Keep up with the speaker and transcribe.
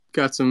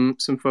got some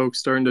folks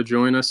starting to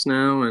join us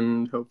now,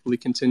 and hopefully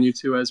continue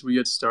to as we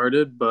get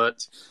started.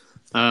 But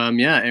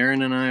yeah,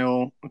 Aaron and I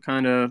will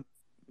kind of.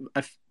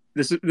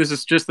 This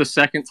is just the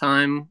second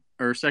time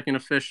or second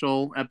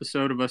official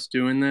episode of us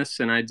doing this.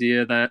 An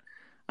idea that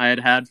I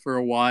had for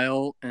a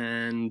while,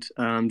 and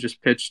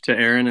just pitched to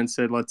Aaron and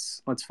said,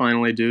 "Let's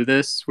finally do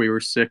this." We were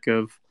sick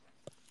of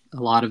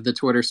a lot of the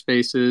Twitter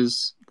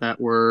Spaces that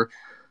were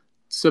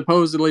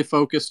supposedly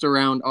focused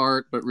around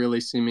art, but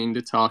really seeming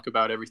to talk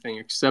about everything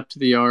except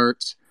the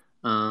art.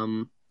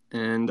 Um,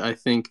 and I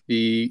think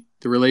the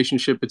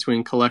relationship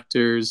between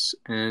collectors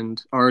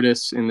and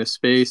artists in this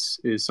space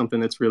is something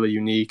that's really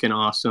unique and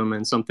awesome,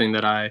 and something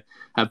that I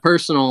have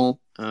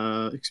personal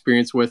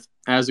experience with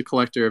as a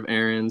collector of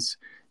Aaron's,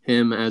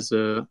 him as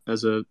a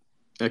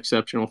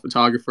exceptional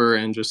photographer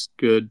and just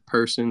good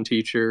person,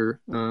 teacher,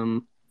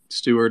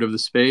 steward of the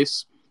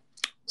space.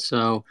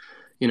 So,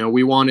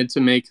 we wanted to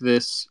make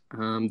this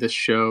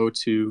show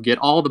to get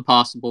all the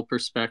possible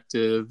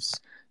perspectives.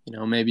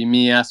 Maybe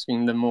me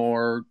asking the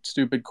more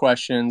stupid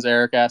questions,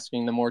 Eric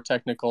asking the more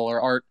technical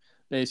or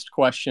art-based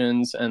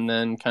questions, and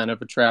then kind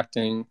of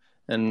attracting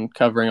and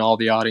covering all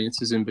the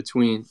audiences in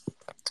between.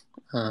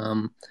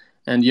 Um,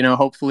 and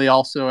hopefully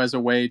also as a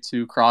way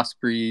to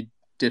crossbreed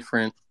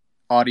different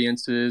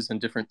audiences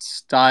and different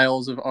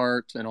styles of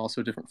art, and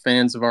also different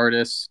fans of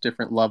artists,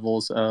 different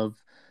levels of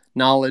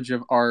knowledge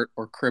of art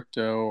or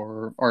crypto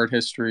or art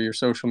history or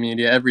social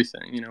media,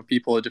 everything.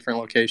 People at different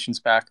locations,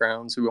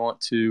 backgrounds. We want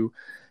to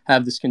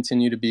have this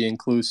continue to be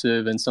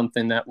inclusive and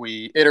something that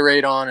we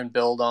iterate on and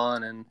build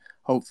on, and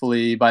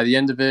hopefully by the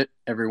end of it,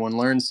 everyone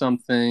learns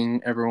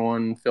something.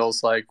 Everyone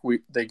feels like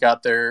they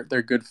got their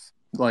good,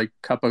 like,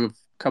 cup of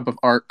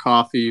art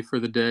coffee for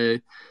the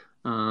day,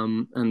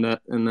 and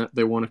that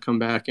they want to come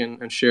back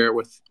and share it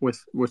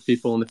with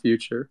people in the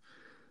future.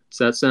 Does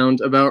that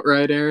sound about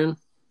right, Aaron?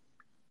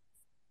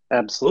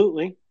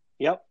 Absolutely.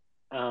 Yep.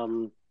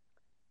 Um,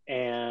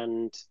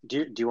 and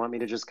do you want me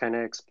to just kind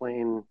of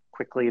explain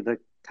quickly the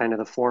kind of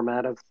the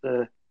format of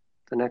the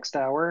next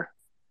hour?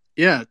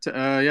 Yeah,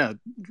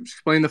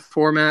 explain the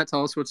format.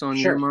 Tell us what's on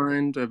your Sure.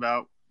 mind,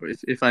 about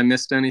if I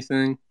missed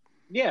anything.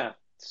 Yeah.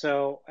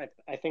 So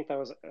I think that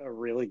was a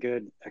really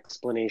good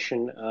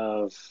explanation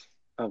of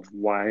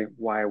why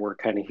we're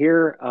kind of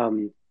here.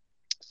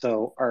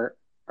 So our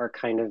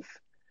kind of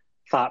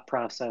thought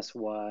process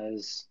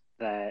was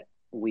that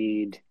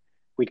we'd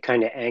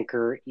kind of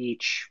anchor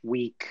each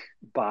week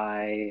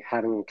by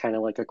having kind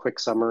of like a quick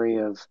summary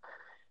of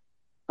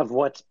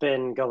what's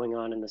been going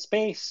on in the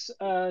space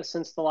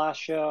since the last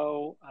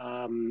show,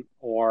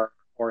 or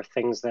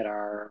things that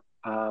are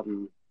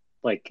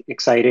like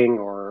exciting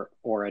or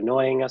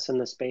annoying us in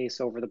the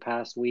space over the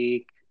past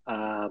week,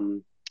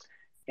 and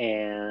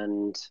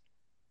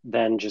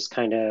then just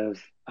kind of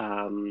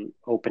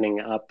opening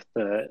up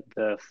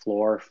the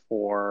floor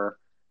for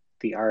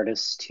the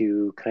artists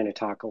to kind of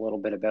talk a little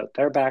bit about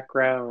their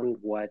background,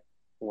 what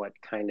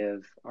kind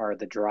of are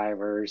the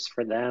drivers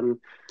for them,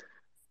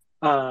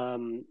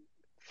 um,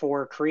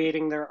 for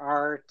creating their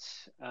art,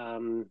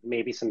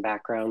 maybe some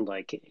background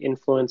like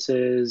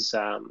influences,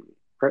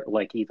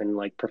 like even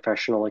like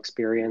professional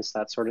experience,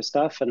 that sort of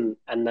stuff, and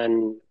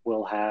then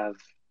we'll have,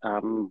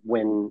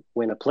 when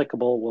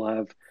applicable, we'll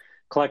have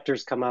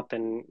collectors come up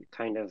and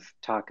kind of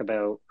talk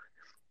about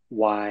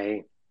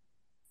why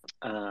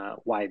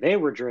why they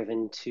were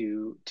driven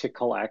to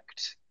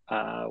collect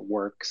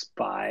works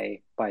by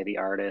the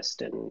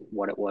artist, and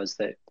what it was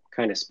that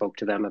kind of spoke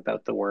to them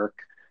about the work,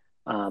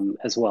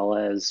 as well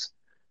as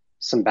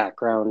some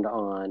background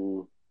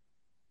on,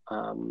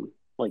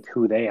 like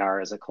who they are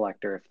as a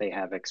collector, if they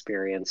have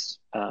experience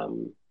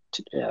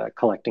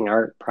collecting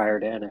art prior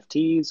to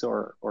NFTs,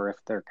 or if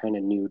they're kind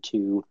of new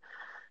to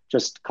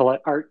just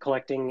art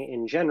collecting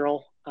in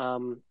general.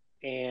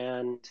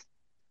 And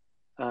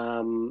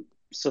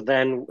So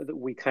then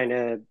we kind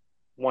of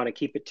want to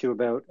keep it to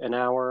about an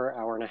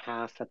hour and a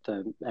half at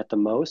the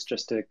most,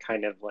 just to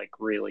kind of like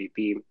really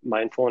be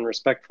mindful and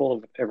respectful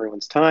of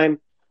everyone's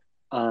time.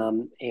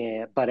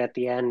 But at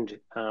the end,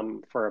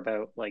 for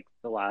about like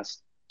the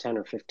last 10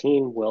 or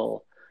 15,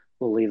 we'll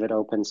leave it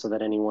open so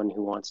that anyone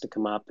who wants to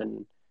come up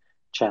and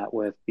chat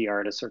with the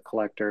artists or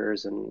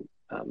collectors and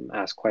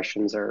ask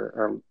questions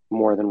are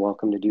more than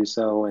welcome to do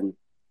so. And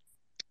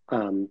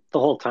the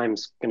whole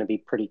time's going to be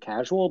pretty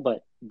casual,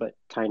 but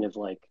kind of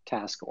like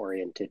task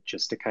oriented,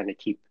 just to kind of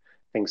keep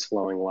things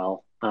flowing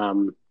well.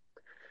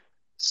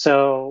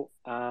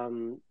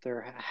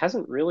 There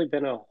hasn't really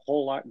been a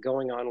whole lot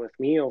going on with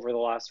me over the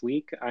last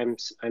week. I'm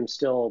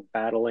still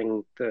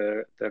battling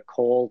the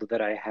cold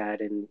that I had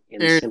in Aaron, you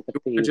want to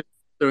sympathy. just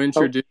so Oh,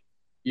 introduce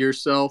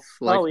yourself,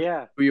 like oh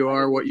yeah, who you I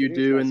are, didn't what you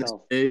introduce do in the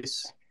myself.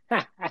 space.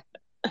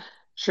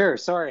 Sure,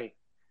 sorry.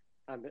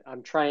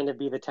 I'm trying to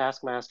be the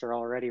taskmaster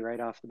already right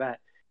off the bat.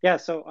 Yeah,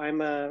 so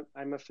I'm a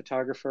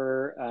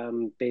photographer,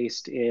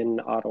 based in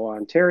Ottawa,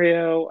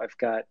 Ontario. I've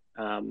got,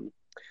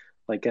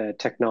 like a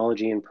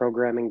technology and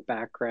programming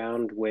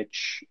background,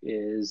 which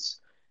is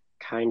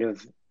kind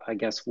of, I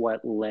guess,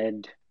 what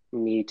led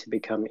me to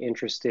become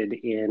interested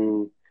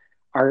in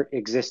art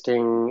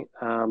existing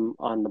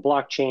on the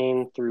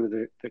blockchain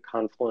through the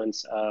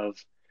confluence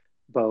of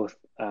both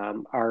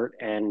art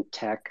and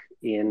tech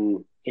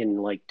in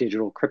like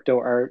digital crypto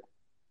art.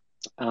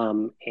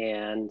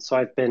 And so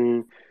I've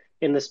been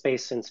in the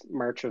space since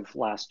March of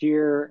last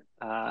year.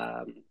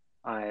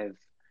 I've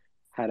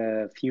had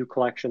a few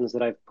collections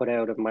that I've put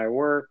out of my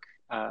work.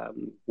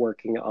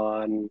 Working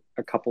on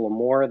a couple of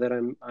more that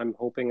I'm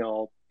hoping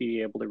I'll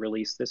be able to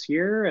release this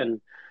year,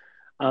 and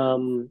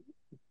um,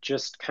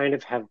 just kind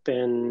of have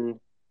been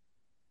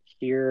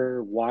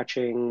here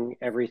watching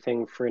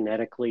everything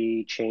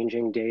frenetically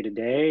changing day to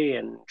day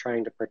and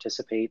trying to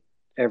participate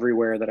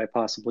everywhere that I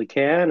possibly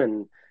can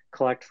and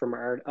collect from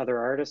other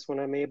artists when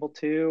I'm able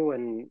to.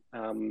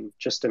 And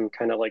just am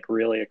kind of like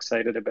really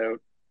excited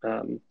about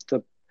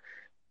the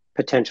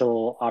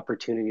potential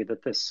opportunity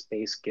that this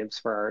space gives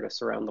for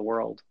artists around the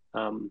world.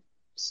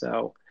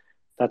 So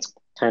that's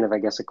kind of, I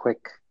guess, a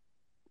quick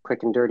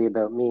and dirty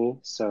about me.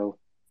 So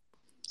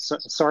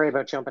sorry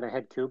about jumping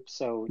ahead, Coop.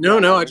 So No, yeah,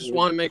 no, why I don't just you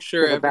want to make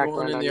sure give a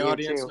everyone background in on the you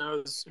audience too?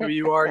 knows who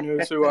you are,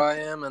 knows who I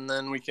am, and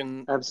then we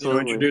can,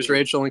 Absolutely. introduce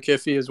Rachel and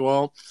Kiffy as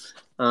well.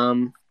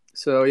 Um,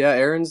 so yeah,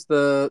 Aaron's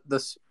the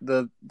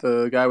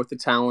guy with the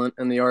talent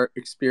and the art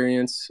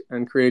experience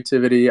and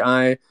creativity.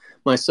 I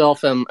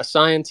myself am a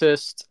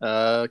scientist,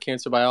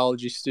 cancer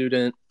biology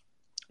student,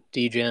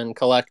 DGen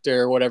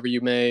collector, whatever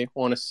you may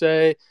want to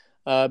say.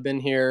 Been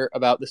here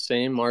about the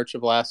same March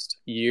of last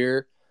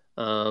year.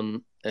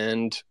 And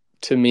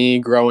to me,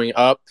 growing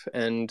up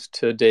and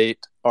to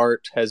date,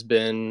 art has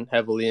been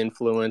heavily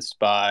influenced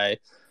by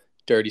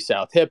Dirty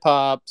South hip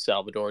hop,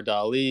 Salvador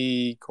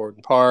Dali,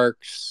 Gordon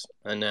Parks,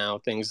 and now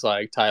things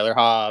like Tyler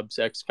Hobbs,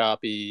 X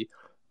Copy,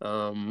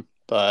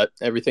 but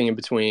everything in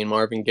between: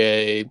 Marvin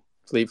Gaye,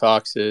 Fleet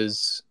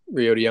Foxes,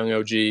 Rio de Young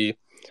OG,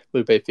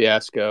 Lupe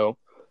Fiasco.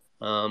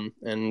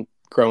 And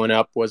growing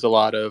up was a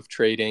lot of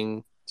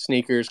trading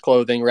sneakers,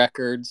 clothing,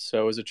 records.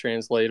 So it was a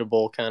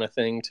translatable kind of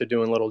thing to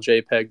doing little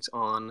JPEGs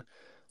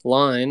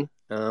online.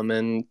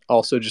 And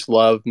also just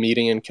love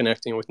meeting and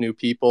connecting with new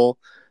people,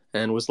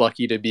 and was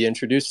lucky to be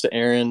introduced to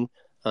Aaron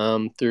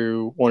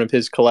through one of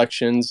his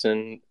collections,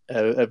 and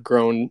have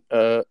grown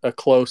a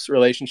close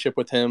relationship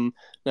with him,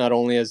 not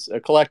only as a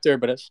collector,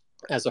 but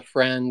as a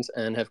friend,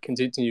 and have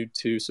continued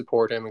to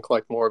support him and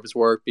collect more of his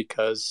work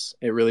because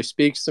it really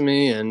speaks to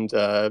me. And,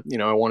 I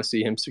want to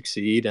see him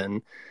succeed.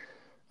 And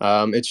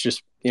it's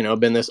just,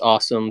 been this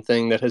awesome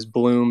thing that has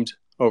bloomed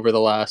over the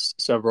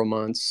last several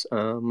months,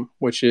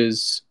 which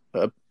is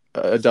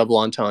a double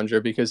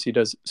entendre because he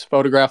does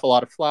photograph a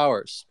lot of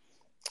flowers.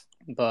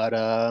 But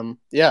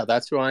yeah,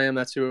 that's who I am.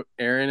 That's who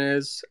Aaron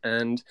is.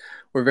 And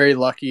we're very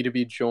lucky to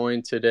be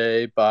joined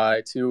today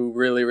by two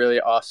really, really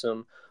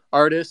awesome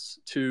artists,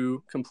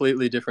 two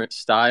completely different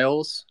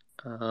styles.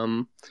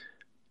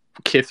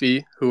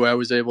 Kiffy, who I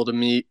was able to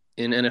meet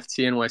in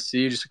NFT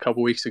NYC just a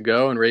couple weeks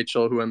ago, and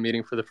Rachel, who I'm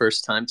meeting for the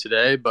first time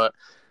today. But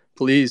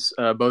please,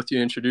 both you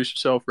introduce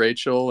yourself,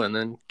 Rachel, and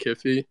then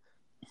Kiffy.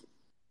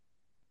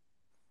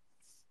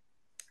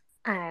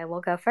 I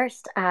will go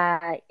first.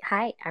 Hi,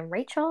 I'm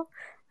Rachel.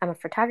 I'm a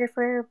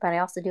photographer, but I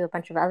also do a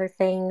bunch of other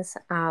things.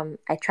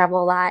 I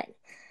travel a lot,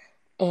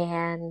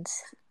 and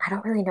I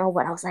don't really know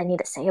what else I need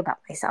to say about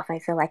myself. I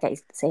feel like I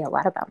say a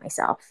lot about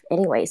myself.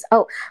 Anyways,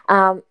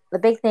 the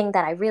big thing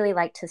that I really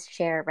like to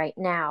share right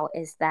now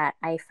is that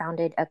I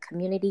founded a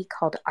community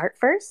called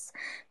Artverse.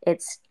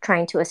 It's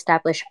trying to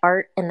establish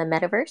art in the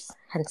metaverse,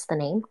 hence the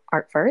name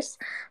Artverse.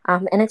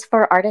 And it's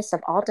for artists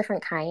of all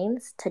different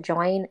kinds to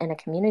join in a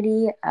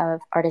community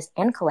of artists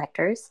and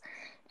collectors.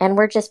 And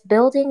we're just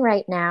building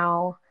right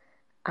now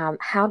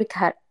how to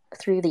cut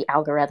through the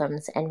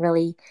algorithms and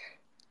really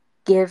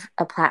give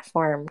a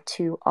platform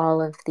to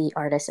all of the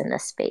artists in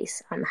this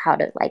space on how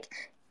to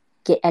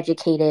get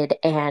educated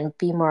and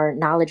be more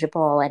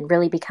knowledgeable and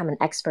really become an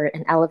expert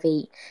and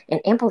elevate and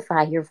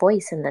amplify your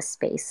voice in this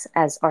space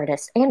as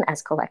artists and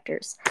as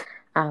collectors.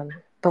 Um,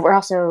 but we're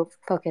also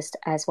focused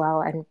as well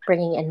on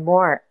bringing in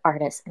more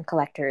artists and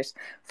collectors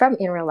from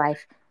in real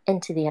life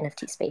into the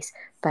NFT space.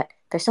 But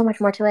there's so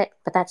much more to it.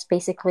 But that's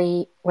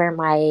basically where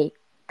my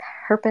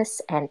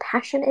purpose and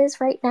passion is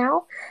right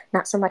now.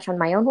 Not so much on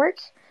my own work,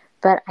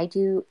 but I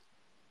do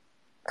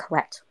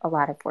collect a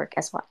lot of work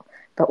as well.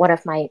 But one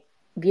of my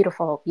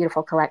beautiful,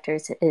 beautiful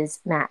collectors is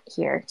Matt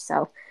here,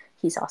 so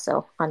he's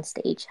also on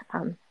stage.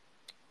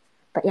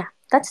 But yeah,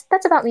 that's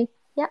about me.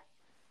 Yeah.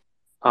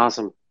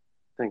 Awesome.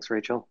 Thanks,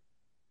 Rachel.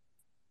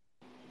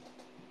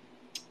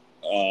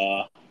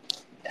 Uh,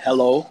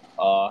 Hello,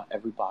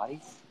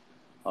 everybody.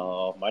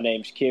 My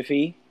name's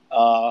Kiffy.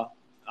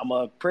 I'm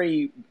a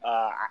pretty,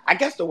 I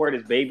guess the word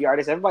is baby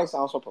artist. Everybody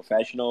sounds so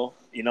professional,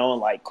 and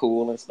like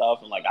cool and stuff.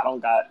 And like, I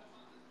don't got,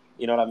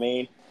 you know what I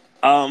mean?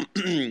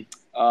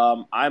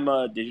 Um, I'm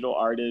a digital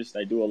artist.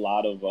 I do a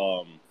lot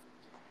of,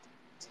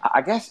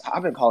 I guess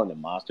I've been calling it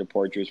monster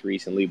portraits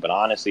recently, but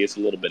honestly, it's a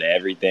little bit of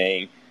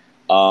everything.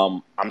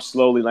 I'm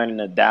slowly learning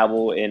to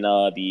dabble in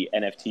the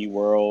NFT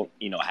world.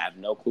 I have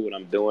no clue what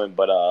I'm doing,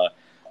 but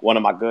one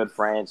of my good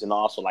friends and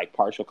also like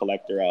partial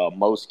collector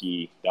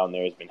Moski down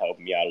there has been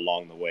helping me out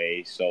along the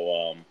way.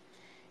 So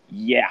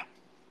Yeah.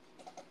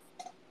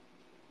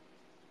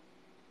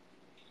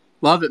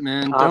 Love it,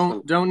 man.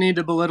 Awesome. Don't need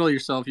to belittle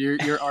yourself.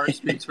 Your art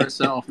speaks for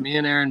itself. Me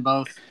and Aaron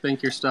both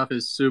think your stuff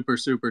is super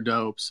super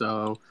dope.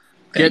 So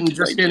Thank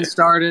getting you.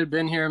 started,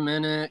 been here a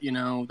minute,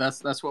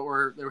 that's what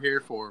we're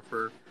here for.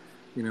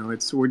 We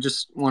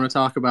just want to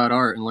talk about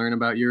art and learn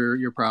about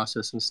your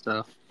process and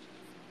stuff.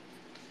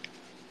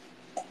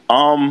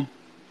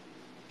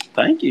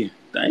 Thank you.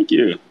 Thank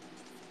you.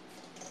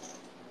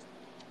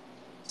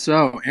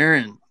 So,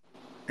 Aaron,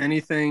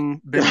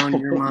 anything been on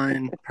your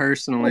mind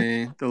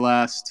personally the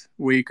last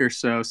week or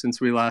so since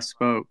we last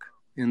spoke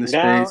in the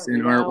space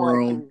in art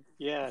world?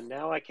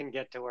 Now I can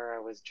get to where I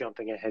was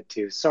jumping ahead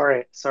to.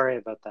 Sorry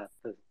about that.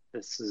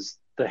 This is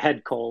the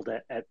head cold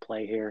at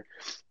play here.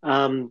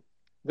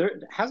 There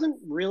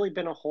hasn't really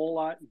been a whole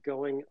lot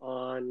going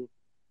on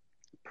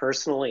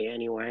personally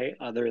anyway,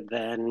 other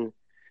than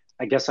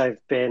I guess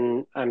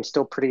I'm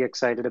still pretty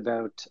excited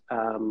about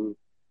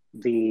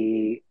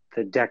the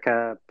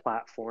Deca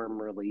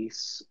platform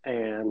release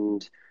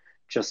and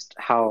just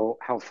how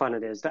fun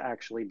it is to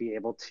actually be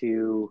able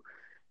to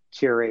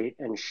curate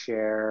and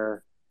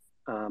share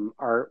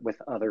art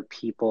with other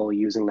people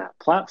using that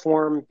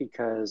platform,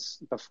 because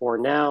before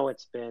now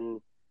it's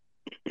been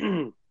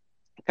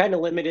kind of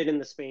limited in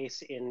the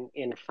space in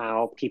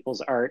how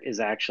people's art is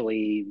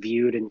actually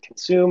viewed and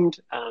consumed.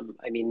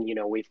 I mean,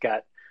 we've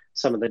got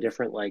some of the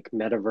different like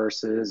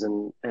metaverses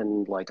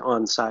and like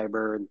on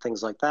cyber and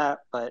things like that,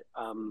 but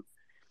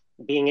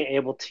being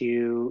able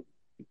to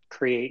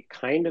create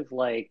kind of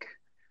like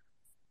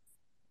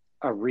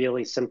a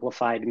really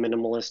simplified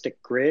minimalistic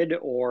grid,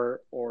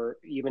 or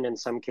even in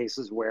some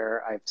cases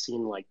where I've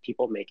seen like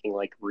people making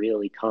like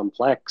really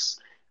complex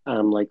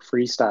like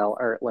freestyle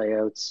art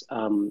layouts.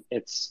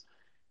 It's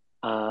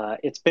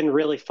been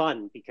really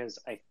fun because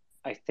I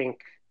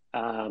think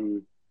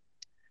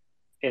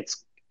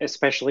it's,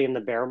 especially in the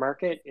bear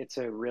market, it's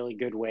a really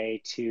good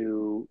way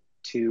to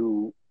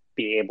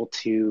be able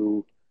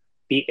to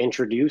be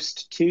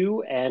introduced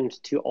to and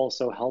to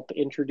also help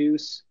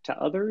introduce to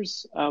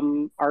others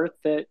art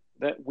that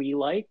we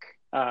like,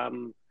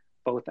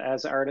 both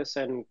as artists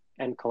and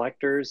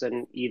collectors,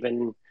 and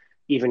even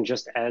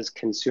just as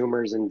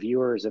consumers and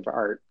viewers of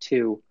art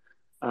too.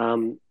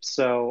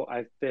 So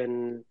I've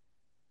been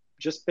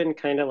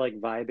kind of like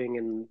vibing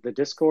in the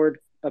Discord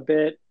a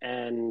bit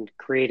and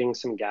creating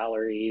some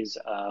galleries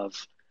of,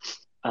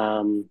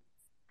 um,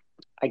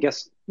 I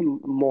guess,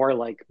 more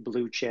like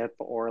blue chip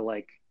or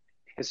like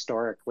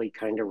historically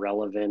kind of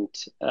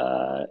relevant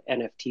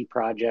NFT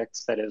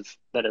projects that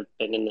have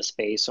been in the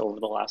space over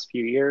the last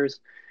few years.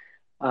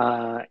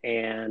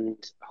 And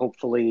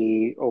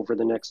hopefully over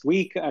the next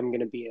week, I'm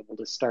going to be able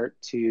to start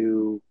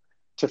to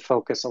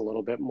focus a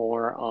little bit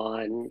more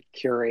on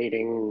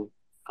curating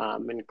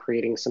and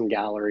creating some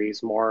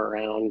galleries more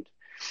around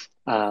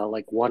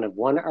like one of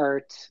one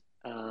art,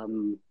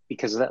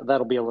 because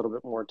that'll be a little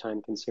bit more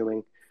time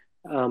consuming.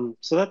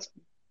 So that's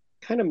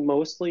kind of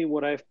mostly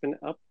what I've been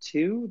up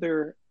to.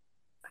 There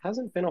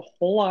hasn't been a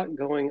whole lot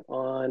going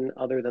on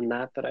other than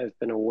that I've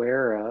been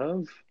aware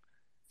of.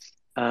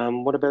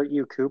 What about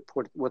you, Coop?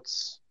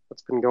 What's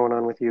been going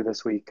on with you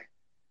this week?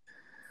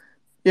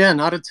 Yeah,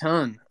 not a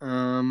ton.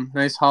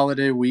 Nice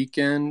holiday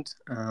weekend.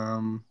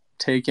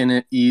 Taking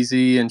it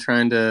easy and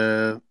trying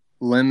to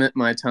limit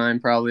my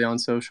time probably on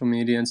social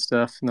media and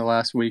stuff in the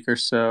last week or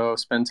so.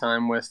 Spend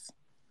time with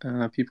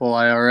people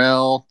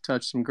IRL,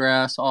 touch some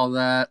grass, all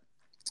that.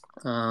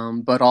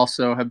 But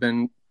also have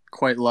been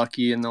quite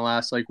lucky in the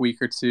last like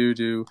week or two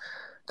to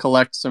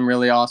collect some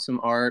really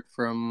awesome art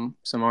from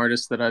some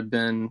artists that I've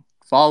been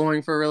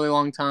following for a really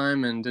long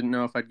time and didn't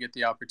know if I'd get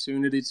the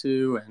opportunity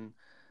to, and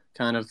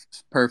kind of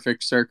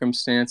perfect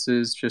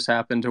circumstances just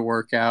happened to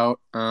work out,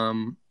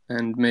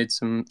 and made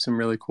some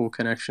really cool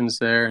connections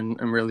there, and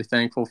I'm really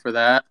thankful for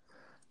that.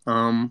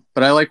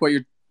 But I like what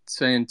you're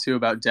saying too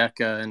about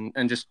Deca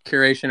and just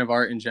curation of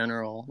art in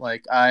general.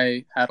 Like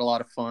I had a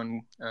lot of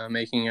fun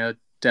making a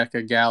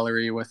Deca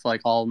gallery with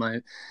like all my,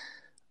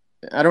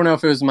 I don't know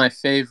if it was my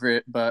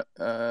favorite, but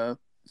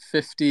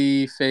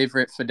 50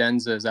 favorite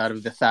Fidenzas out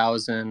of the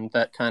 1,000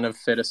 that kind of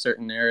fit a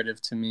certain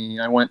narrative to me.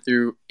 I went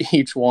through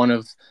each one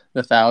of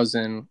the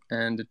 1,000,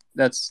 and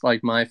that's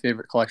like my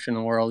favorite collection in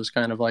the world. Is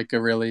kind of like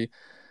a really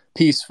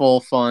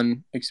peaceful,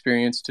 fun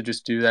experience to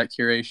just do that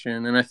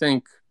curation. And I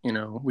think,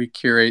 we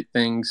curate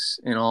things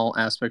in all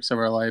aspects of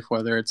our life,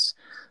 whether it's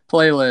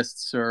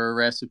playlists or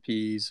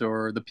recipes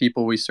or the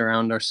people we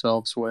surround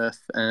ourselves with,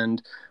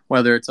 and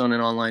whether it's on an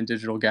online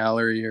digital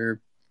gallery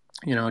or,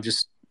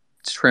 just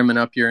trimming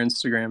up your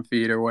Instagram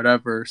feed or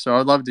whatever. So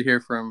I'd love to hear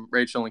from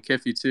Rachel and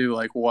Kiffy too,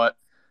 like what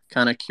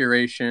kind of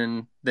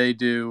curation they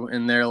do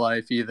in their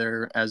life,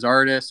 either as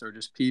artists or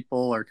just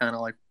people, or kind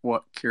of like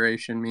what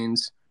curation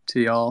means to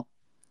y'all.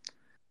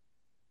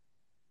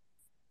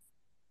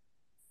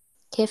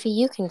 Kiffy,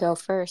 you can go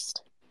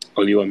first.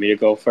 Oh, you want me to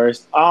go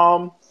first?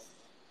 Uh,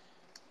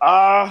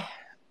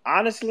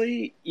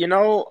 Honestly,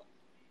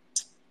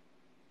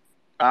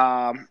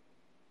 I'm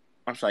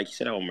sorry. Can you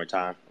say that one more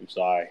time? I'm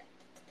sorry.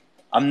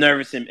 I'm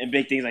nervous in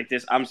big things like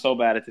this. I'm so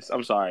bad at this.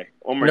 I'm sorry.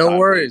 One more No time,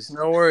 worries, please.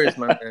 no worries,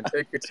 my man.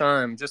 Take your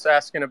time. Just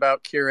asking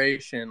about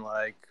curation,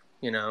 like,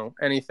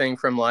 anything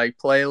from like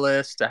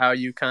playlists to how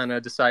you kind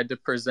of decide to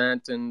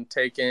present and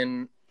take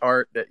in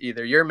art that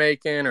either you're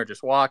making or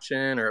just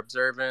watching or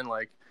observing.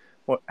 Like,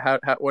 what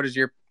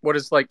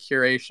does like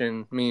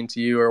curation mean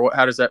to you, or what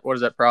does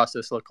that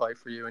process look like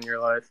for you in your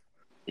life?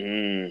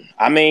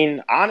 I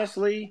mean,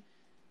 honestly,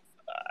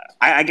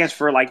 I guess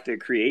for like the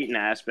creating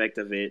aspect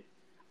of it,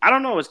 I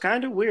don't know. It's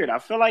kind of weird. I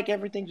feel like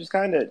everything just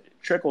kind of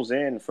trickles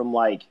in from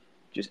like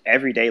just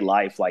everyday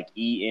life, like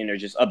eating or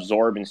just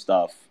absorbing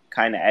stuff,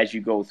 kind of as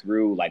you go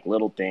through like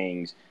little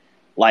things.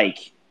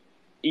 Like,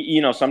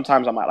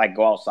 sometimes I might like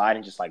go outside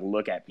and just like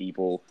look at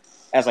people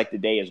as like the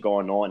day is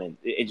going on, and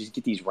it just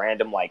get these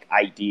random like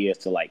ideas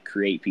to like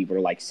create people, or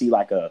like see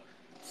like a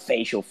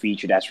facial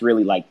feature that's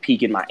really like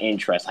piquing my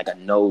interest, like a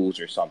nose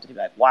or something.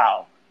 Like,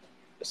 wow,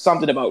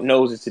 something about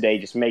noses today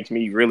just makes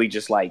me really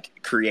just like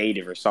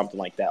creative or something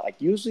like that. Like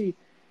usually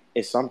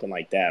it's something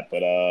like that,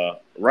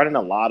 but running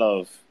a lot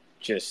of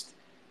just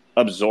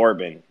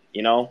absorbing,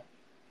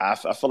 I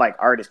feel like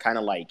art is kind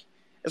of like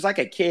it's like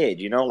a kid,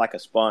 like a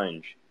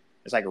sponge.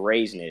 It's like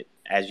raising it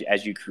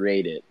as you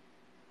create it,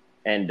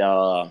 and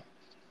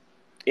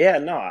yeah,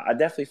 no, I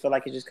definitely feel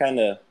like it's just kind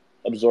of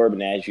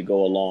absorbing as you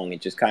go along and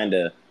just kind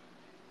of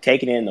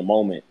taking it in the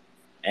moment,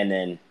 and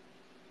then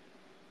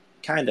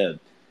kind of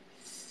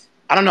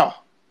I don't know,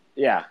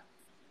 yeah.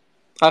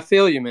 I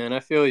feel you, man. I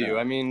feel you. So,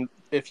 I mean,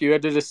 if you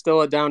had to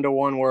distill it down to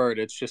one word,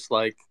 it's just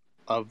like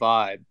a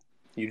vibe.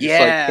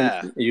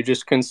 yeah, You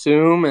just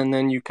consume, and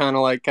then you kind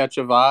of like catch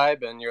a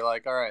vibe, and you're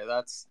like, all right,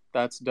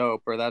 that's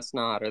dope, or that's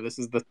not, or this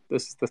is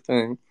the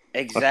thing. I feel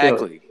it.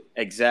 exactly,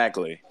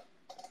 exactly.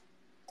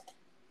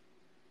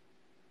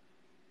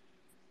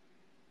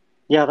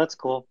 Yeah, that's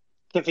cool.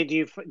 Kiffy,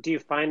 do you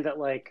find that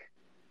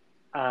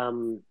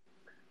um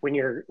when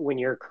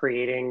you're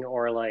creating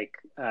or like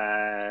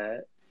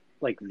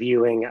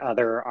viewing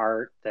other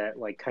art that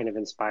like kind of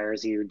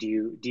inspires you,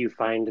 do you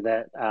find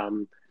that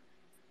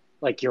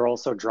like you're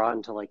also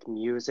drawn to like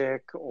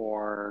music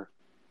or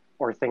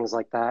things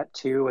like that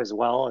too, as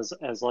well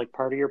as like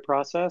part of your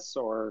process?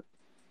 Or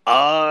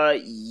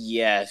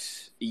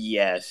Yes,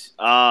 yes.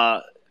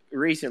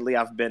 Recently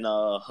I've been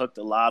hooked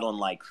a lot on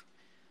like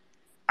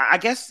I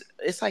guess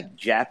it's like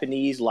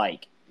Japanese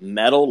like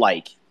metal,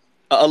 like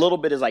a little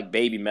bit is like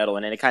baby metal,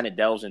 and then it kind of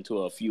delves into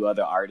a few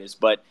other artists.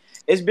 But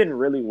it's been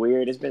really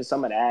weird. It's been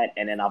some of that,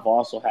 and then I've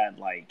also had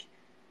like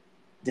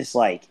this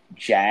like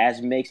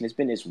jazz mix, and it's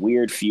been this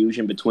weird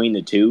fusion between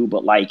the two.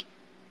 But like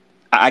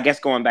I guess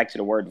going back to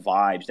the word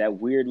vibes, that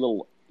weird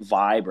little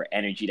vibe or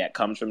energy that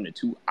comes from the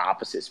two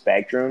opposite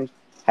spectrums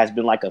has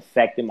been like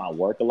affecting my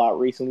work a lot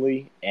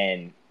recently,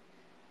 and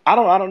I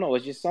don't know.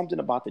 It's just something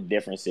about the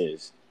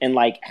differences and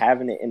like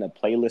having it in a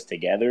playlist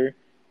together,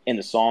 and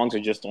the songs are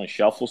just on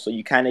shuffle, so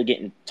you kind of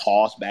getting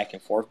tossed back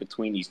and forth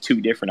between these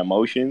two different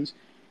emotions,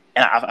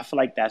 and I feel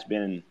like that's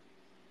been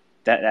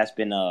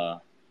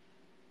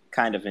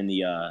kind of in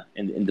the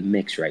in the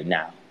mix right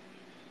now.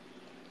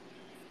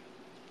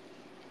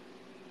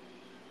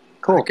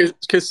 I cool.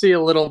 could see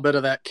a little bit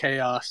of that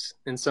chaos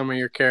in some of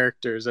your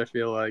characters. I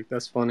feel like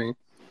that's funny.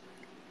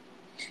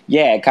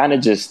 Yeah, it kind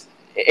of just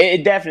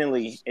it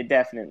definitely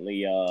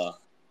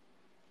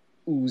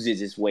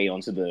oozes its way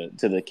onto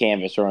the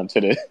canvas or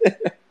onto the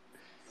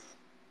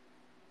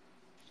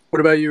What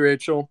about you,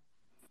 Rachel?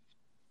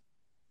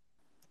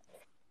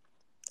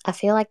 I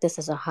feel like this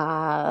is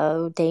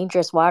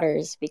dangerous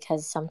waters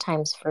because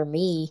sometimes for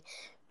me,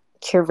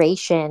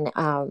 curation,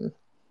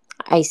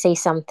 I say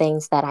some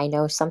things that I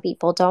know some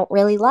people don't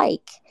really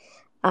like.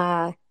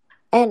 Uh,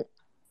 and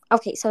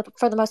okay, so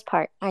for the most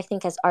part, I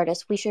think as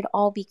artists, we should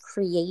all be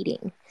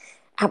creating.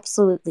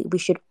 Absolutely, we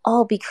should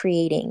all be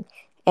creating.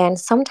 And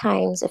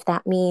sometimes, if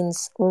that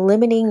means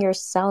limiting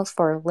yourself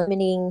or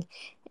limiting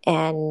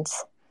and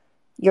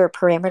your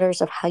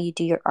parameters of how you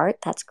do your art,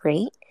 that's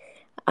great.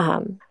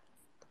 Um,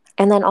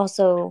 and then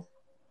also,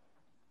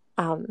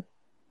 um,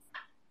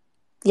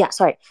 yeah,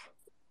 sorry,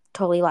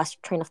 totally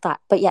lost train of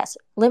thought. But yes,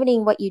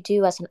 limiting what you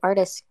do as an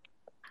artist,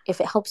 if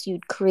it helps you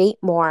create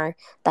more,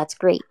 that's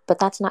great. But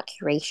that's not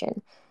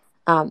curation.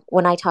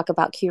 When I talk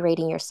about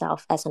curating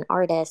yourself as an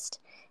artist,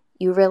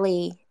 you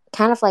really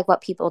kind of like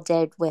what people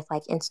did with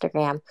like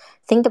Instagram.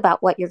 Think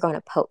about what you're going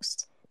to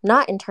post,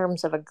 not in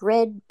terms of a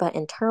grid, but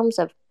in terms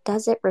of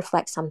does it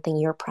reflect something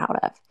you're proud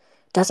of?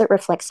 Does it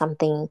reflect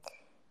something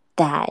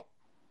that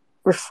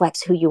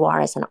reflects who you are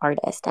as an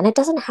artist? And it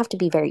doesn't have to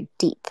be very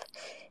deep.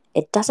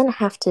 It doesn't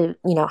have to,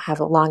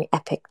 have a long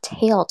epic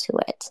tale to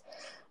it.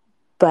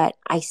 But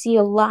I see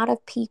a lot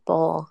of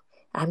people,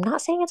 I'm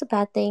not saying it's a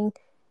bad thing,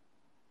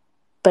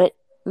 but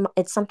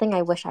it's something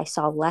I wish I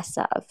saw less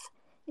of.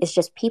 It's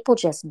just people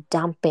just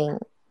dumping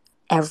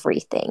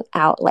everything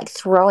out, like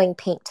throwing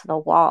paint to the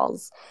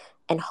walls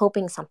and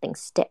hoping something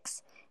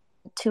sticks.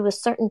 To a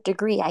certain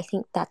degree, I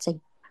think that's a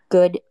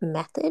good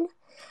method,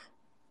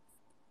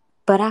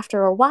 But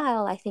after a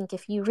while, I think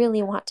if you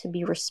really want to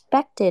be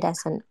respected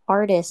as an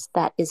artist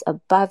that is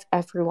above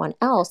everyone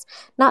else,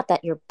 not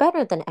that you're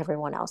better than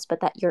everyone else, but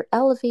that you're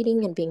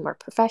elevating and being more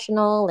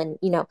professional and,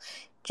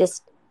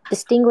 just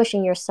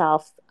distinguishing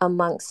yourself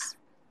amongst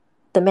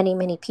the many,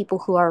 many people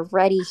who are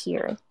already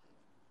here.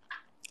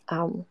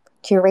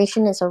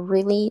 Curation is a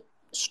really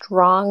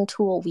strong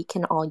tool we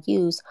can all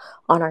use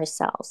on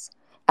ourselves.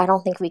 I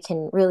don't think we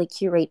can really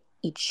curate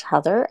each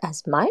other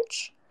as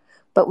much,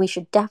 but we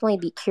should definitely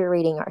be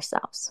curating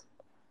ourselves.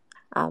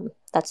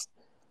 That's,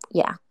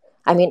 yeah.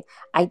 I mean,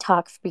 I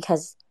talk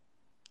because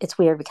it's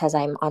weird because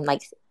I'm on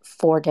like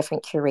 4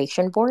 different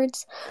curation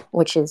boards,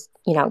 which is,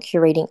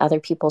 curating other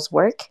people's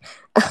work.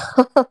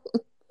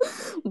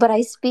 But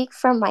I speak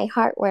from my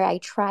heart where I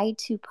try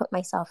to put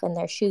myself in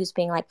their shoes,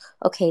 being like,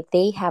 okay,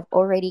 they have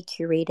already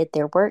curated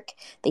their work.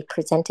 They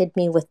presented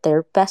me with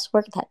their best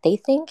work that they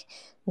think.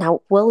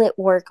 Now, will it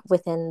work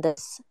within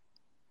this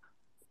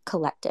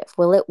collective?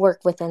 Will it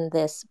work within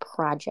this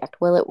project?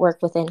 Will it work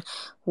within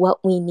what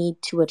we need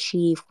to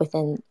achieve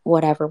within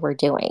whatever we're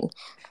doing?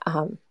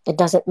 It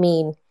doesn't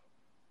mean,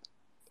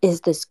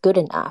 is this good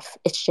enough?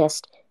 It's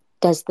just,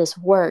 does this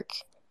work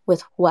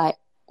with what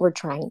we're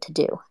trying to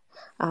do?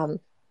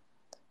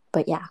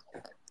 But yeah,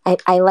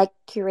 I like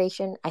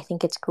curation. I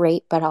think it's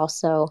great, but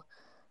also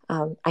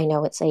I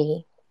know it's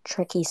a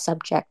tricky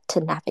subject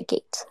to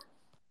navigate.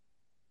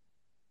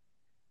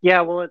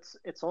 Yeah, well,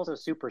 it's also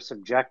super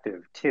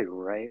subjective too,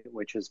 right?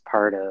 Which is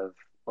part of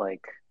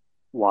like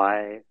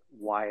why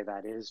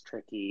that is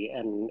tricky.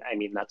 And I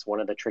mean, that's one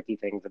of the tricky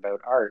things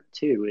about art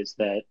too, is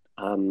that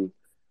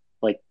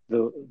like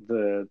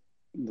the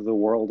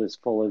world is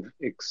full of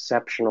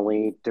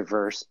exceptionally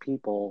diverse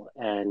people,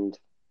 and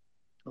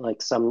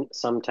like some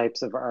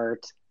types of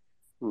art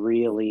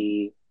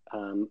really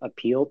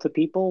appeal to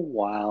people,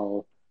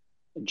 while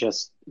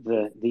just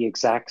the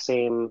exact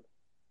same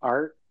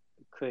art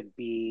could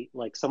be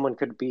like someone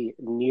could be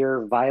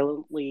near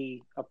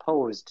violently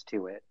opposed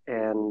to it.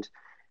 And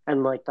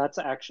like that's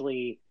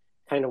actually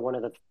kind of one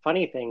of the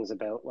funny things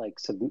about like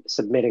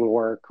submitting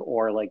work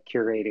or like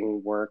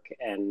curating work,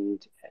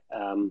 and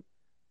um,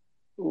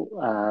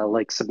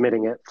 like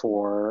submitting it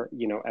for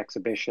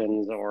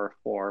exhibitions or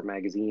for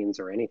magazines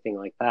or anything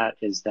like that,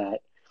 is that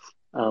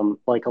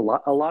like a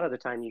lot of the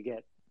time you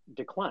get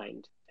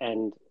declined,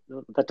 and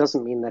that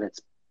doesn't mean that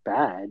it's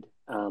bad.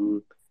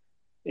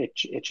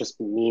 It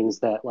just means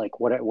that like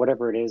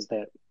whatever it is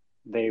that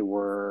they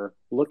were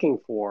looking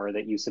for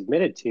that you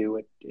submitted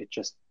to,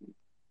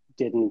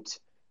 didn't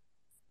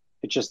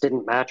it just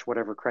didn't match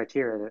whatever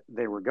criteria that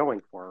they were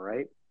going for,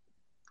 right?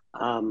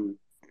 Um,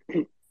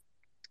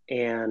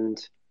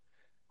 and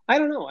I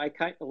don't know. I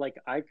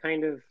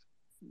kind of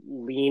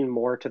lean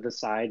more to the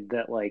side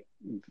that like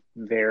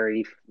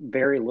very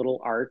very little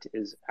art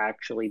is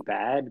actually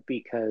bad,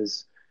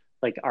 because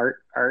like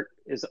art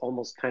is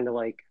almost kind of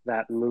like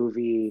that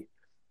movie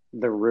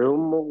The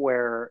Room,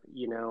 where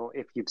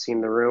if you've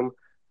seen The Room,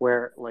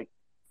 where like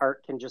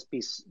art can just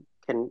be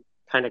can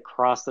kind of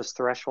cross this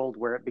threshold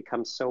where it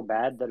becomes so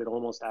bad that it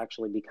almost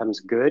actually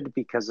becomes good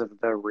because of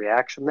the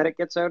reaction that it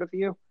gets out of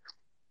you.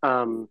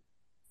 Um,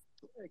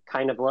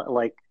 Kind of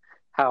like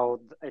how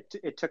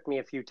it took me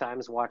a few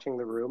times watching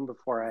The Room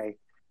before I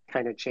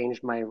kind of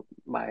changed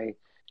my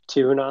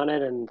tune on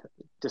it and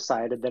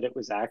decided that it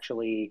was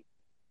actually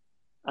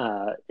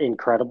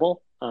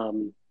incredible.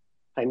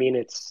 I mean,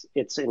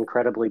 it's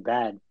incredibly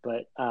bad,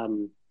 but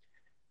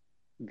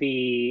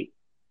the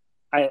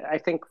I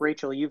think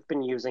Rachel, you've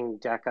been using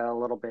Deca a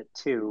little bit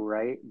too,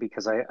 right?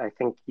 Because I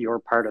think you're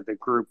part of the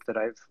group that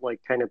I've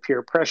like kind of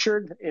peer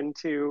pressured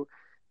into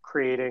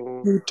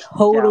creating You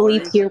totally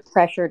galleries. peer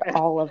pressured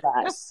all of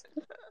us.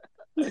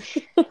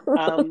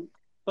 um,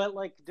 but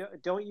like,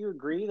 don't you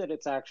agree that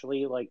it's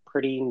actually like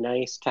pretty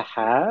nice to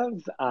have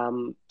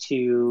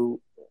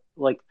to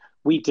like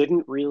we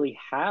didn't really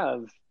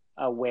have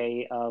a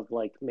way of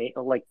like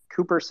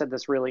Cooper said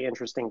this really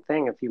interesting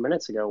thing a few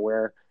minutes ago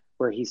where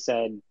he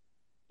said,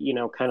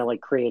 kind of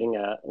like creating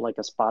a like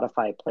a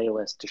Spotify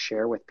playlist to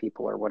share with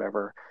people or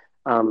whatever.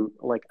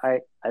 Like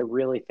I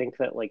really think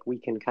that like we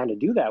can kind of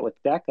do that with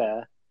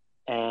Deca,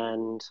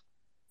 and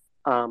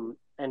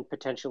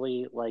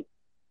potentially like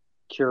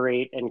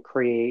curate and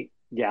create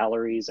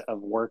galleries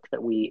of work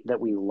that we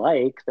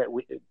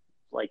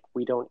like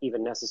we don't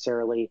even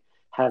necessarily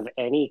have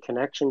any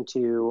connection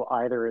to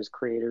either as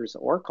creators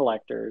or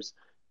collectors,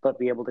 but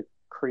be able to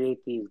create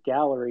these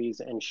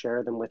galleries and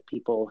share them with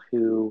people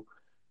who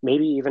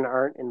maybe even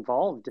aren't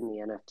involved in the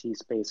NFT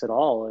space at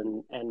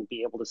all, and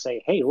be able to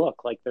say, hey,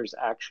 look, like there's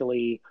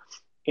actually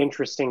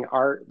interesting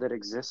art that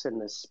exists in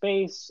this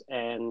space,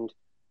 and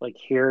like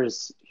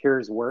here's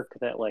work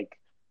that like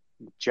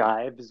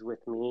jives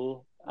with me.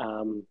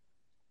 Um,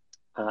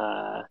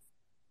 uh,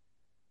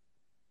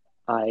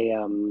 I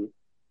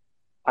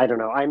I don't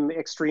know. I'm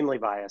extremely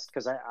biased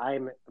because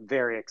I'm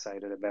very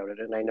excited about it,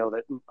 and I know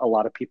that a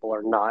lot of people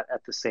are not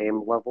at the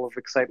same level of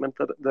excitement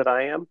that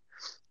I am.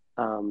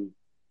 Um,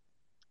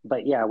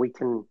 but yeah,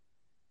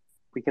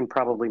 we can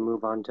probably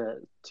move on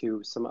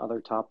to some other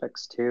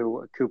topics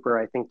too. Cooper,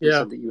 I think you Yeah.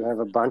 said that you have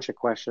a bunch of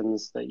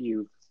questions that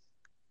you've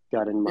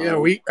got in Yeah,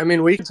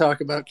 mind. we could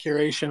talk about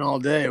curation all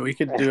day. We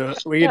could do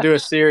a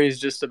series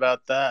just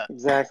about that.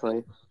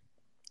 Exactly.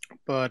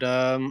 But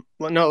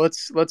well, no,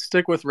 let's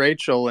stick with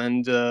Rachel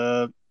and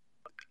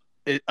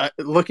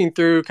looking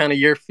through kind of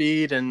your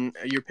feed and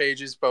your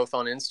pages both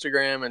on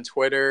Instagram and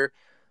Twitter,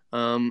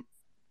 um,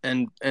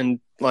 and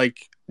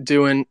like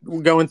going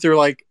through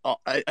like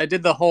I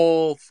did the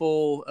whole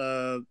full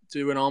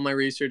doing all my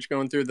research,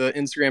 going through the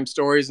Instagram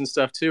stories and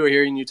stuff too,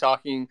 hearing you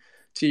talking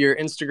to your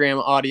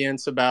Instagram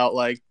audience about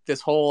like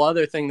this whole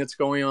other thing that's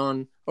going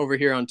on over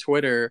here on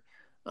Twitter.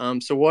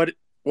 So what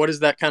has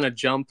that kind of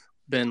jump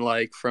been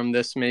like from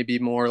this maybe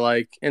more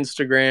like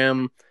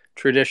Instagram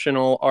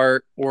traditional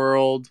art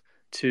world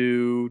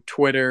to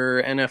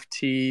Twitter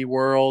NFT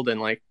world,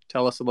 and like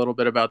tell us a little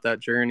bit about that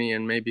journey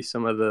and maybe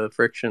some of the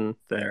friction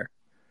there.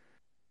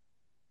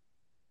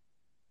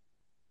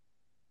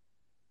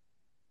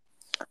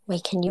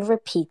 Wait, can you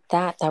repeat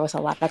that? That was a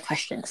lot of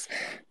questions.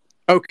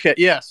 Okay,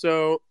 yeah.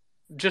 So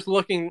just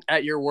looking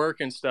at your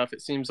work and stuff,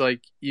 it seems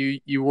like you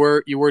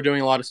were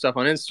doing a lot of stuff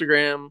on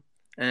Instagram,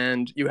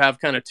 and you have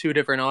kind of two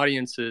different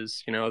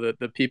audiences. You know,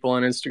 the people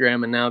on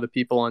Instagram and now the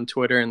people on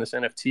Twitter in this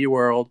NFT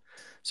world.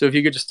 So if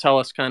you could just tell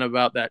us kind of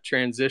about that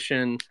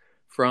transition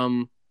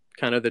from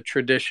kind of the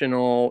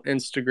traditional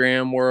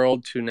Instagram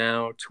world to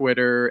now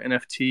Twitter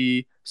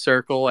NFT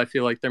circle, I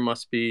feel like there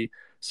must be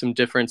some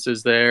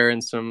differences there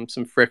and some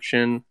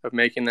friction of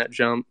making that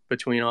jump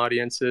between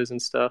audiences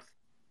and stuff.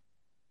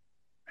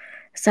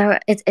 So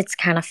it's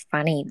kind of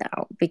funny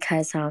though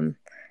because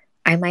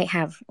I might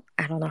have,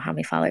 I don't know how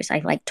many followers. I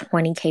have like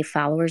 20K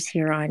followers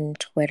here on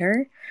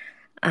Twitter.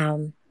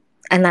 Um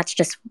and that's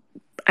just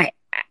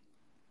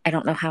I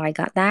don't know how I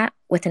got that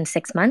within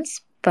 6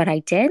 months, but I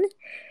did.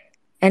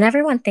 And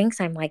everyone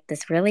thinks I'm like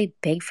this really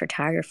big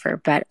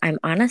photographer, but I'm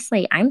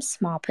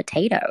small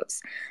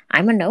potatoes.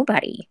 I'm a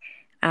nobody.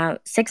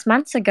 6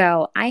 months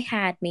ago, I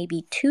had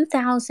maybe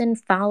 2,000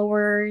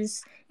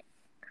 followers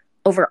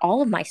over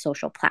all of my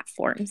social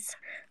platforms.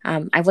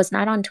 I was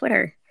not on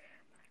Twitter.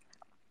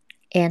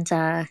 And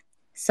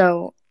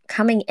so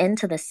coming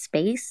into the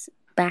space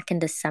back in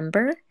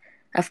December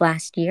of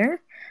last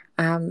year,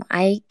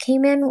 I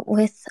came in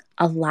with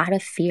a lot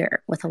of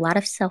fear, with a lot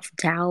of self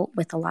doubt,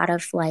 with a lot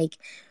of like,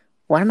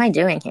 what am I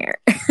doing here?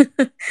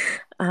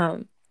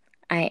 um,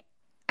 I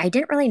I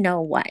didn't really know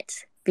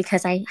what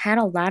because I had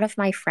a lot of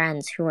my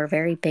friends who were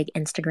very big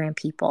Instagram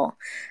people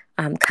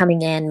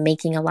coming in,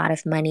 making a lot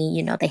of money.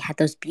 You know, they had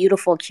those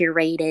beautiful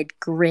curated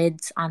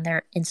grids on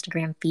their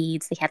Instagram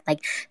feeds. They had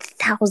like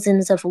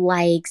thousands of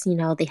likes. You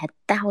know, they had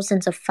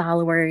thousands of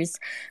followers.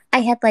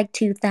 I had like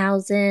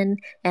 2,000,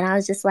 and I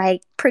was just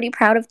like pretty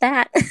proud of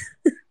that.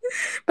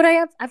 But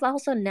I've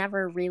also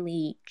never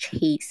really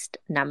chased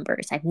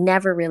numbers. I've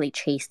never really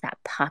chased that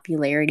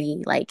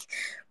popularity, like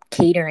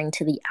catering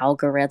to the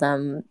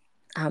algorithm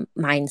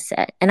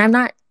mindset. And I'm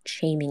not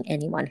shaming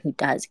anyone who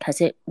does because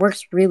it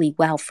works really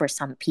well for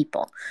some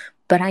people.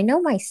 But I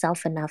know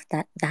myself enough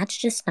that that's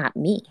just not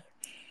me.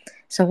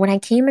 So when I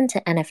came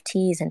into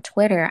NFTs and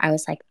Twitter, I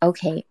was like,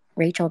 okay,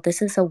 Rachel,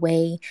 this is a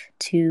way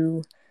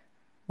to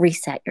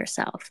reset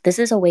yourself. This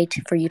is a way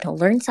for you to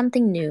learn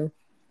something new,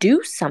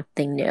 do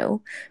something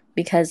new,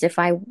 because if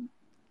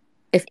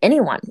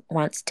anyone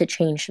wants to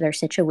change their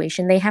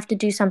situation, they have to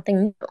do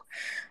something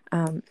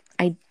new.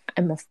 I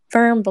am a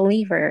firm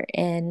believer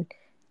in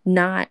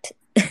not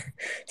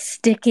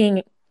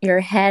sticking your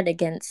head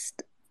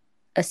against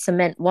a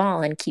cement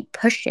wall and keep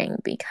pushing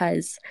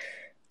because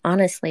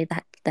honestly,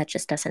 that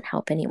just doesn't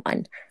help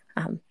anyone.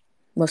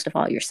 Most of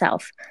all,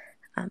 yourself.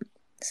 Um,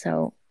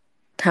 so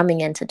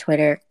coming into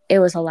Twitter, it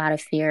was a lot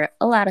of fear,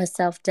 a lot of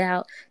self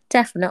doubt,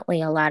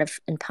 definitely a lot of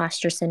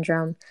imposter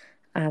syndrome.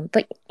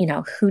 But you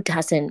know, who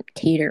doesn't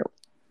cater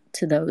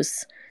to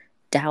those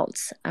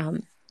doubts?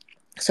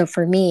 So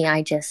for me,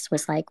 I just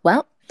was like,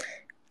 well,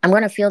 I'm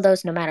going to feel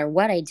those no matter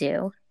what I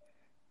do.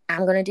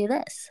 I'm going to do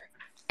this.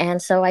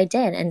 And so I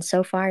did. And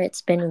so far,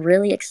 it's been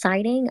really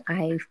exciting.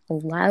 I've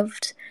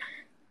loved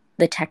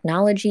the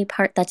technology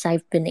part that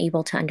I've been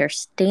able to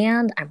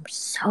understand. I'm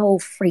so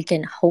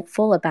freaking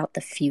hopeful about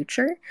the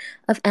future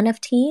of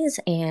NFTs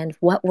and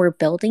what we're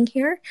building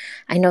here.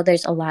 I know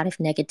there's a lot of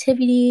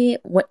negativity,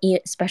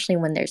 especially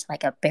when there's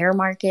like a bear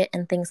market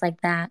and things like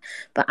that.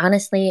 But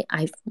honestly,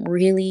 I've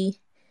really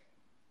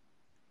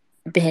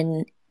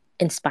been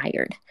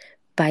inspired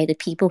by the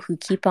people who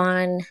keep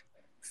on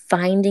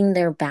finding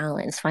their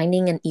balance,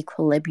 finding an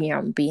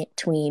equilibrium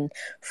between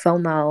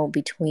FOMO,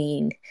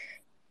 between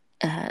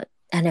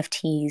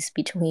NFTs,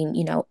 between,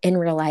 you know, in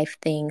real life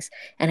things.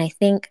 And I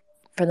think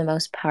for the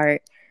most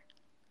part,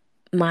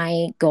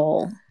 my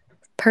goal,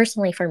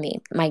 personally for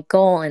me, my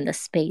goal in this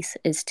space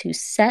is to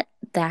set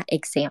that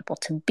example,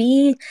 to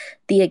be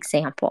the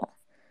example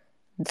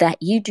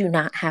that you do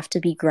not have to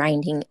be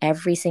grinding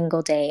every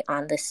single day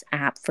on this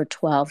app for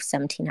 12,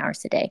 17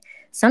 hours a day.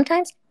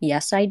 Sometimes,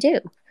 yes, I do.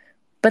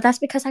 But that's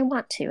because I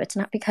want to. It's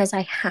not because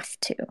I have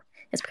to.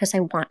 It's because I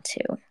want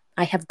to.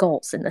 I have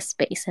goals in this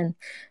space and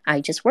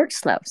I just work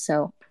slow.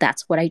 So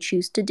that's what I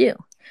choose to do.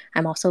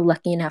 I'm also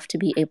lucky enough to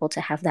be able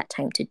to have that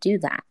time to do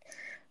that.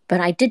 But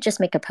I did just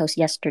make a post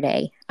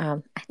yesterday.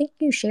 I think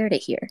you shared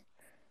it here.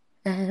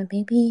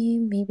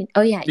 Maybe.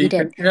 Oh yeah, you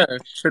did. Yeah,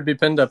 it should be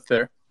pinned up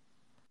there.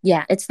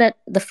 Yeah, it's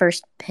the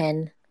first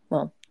pin.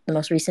 Well, the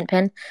most recent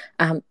pin.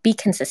 Be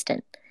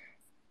consistent.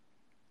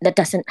 That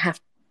doesn't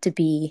have to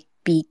be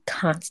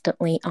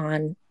constantly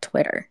on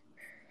Twitter.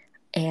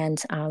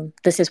 And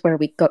this is where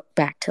we go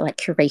back to like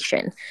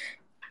curation.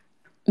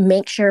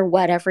 Make sure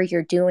whatever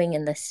you're doing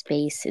in this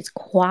space is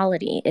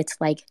quality. It's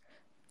like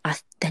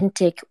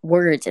authentic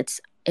words.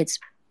 It's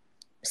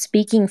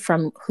speaking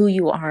from who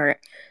you are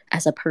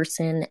as a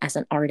person, as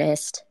an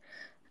artist,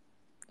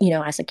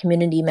 as a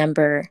community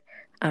member.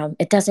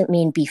 It doesn't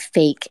mean be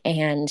fake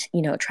and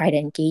try to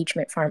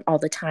engagement farm all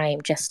the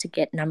time just to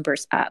get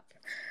numbers up.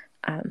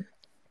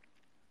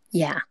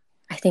 Yeah,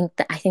 I think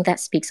that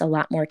speaks a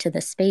lot more to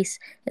this space.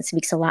 It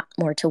speaks a lot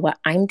more to what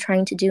I'm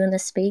trying to do in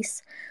this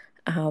space.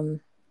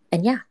 And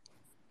yeah,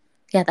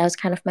 that was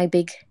kind of my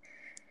big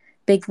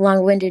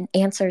long-winded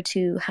answer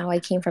to how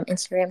I came from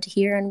Instagram to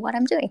here and what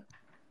I'm doing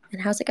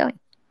and how's it going.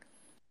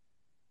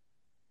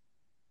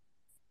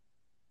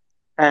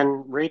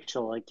 And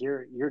Rachel, like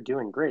you're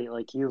doing great.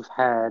 Like you've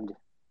had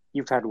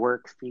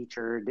work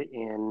featured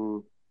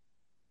in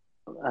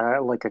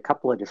like a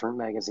couple of different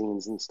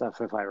magazines and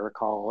stuff, if I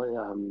recall.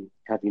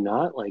 Have you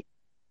not? Like,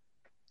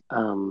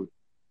 I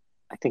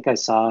think I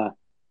saw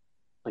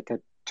like a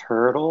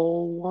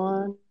turtle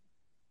one.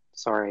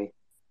 Sorry.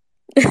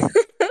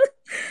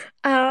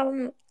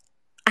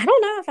 I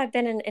don't know if I've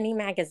been in any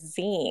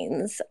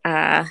magazines.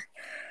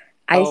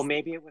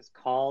 Maybe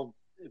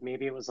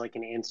it was like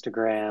an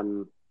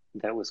Instagram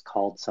that was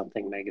called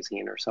something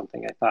magazine or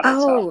something. I thought I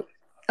saw.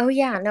 Oh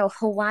yeah, no,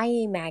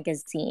 Hawaii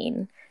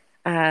magazine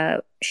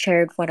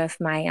shared one of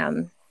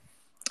my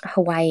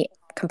Hawaii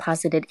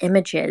composited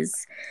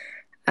images.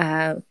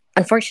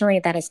 Unfortunately,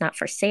 that is not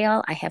for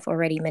sale. I have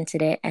already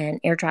minted it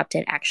and airdropped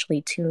it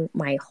actually to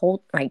my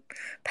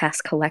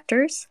past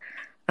collectors.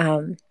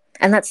 And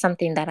that's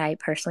something that I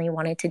personally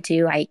wanted to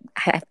do. I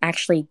have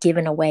actually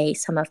given away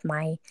some of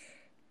my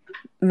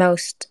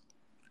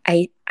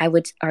I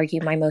would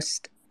argue my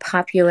most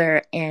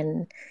popular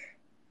and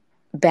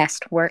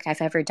best work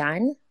I've ever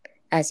done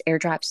as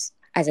airdrops,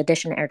 as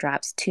addition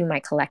airdrops to my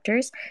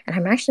collectors. And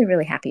I'm actually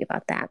really happy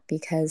about that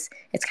because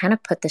it's kind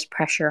of put this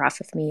pressure off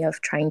of me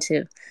of trying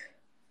to,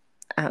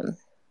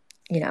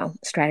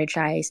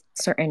 strategize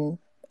certain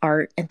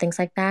art and things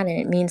like that. And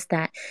it means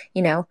that,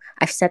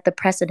 I've set the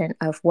precedent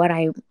of what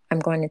I'm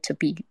going to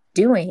be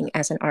doing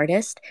as an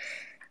artist.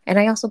 And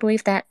I also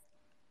believe that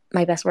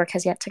my best work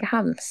has yet to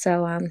come.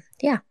 So,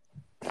 yeah.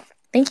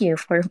 Thank you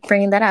for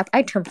bringing that up.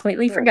 I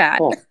completely forgot.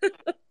 Cool.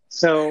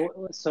 So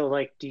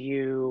like,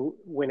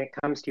 when it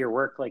comes to your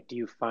work, like, do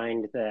you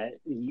find that,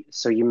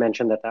 so you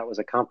mentioned that was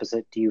a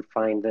composite. Do you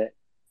find that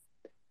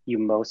you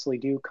mostly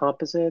do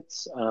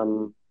composites?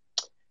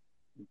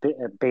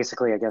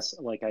 Basically, I guess,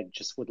 like, I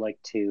just would like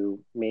to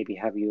maybe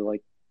have you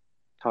like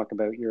talk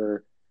about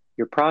your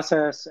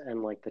process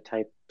and like the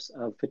types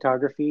of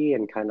photography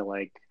and kind of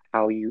like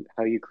how you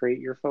create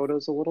your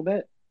photos a little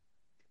bit.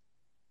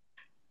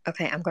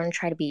 Okay, I'm going to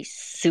try to be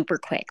super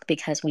quick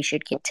because we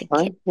should get to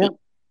Kiffy.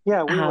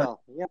 Yeah, we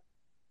will. Yeah.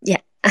 Yeah,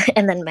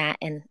 and then Matt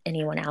and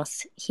anyone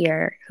else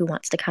here who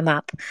wants to come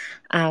up.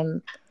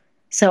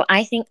 So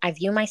I think I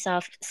view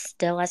myself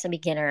still as a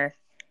beginner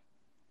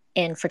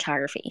in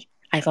photography.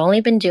 I've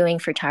only been doing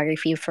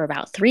photography for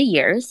about 3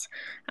 years.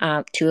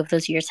 2 of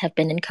those years have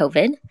been in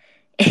COVID.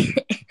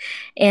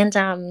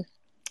 And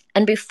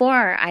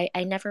before,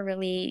 I never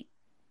really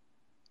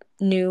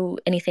knew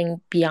anything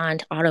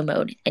beyond auto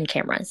mode in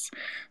cameras.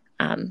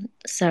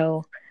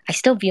 So I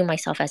still view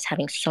myself as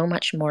having so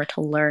much more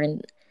to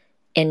learn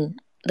in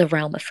the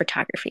realm of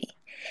photography.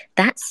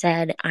 That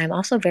said, I'm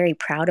also very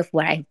proud of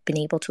what I've been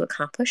able to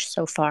accomplish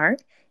so far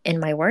in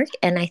my work.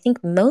 And I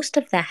think most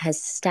of that has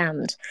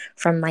stemmed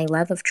from my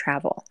love of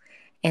travel.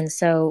 And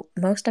so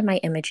most of my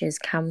images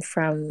come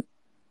from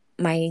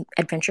my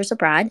adventures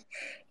abroad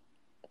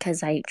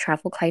because I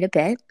travel quite a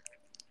bit.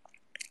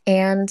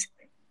 And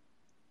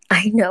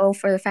I know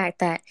for the fact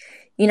that,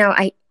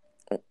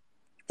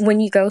 when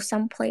you go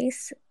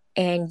someplace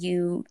and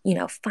you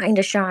find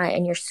a shot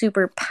and you're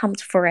super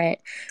pumped for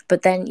it,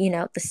 but then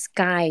the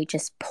sky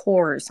just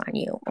pours on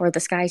you, or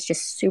the sky's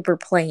just super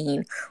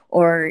plain,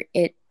 or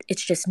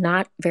it's just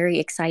not very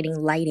exciting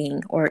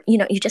lighting, or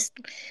you just,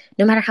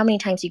 no matter how many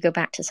times you go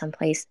back to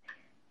someplace,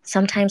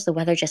 sometimes the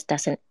weather just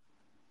doesn't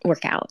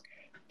work out.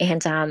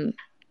 And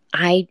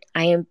I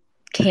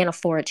can't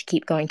afford to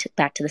keep going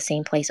back to the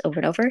same place over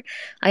and over.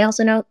 I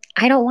also know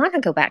I don't want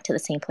to go back to the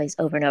same place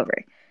over and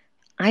over.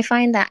 I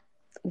find that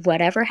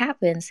whatever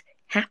happens.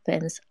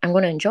 I'm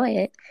going to enjoy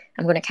it.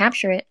 I'm going to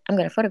capture it. I'm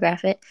going to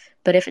photograph it.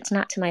 But if it's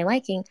not to my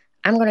liking,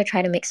 I'm going to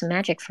try to make some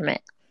magic from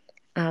it.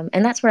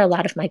 And that's where a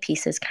lot of my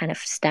pieces kind of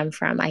stem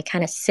from. I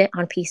kind of sit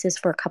on pieces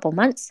for a couple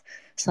months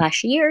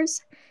 /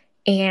 years,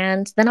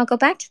 and then I'll go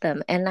back to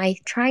them. And I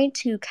try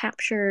to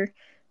capture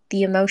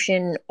the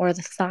emotion or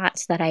the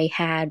thoughts that I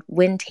had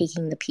when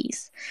taking the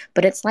piece.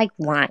 But it's like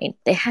wine.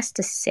 It has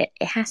to sit,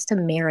 it has to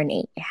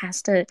marinate, it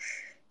has to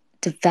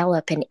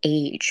develop and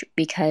age,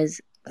 because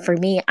for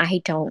me,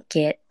 I don't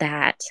get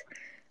that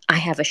I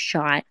have a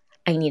shot,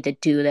 I need to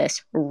do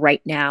this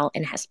right now,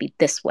 and it has to be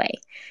this way.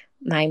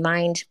 My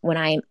mind, when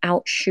I'm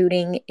out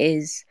shooting,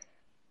 is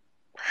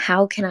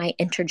how can I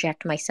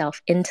interject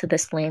myself into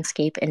this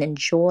landscape and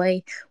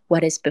enjoy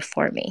what is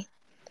before me?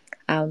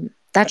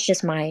 That's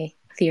just my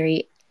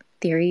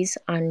theories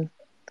on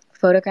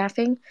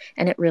photographing,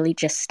 and it really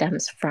just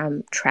stems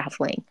from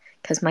traveling,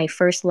 because my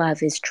first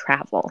love is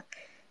travel.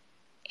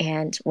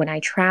 And when I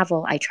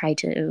travel, I try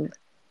to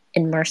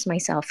immerse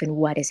myself in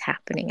what is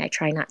happening. I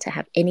try not to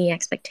have any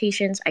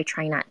expectations. I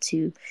try not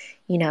to,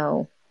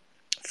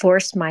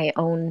 force my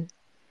own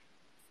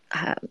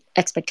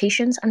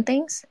expectations on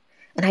things.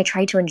 And I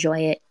try to enjoy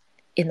it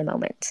in the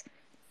moment,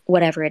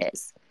 whatever it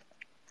is.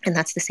 And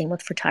that's the same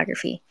with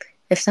photography.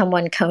 If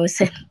someone goes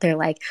and they're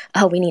like,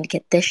 oh, we need to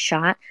get this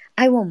shot,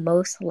 I will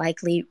most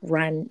likely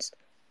run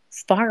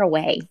far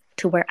away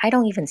to where I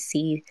don't even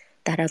see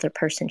that other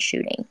person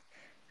shooting.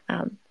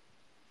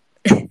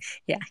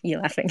 Yeah, you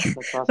laughing.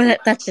 That's awesome.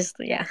 But that's just,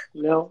 yeah.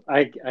 No,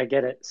 I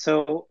get it.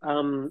 So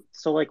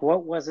like,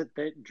 what was it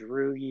that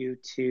drew you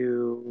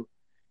to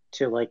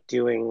like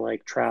doing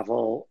like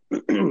travel?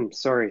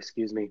 Sorry,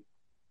 excuse me.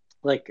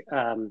 Like,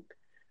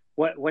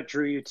 what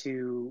drew you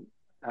to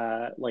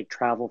like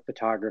travel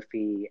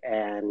photography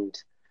and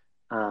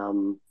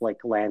like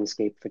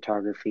landscape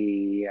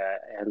photography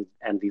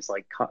and these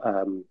like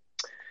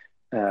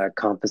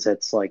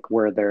composites? Like,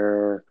 were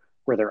there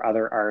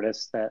other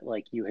artists that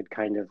like you had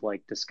kind of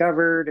like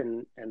discovered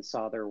and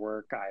saw their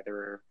work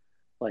either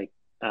like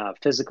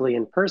physically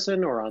in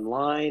person or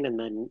online, and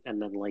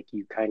then like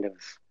you kind of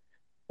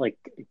like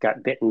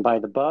got bitten by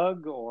the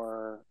bug,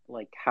 or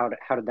like how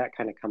did that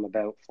kind of come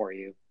about for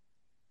you?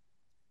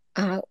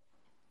 Uh,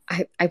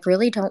 I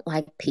really don't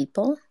like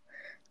people.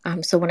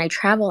 So when I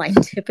travel, I'm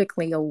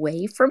typically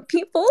away from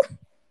people.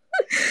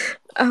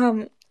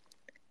 um,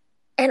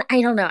 and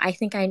I don't know. I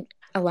think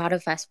a lot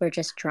of us were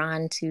just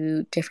drawn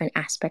to different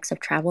aspects of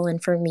travel.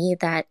 And for me,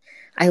 that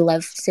I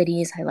love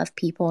cities, I love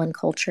people and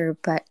culture,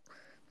 but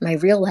my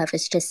real love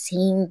is just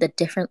seeing the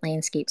different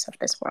landscapes of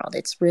this world.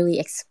 It's really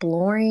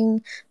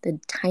exploring the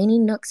tiny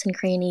nooks and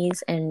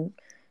crannies and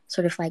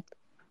sort of like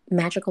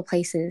magical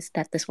places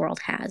that this world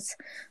has.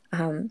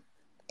 I'm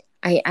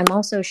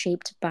also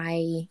shaped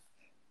by,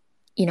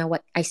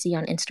 what I see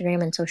on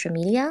Instagram and social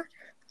media.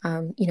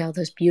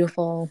 Those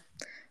beautiful,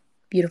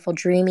 beautiful,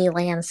 dreamy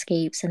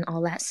landscapes and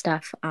all that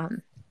stuff.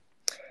 And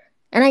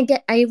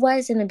I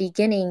was in the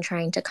beginning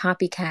trying to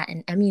copycat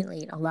and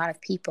emulate a lot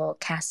of people.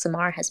 Cass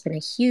Samar has been a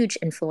huge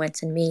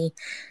influence in me.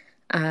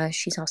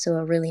 She's also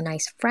a really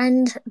nice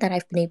friend that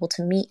I've been able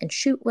to meet and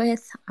shoot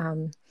with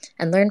and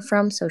learn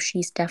from. So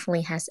she's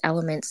definitely has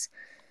elements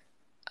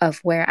of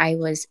where I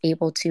was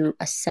able to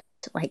accept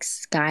like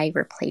sky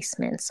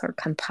replacements or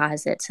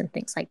composites and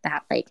things like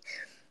that. Like,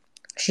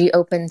 she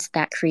opens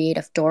that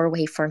creative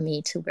doorway for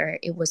me to where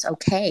it was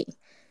okay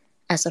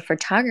as a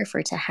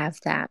photographer to have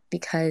that,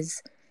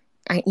 because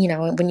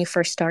when you're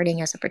first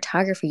starting as a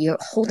photographer, you're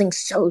holding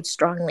so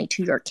strongly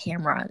to your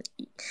camera.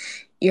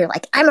 You're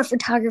like, I'm a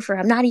photographer,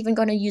 I'm not even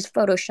going to use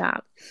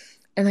Photoshop.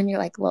 And then you're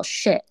like, well,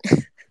 shit.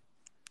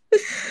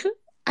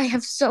 I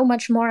have so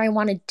much more I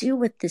want to do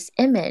with this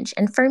image.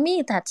 And for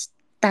me, that's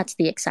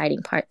the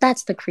exciting part.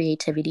 That's the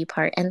creativity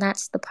part. And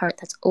that's the part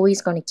that's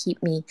always going to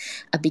keep me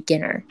a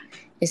beginner,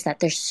 is that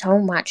there's so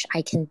much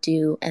I can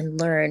do and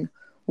learn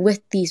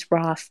with these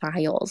raw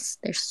files.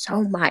 There's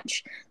so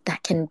much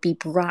that can be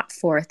brought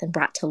forth and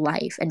brought to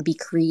life and be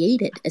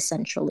created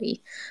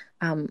essentially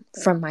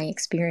from my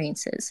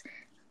experiences.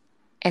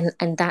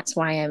 And that's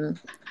why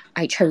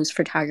I chose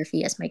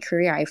photography as my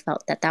career. I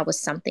felt that was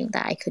something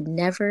that I could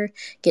never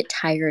get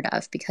tired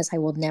of, because I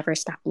will never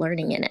stop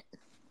learning in it.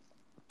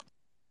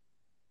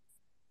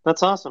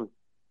 That's awesome.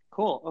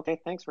 Cool. Okay,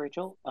 thanks,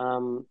 Rachel.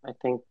 I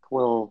think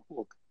we'll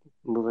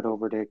move it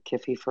over to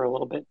Kiffy for a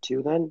little bit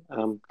too then.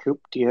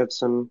 Coop, do you have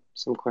some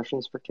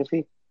questions for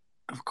Kiffy?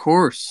 Of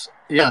course.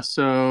 Yeah,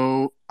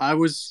 so I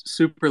was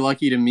super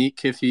lucky to meet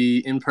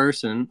Kiffy in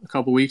person a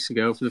couple weeks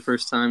ago for the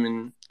first time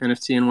in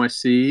NFT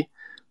NYC.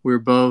 We were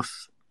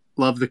both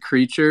love the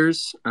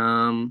creatures.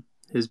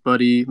 His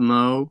buddy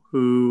Mo,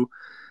 who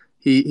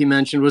he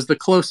mentioned was the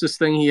closest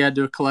thing he had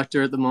to a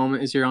collector at the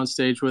moment, is here on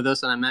stage with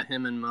us. And I met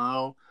him and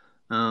Mo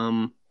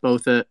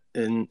both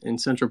in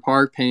Central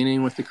Park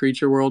painting with the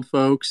Creature World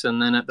folks,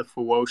 and then at the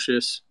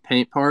Ferocious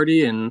paint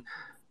party. And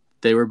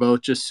they were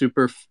both just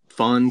super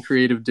fun,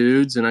 creative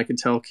dudes. And I could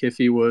tell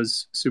Kiffy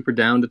was super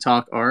down to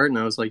talk art. And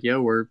I was like,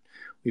 yo,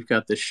 we've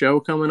got this show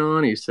coming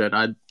on. He said,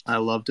 I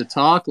love to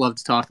talk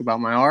about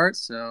my art.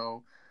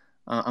 So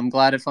I'm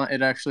glad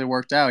it actually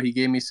worked out. He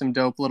gave me some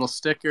dope little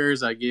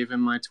stickers. I gave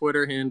him my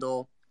Twitter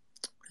handle,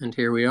 and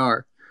here we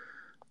are.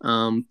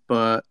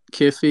 But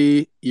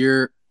Kiffy,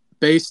 you're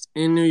based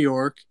in New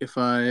York, if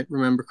I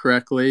remember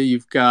correctly.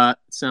 You've got,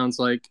 sounds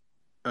like,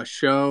 a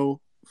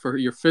show for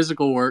your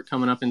physical work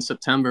coming up in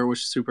September,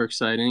 which is super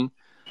exciting.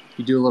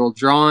 You do a little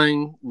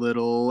drawing,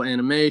 little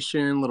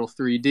animation, little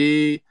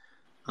 3D.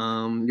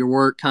 Your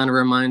work kind of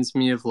reminds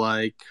me of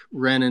like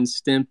Ren and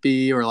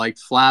Stimpy or like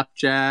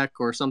Flapjack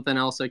or something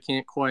else I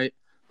can't quite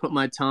put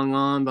my tongue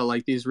on, but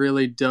like these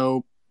really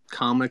dope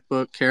comic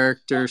book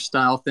character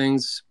style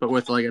things, but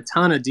with like a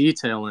ton of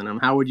detail in them.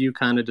 How would you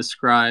kind of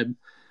describe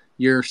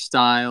your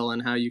style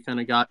and how you kind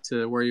of got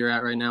to where you're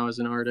at right now as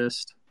an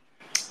artist?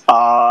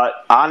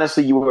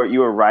 Honestly, you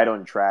were right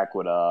on track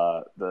with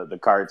the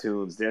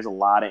cartoons. There's a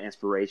lot of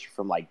inspiration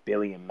from like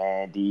Billy and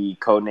Mandy,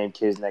 Codename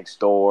Kids Next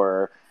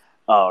Door,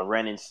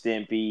 Ren and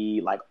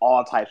Stimpy, like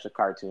all types of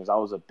cartoons. I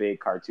was a big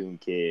cartoon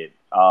kid,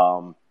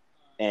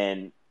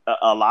 and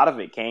a lot of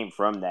it came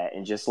from that.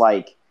 And just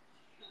like,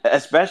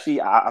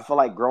 especially, I feel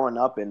like growing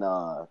up in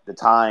the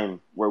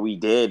time where we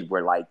did,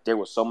 where like there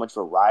was so much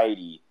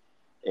variety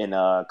in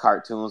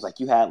cartoons. Like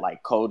you had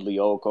like Code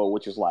Lyoko,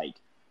 which was like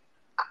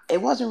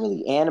it wasn't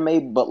really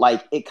anime, but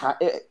like it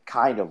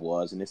kind of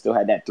was, and it still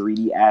had that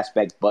 3D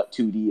aspect, but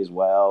 2D as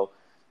well.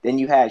 Then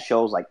you had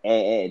shows like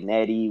Ed, and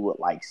Eddie with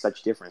like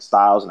such different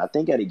styles, and I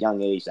think at a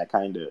young age that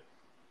kind of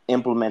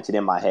implemented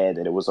in my head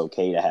that it was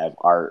okay to have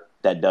art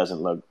that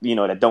doesn't look,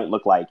 that don't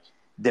look like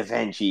Da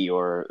Vinci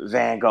or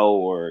Van Gogh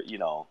or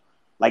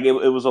like it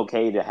was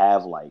okay to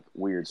have like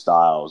weird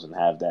styles and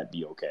have that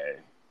be okay.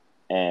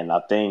 And I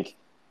think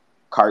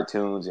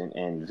cartoons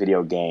and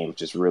video games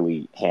just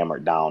really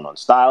hammered down on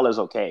style is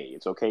okay.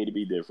 It's okay to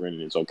be different.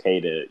 And it's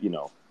okay to,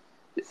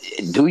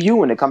 do you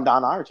when it come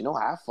down to art,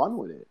 have fun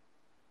with it.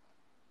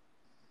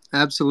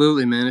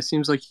 Absolutely, man. It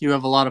seems like you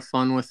have a lot of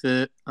fun with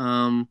it.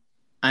 And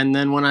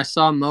then when I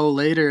saw Mo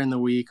later in the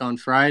week on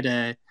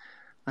Friday,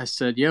 I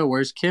said, "Yo,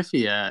 where's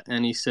Kiffy at?"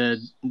 And he said,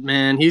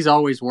 "Man, he's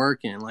always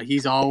working. Like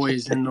he's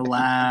always in the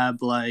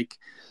lab. Like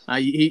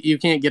you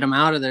can't get him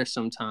out of there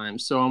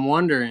sometimes." So I'm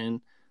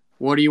wondering,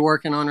 what are you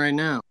working on right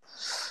now?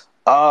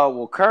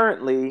 Well,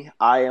 currently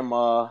I'm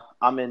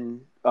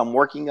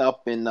working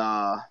up in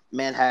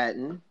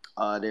Manhattan.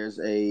 There's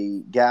a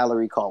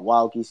gallery called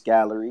Wild Geese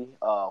Gallery,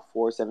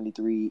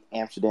 473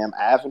 Amsterdam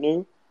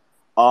Avenue.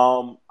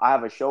 I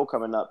have a show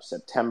coming up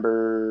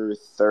September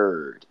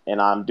 3rd,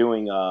 and I'm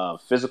doing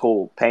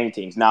physical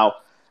paintings. Now,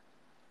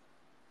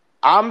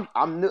 I'm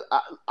new.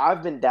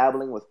 I've been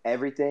dabbling with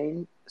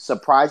everything.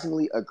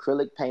 Surprisingly,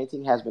 acrylic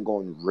painting has been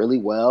going really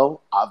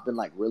well. I've been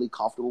like really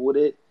comfortable with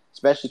it,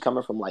 especially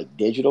coming from like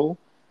digital.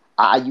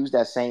 I use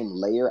that same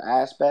layer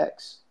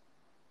aspects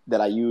that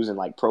I use in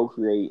like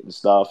Procreate and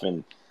stuff,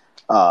 and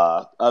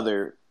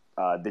other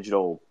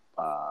digital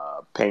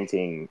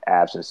painting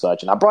apps and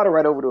such. And I brought it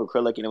right over to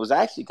acrylic, and it was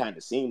actually kind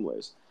of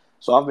seamless.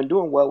 So I've been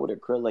doing well with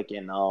acrylic,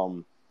 and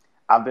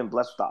I've been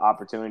blessed with the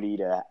opportunity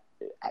to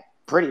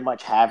pretty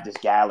much have this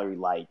gallery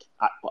like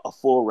a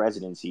full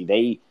residency.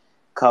 They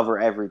cover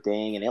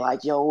everything, and they're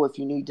like, "Yo, if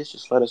you need this,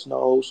 just let us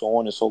know," so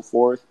on and so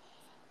forth.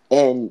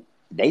 And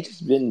they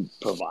just been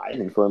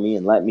providing for me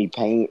and let me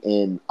paint.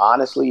 And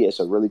honestly, it's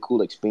a really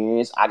cool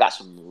experience. I got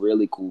some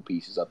really cool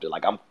pieces up there.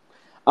 Like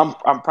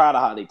I'm proud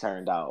of how they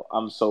turned out.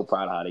 I'm so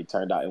proud of how they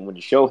turned out. And when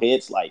the show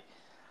hits, like,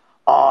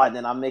 oh, and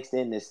then I mixed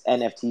in this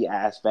NFT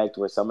aspect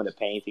where some of the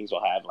paintings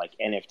will have like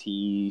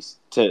NFTs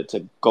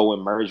to go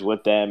and merge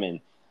with them. And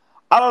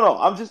I don't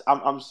know.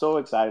 I'm so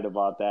excited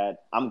about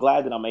that. I'm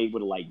glad that I'm able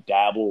to like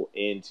dabble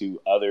into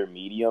other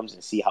mediums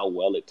and see how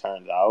well it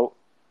turns out.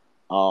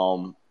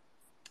 Um,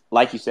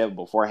 like you said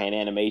beforehand,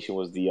 animation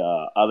was the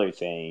other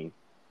thing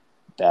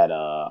that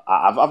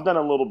I've done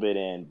a little bit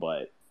in,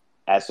 but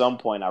at some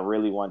point I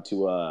really want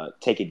to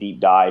take a deep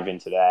dive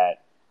into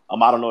that.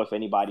 I don't know if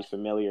anybody's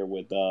familiar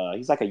with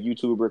he's like a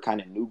YouTuber, kind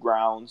of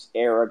Newgrounds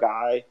era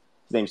guy.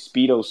 His name's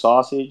Speedo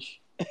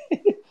Sausage.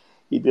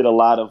 He did a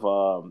lot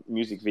of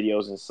music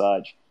videos and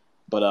such.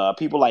 But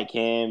people like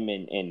him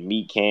and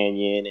Meat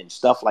Canyon and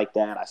stuff like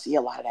that, I see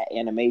a lot of that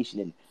animation,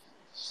 and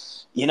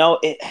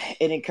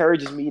it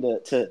encourages me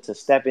to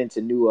step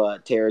into new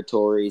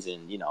territories.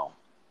 And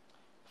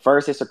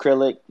first it's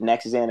acrylic,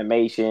 next is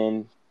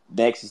animation,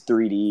 next is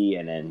 3D,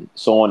 and then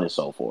so on and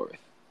so forth.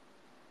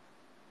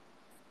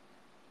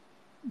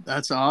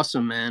 That's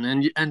awesome,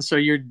 man. And so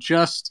you're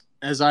just,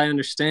 as I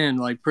understand,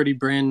 like pretty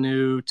brand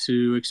new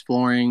to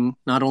exploring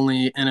not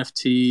only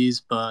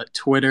NFTs but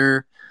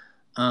Twitter.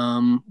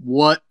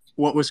 What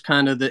was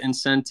kind of the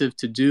incentive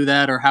to do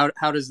that, or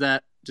how does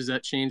that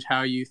change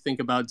how you think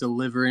about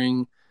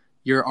delivering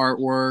your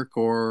artwork,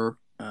 or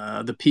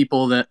the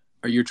people that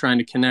are you're trying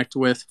to connect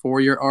with for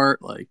your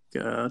art? Like,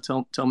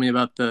 tell me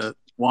about the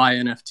why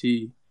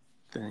NFT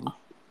thing.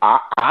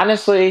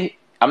 Honestly,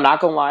 I'm not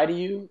gonna lie to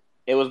you.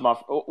 It was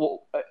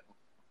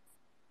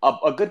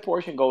a good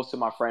portion goes to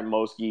my friend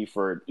Moski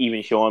for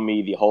even showing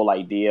me the whole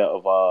idea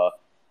of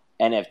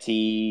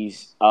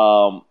NFTs.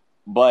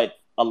 But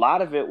a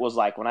lot of it was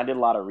like when I did a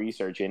lot of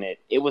research in it,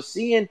 it was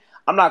seeing.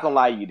 I'm not gonna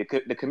lie to you.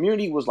 The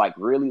community was like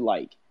really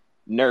like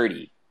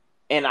nerdy,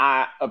 and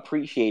I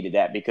appreciated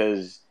that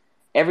because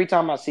every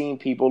time I seen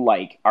people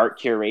like art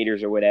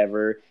curators or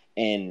whatever,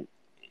 and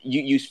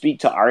you speak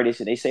to artists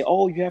and they say,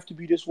 oh, you have to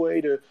be this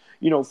way to,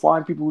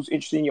 find people who's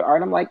interested in your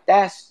art. I'm like,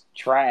 that's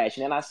trash.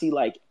 And then I see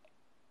like,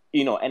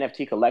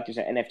 NFT collectors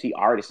and NFT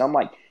artists. I'm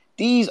like,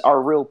 these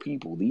are real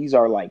people. These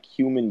are like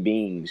human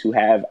beings who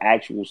have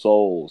actual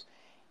souls.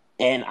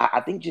 And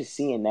I think just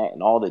seeing that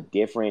and all the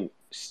different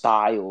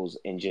styles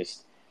and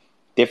just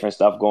different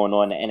stuff going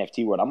on in the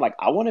NFT world, I'm like,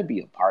 I want to be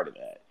a part of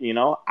that.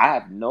 I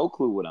have no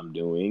clue what I'm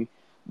doing,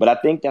 but I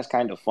think that's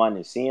kind of fun.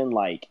 And seeing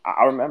like,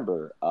 I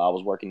remember I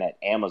was working at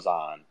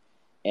Amazon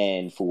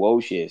and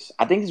Ferocious.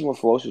 I think this is when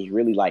Ferocious was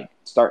really like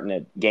starting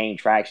to gain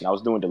traction. I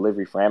was doing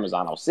delivery for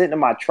Amazon. I was sitting in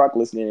my truck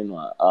listening to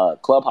a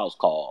Clubhouse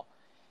call,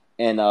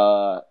 and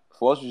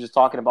Ferocious was just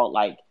talking about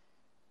like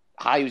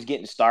how he was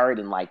getting started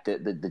and like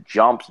the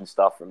jumps and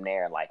stuff from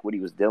there, and like what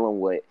he was dealing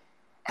with.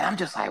 And I'm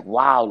just like,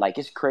 wow, like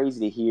it's crazy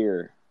to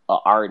hear an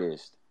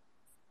artist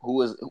who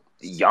was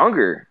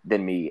younger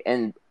than me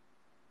and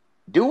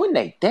doing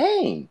their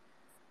thing,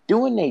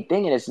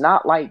 and it's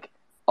not like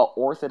a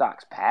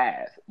orthodox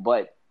path,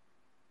 but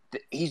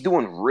he's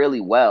doing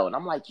really well. And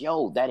I'm like,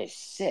 yo, that is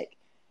sick.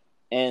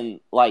 And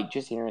like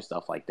just hearing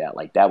stuff like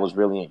that was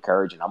really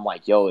encouraging. I'm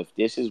like, yo, if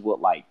this is what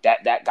like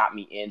that got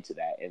me into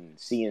that, and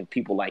seeing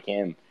people like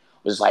him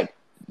was like,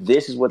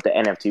 this is what the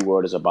NFT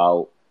world is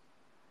about.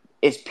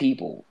 It's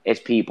people,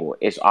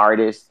 it's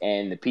artists,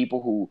 and the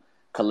people who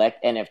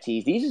collect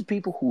NFTs. These are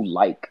people who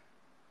like,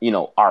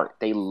 art.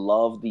 They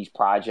love these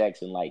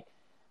projects, and like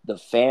the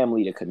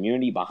family, the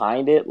community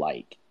behind it.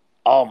 Like,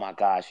 oh my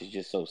gosh, it's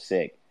just so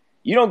sick.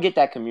 You don't get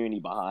that community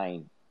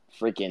behind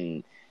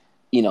freaking,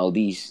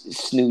 these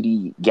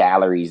snooty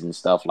galleries and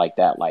stuff like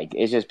that. Like,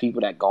 it's just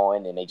people that go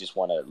in and they just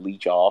want to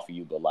leech off of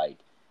you. But like,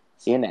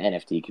 seeing the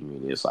NFT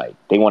community, it's like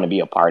they want to be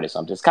a part of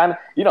something. It's kind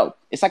of,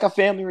 it's like a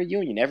family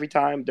reunion. Every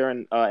time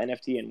during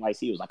NFT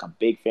NYC, it was like a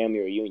big family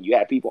reunion. You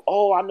had people,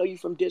 oh, I know you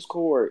from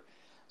Discord,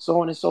 so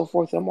on and so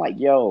forth. I'm like,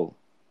 yo,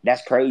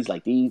 that's crazy.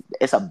 Like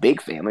it's a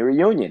big family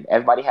reunion.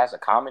 Everybody has a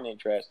common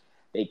interest.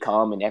 They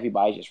come and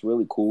everybody's just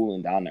really cool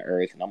and down to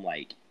earth. And I'm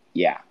like,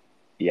 yeah,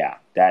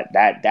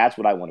 that's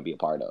what I want to be a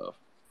part of.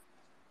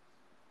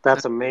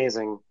 That's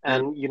amazing.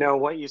 And you know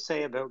what you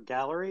say about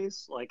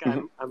galleries? Like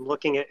Mhm. I'm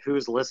looking at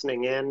who's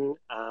listening in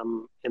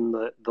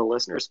the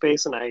listener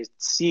space, and I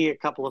see a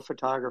couple of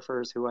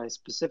photographers who I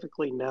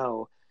specifically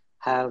know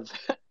have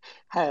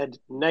had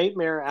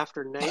nightmare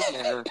after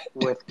nightmare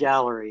with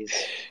galleries.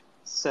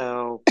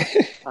 So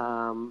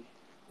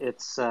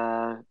it's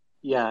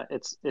yeah,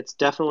 it's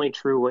definitely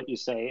true what you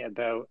say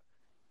about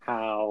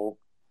how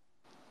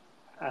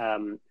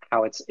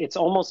how it's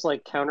almost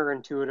like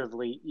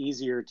counterintuitively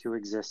easier to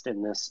exist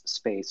in this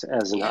space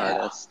as an Yeah,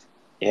 artist.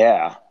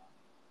 yeah,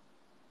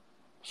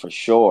 for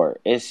sure.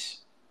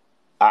 It's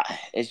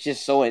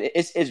just so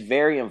it's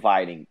very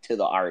inviting to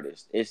the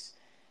artist.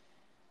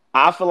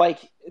 I feel like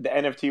the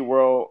NFT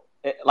world,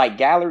 like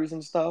galleries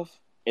and stuff,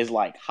 is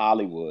like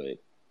Hollywood,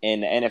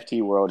 and the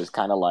NFT world is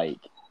kind of like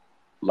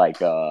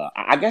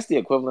I guess the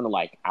equivalent of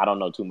like, I don't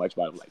know too much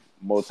about like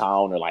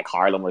Motown or like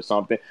Harlem or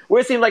something, where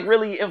it seemed like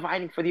really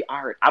inviting for the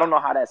art. I don't know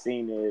how that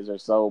scene is or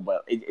so,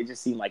 but it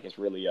just seemed like it's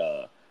really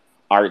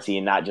artsy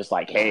and not just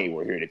like, hey,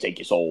 we're here to take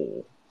your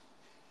soul.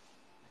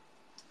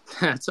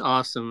 That's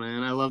awesome,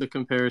 man. I love the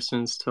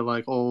comparisons to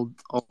like old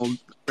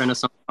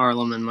Renaissance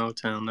Harlem and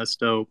Motown. That's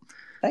dope.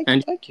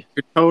 And Thank you.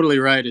 you're totally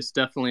right. It's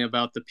definitely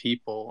about the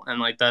people, and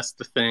like that's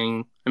the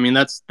thing. I mean,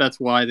 that's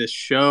why this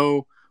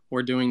show,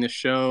 we're doing the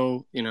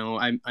show.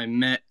 I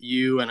met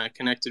you and I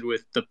connected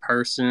with the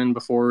person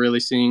before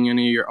really seeing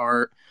any of your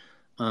art.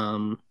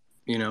 Um,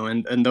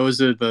 and those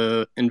are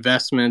the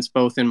investments,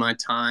 both in my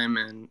time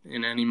and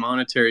in any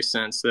monetary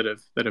sense, that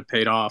have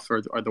paid off,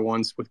 are the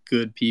ones with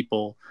good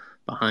people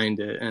behind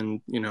it,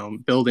 and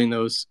building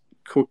those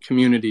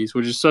communities,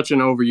 which is such an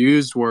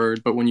overused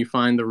word, but when you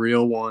find the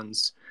real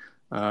ones,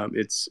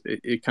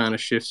 it kind of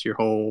shifts your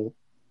whole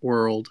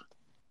world.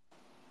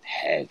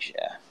 Heck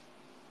yeah.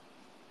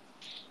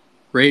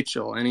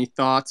 Rachel, any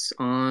thoughts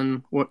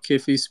on what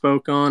Kiffy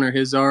spoke on, or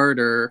his art,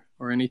 or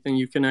anything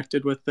you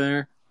connected with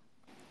there?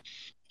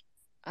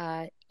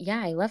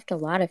 Yeah, I left a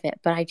lot of it,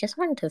 but I just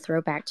wanted to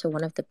throw back to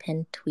one of the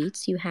pinned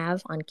tweets you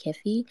have on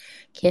Kiffy.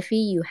 Kiffy,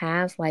 you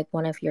have like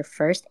one of your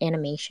first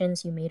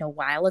animations you made a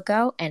while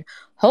ago, and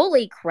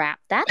holy crap,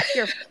 that's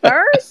your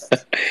first?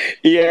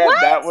 Yeah,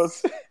 that What?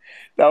 was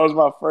that was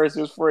my first.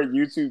 It was for a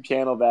YouTube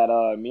channel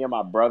that me and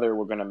my brother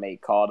were gonna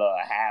make called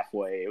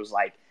Halfway. It was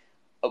like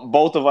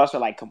both of us are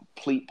like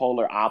complete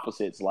polar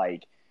opposites.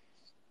 Like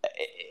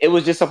it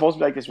was just supposed to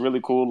be like this really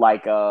cool,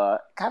 like kind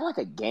of like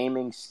a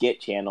gaming skit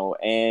channel,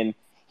 and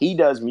he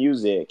does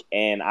music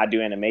and I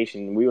do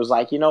animation. We was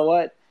like, you know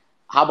what?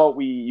 How about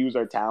we use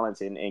our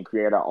talents and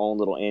create our own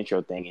little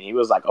intro thing? And he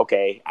was like,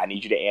 okay, I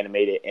need you to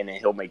animate it, and then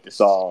he'll make the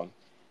song.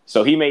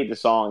 So he made the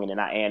song, and then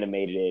I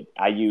animated it.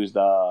 I used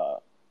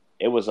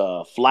it was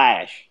a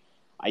Flash.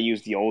 I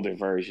used the older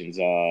versions.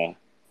 Yeah,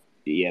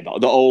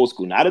 the old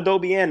school, not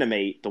Adobe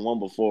Animate, the one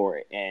before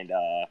it, and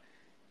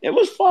it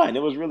was fun.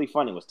 It was really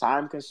fun. It was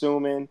time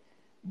consuming,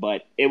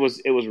 but it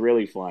was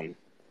really fun.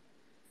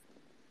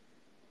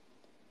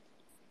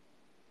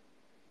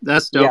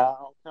 That's Yeah, dope.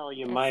 I'll tell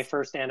you, my Yes.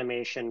 first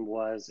animation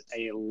was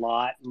a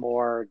lot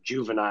more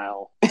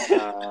juvenile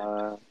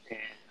and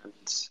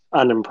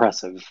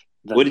unimpressive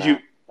What than did you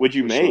that, What'd that's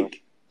you for sure.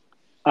 make?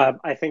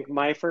 I think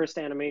my first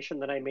animation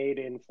that I made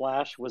in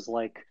Flash was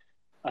like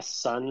a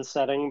sun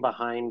setting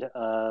behind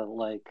a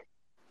like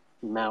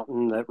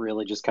mountain that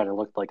really just kind of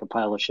looked like a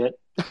pile of shit.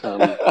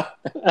 Um,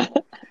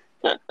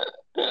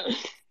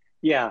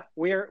 yeah,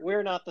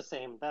 we're not the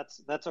same.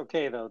 That's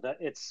okay though. That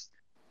it's,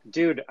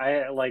 dude,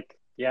 I like,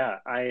 yeah,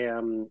 I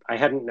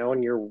hadn't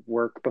known your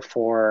work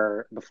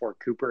before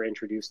Cooper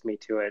introduced me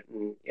to it,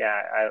 and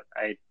yeah,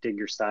 I dig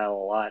your style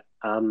a lot.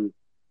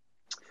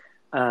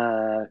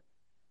 Uh,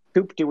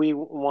 Coop, do we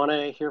want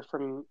to hear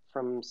from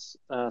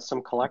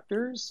some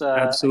collectors?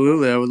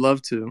 Absolutely, I would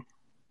love to.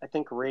 I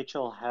think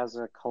Rachel has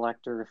a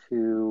collector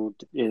who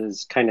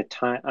is kind of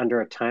time under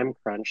a time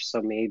crunch,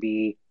 so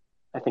maybe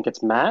I think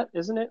it's Matt,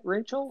 isn't it,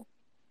 Rachel?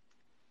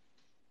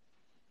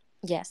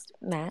 Yes,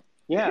 Matt.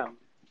 Yeah,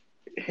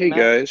 hey Hey Matt.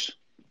 guys,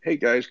 hey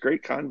guys,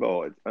 great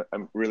convo.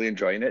 I'm really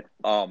enjoying it.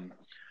 I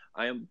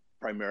am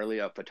primarily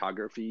a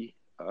photography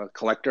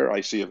collector.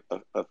 I see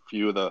a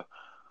few of the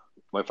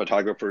my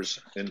photographers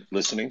in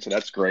listening, so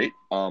that's great.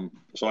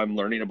 So I'm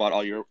learning about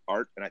all your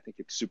art, and I think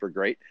it's super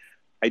great.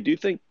 I do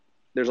think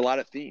there's a lot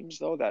of themes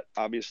though that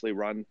obviously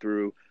run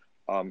through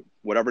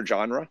whatever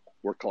genre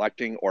we're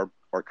collecting or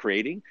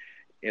creating,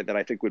 and that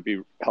I think would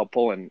be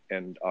helpful. And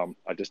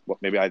I just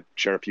maybe I'd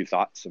share a few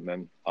thoughts, and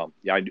then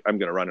yeah, I'm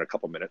going to run in a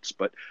couple minutes,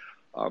 but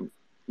um,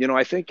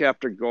 I think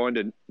after going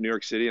to New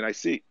York City, and I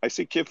see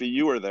Kiffy,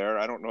 you were there.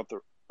 I don't know if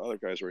the other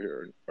guys were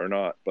here or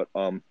not, but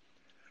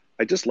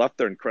I just left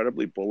there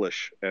incredibly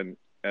bullish and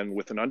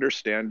with an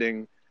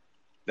understanding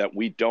that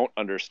we don't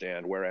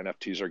understand where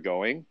NFTs are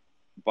going,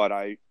 but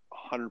I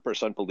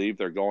 100% believe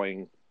they're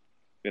going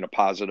in a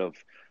positive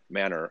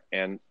manner.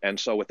 And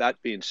so with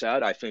that being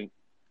said, I think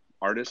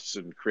artists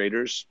and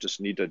creators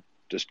just need to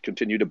just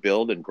continue to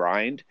build and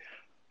grind.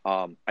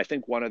 I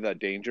think one of the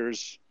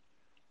dangers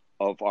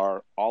of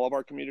our all of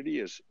our community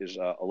is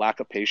a lack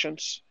of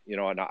patience,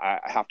 and I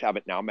have to have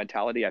it now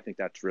mentality. I think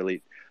that's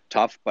really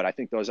tough, but I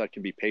think those that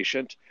can be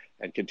patient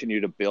and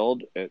continue to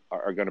build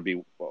are going to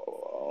be a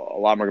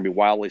lot more going to be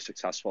wildly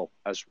successful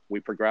as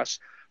we progress.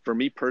 For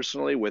me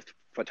personally, with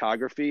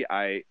photography,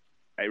 I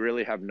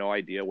really have no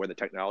idea where the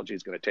technology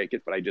is going to take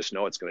it, but I just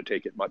know it's going to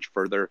take it much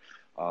further,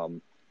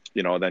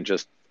 than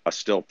just a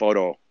still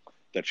photo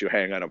that you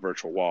hang on a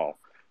virtual wall.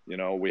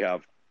 We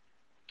have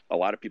a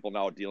lot of people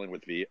now dealing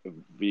with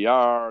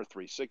VR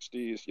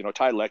 360s.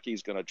 Ty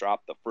Lecky's going to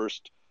drop the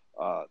first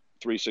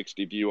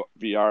 360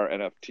 VR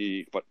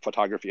NFT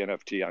photography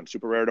NFT on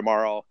Super Rare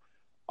tomorrow.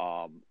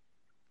 Um,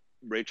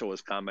 Rachel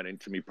was commenting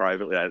to me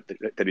privately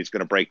that he's going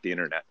to break the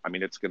internet. I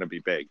mean, it's going to be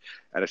big,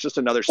 and it's just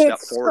another step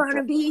It's forward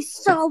gonna for be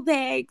so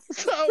big.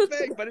 so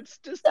big, but it's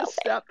just So a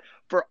step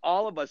for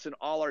all of us in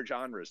all our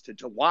genres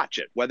to watch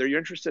it, whether you're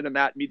interested in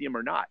that medium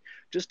or not,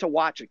 just to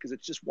watch it because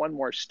it's just one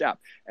more step.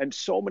 And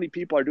so many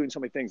people are doing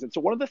so many things. And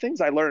so one of the things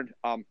I learned,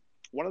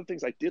 one of the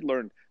things I did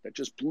learn that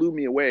just blew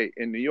me away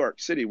in New York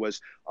City was,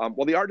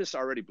 well, the artists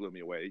already blew me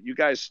away. You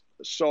guys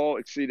so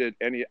exceeded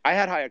any. I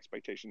had high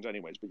expectations,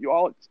 anyways, but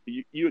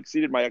you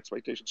exceeded my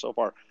expectations so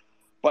far.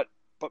 But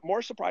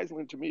more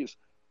surprisingly to me is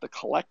the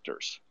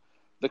collectors.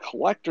 The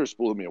collectors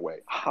blew me away.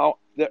 How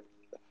that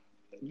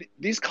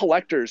these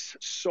collectors,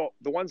 so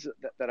the ones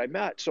that I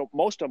met, so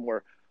most of them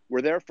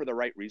were there for the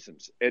right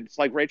reasons. It's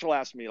like Rachel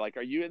asked me, like,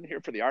 are you in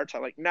here for the arts?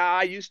 I'm like, nah,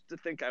 I used to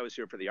think I was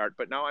here for the art,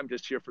 but now I'm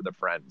just here for the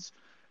friends.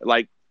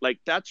 Like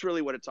that's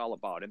really what it's all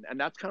about. And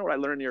that's kind of what I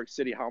learned in New York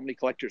City, how many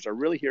collectors are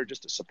really here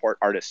just to support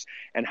artists,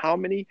 and how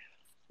many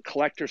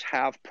collectors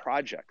have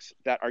projects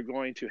that are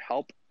going to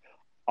help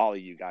all of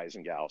you guys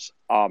and gals.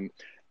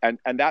 And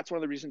that's one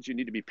of the reasons you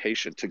need to be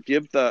patient, to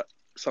give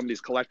some of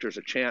these collectors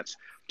a chance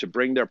to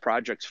bring their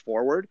projects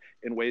forward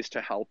in ways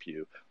to help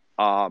you.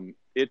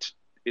 It's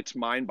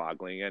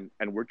mind-boggling,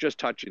 and we're just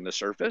touching the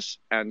surface.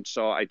 And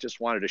so I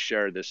just wanted to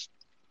share this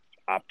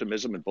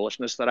optimism and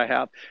bullishness that I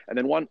have. And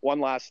then one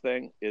last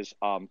thing is,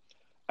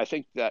 I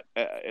think that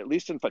at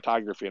least in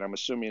photography, and I'm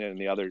assuming in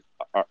the other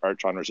art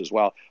genres as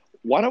well,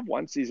 one of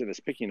one season is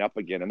picking up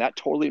again, and that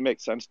totally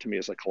makes sense to me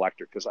as a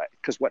collector,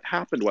 because what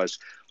happened was,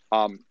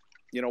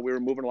 we were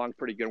moving along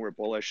pretty good, we were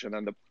bullish, and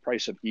then the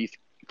price of ETH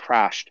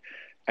crashed,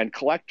 and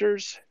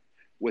collectors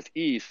with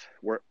ETH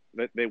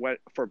they went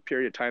for a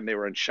period of time, they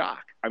were in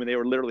shock. I mean, they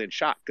were literally in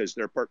shock because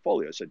their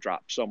portfolios had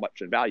dropped so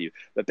much in value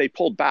that they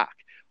pulled back.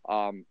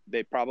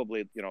 They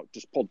probably,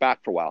 just pulled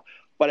back for a while.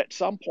 But at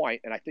some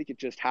point, and I think it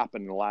just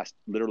happened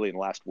literally in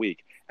the last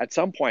week, at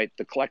some point,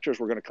 the collectors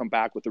were going to come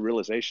back with the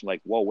realization, like,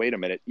 whoa, wait a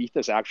minute, ETH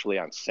is actually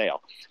on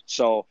sale.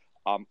 So,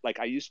 like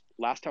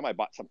last time I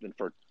bought something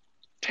for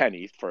 10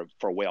 ETH for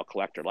a whale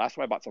collector. Last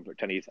time I bought something for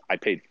 10 ETH, I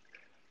paid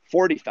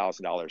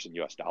 $40,000 in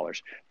US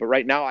dollars. But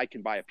right now I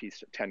can buy a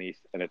piece at 10 ETH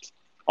and it's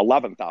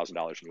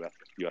 $11,000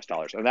 in US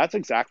dollars. And that's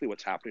exactly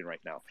what's happening right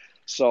now.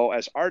 So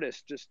as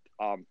artists, just,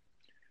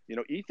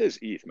 ETH is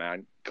ETH,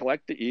 man.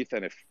 Collect the ETH.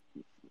 And if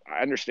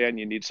I understand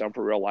you need some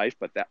for real life,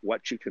 but that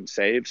what you can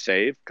save,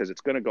 because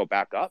it's going to go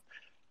back up.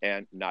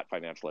 and not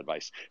financial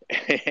advice.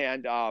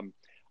 And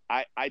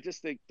I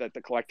just think that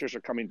the collectors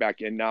are coming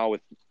back in now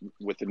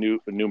with a new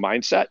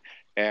mindset,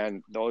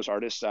 and those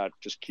artists that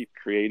just keep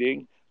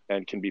creating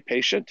and can be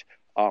patient.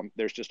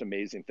 There's just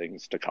amazing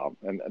things to come,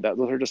 and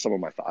those are just some of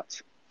my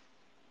thoughts.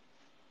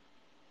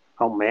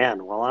 Oh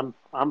man, well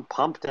I'm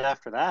pumped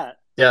after that.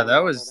 Yeah, that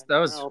was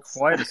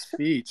quite a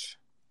speech.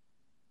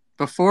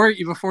 Before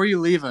you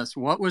leave us,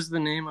 what was the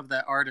name of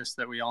that artist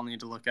that we all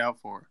need to look out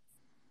for?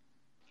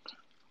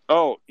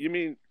 Oh, you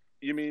mean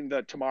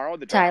the tomorrow,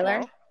 the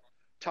Tyler?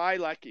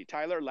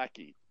 Tyler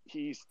Leckie.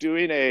 He's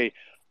doing a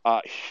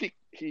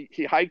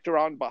he hiked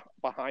around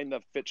behind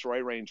the Fitzroy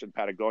Range in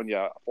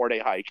Patagonia, a 4-day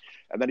hike,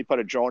 and then he put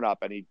a drone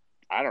up and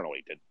I don't know what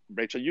he did.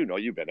 Rachel,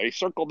 you've been. He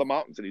circled the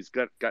mountains and he's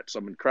got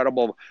some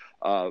incredible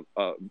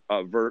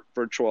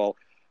virtual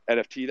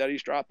NFT that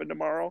he's dropping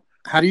tomorrow.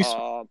 How do you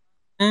spell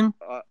name?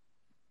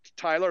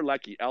 Tyler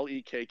Leckie,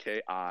 Lekki.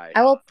 I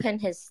will pin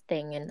his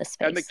thing in the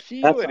space. And the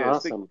key That's to it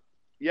awesome.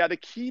 the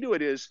key to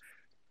it is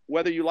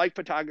whether you like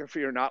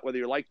photography or not, whether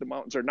you like the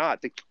mountains or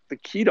not. The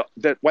key to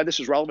that, why this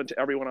is relevant to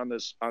everyone on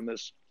this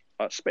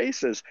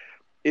space, is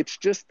it's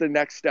just the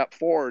next step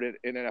forward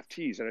in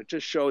NFTs, and it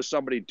just shows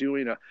somebody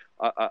doing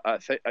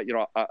a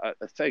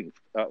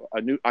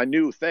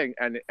new thing,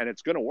 and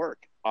it's going to work,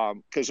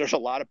 because there's a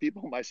lot of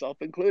people, myself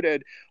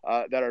included,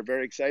 that are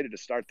very excited to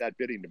start that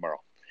bidding tomorrow,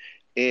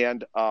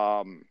 and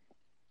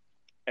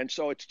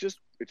so it's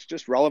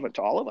just relevant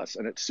to all of us,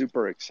 and it's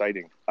super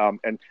exciting,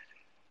 and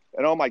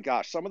oh my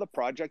gosh, some of the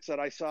projects that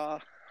I saw,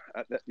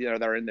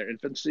 that are in their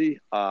infancy,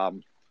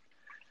 and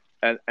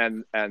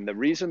the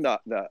reason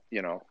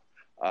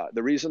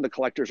the reason the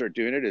collectors are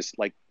doing it is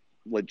like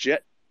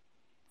legit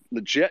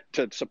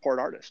to support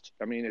artists.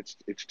 I mean, it's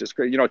just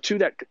great. Two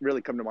that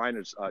really come to mind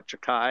is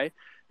Chakai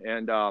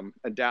and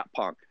Dat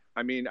Punk.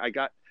 I mean, I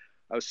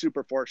was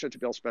super fortunate to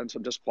be able to spend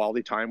some just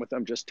quality time with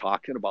them, just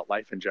talking about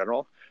life in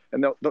general.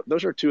 And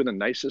those are two of the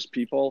nicest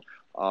people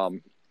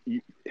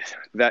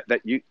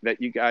that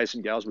you guys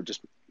and gals would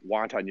just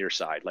want on your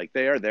side. Like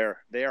they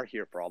are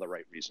here for all the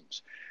right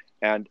reasons,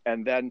 and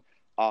then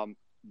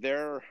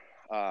their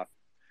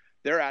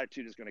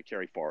attitude is going to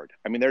carry forward.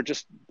 I mean,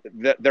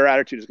 their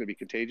attitude is going to be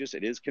contagious.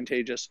 It is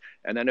contagious.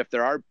 And then if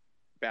there are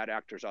bad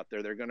actors out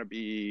there, they're going to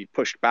be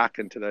pushed back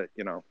into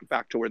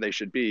back to where they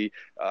should be,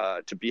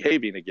 to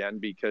behaving again,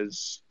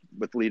 because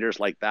with leaders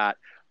like that,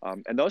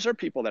 and those are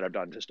people that have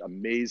done just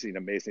amazing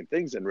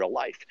things in real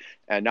life.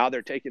 And now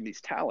they're taking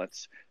these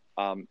talents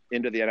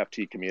into the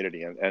NFT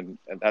community. And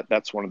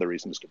that's one of the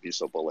reasons to be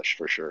so bullish,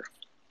 for sure.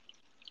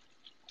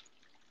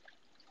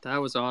 That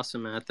was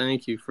awesome, Matt.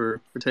 Thank you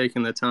for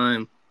taking the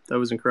time. That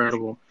was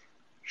incredible.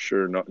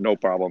 Sure. No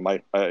problem.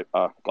 I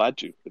glad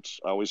to.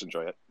 I always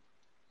enjoy it.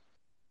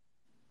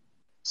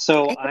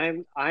 So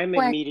I'm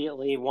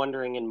immediately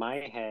wondering in my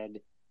head,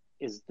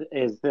 is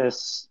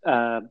this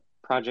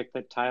project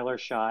that Tyler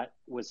shot,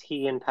 was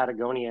he in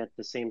Patagonia at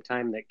the same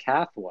time that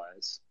Kath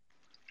was?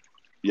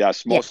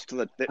 Yes, they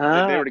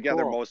were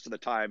together cool. most of the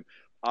time.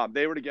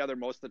 They were together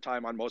most of the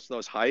time on most of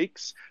those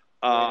hikes.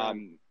 I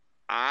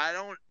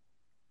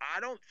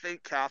don't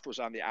think Kath was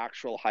on the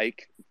actual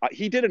hike.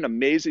 He did an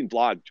amazing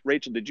vlog.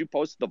 Rachel, did you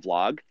post the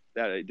vlog?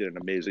 Yeah, he did an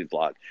amazing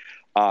vlog.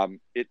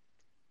 It's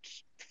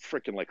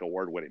freaking like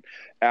award-winning,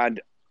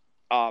 and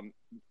of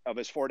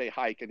his 4-day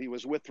hike, and he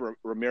was with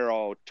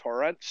Ramiro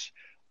Torrance.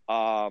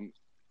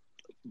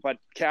 But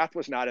Kath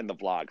was not in the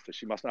vlog, so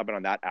she must not have been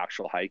on that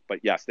actual hike. But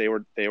yes, they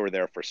were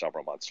there for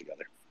several months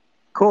together.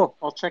 Cool.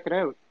 I'll check it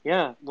out.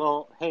 Yeah.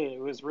 Well, hey,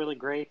 it was really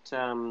great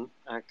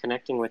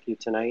connecting with you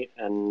tonight,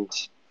 and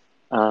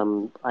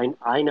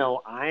I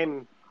know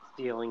I'm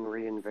feeling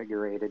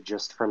reinvigorated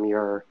just from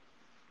your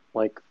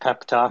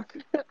pep talk.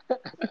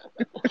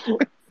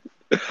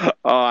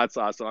 Oh, that's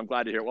awesome. I'm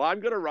glad to hear. Well,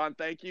 I'm going to run.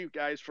 Thank you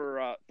guys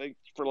for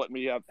letting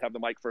me have the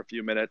mic for a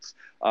few minutes.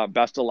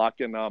 Best of luck.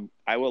 And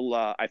I will,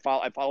 I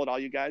followed all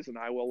you guys, and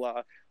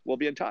we'll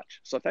be in touch.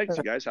 So thanks,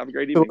 you guys. Have a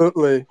great evening.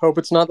 Absolutely. Hope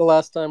it's not the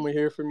last time we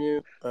hear from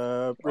you.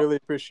 Really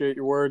appreciate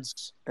your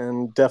words,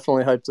 and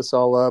definitely hyped us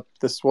all up.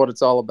 This is what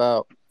it's all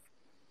about.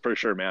 For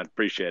sure, man.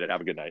 Appreciate it.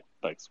 Have a good night.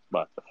 Thanks.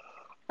 Bye.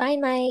 Bye,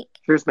 Mike.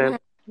 Cheers, man.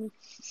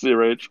 See you,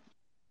 Rach.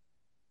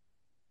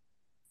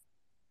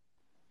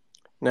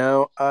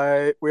 Now,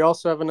 we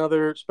also have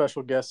another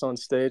special guest on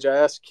stage. I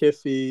asked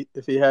Kiffy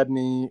if he had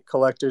any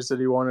collectors that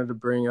he wanted to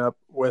bring up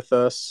with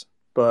us,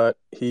 but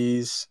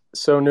he's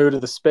so new to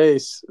the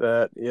space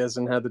that he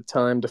hasn't had the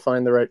time to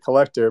find the right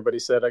collector. But he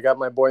said, I got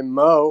my boy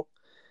Mo.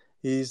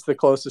 He's the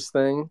closest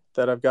thing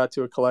that I've got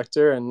to a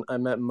collector, and I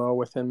met Mo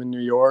with him in New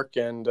York.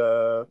 And,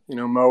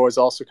 Mo is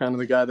also kind of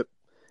the guy that,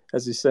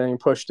 as he's saying,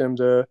 pushed him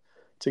to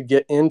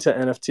get into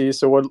NFTs.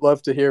 So would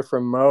love to hear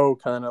from Mo,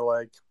 kind of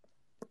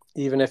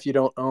even if you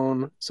don't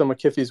own some of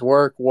Kiffy's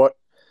work,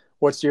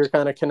 what's your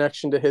kind of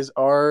connection to his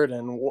art,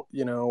 and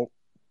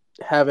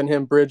having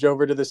him bridge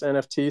over to this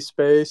NFT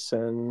space,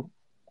 and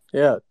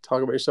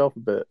talk about yourself a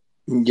bit.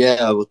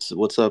 Yeah,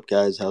 what's up,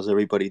 guys? How's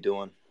everybody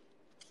doing?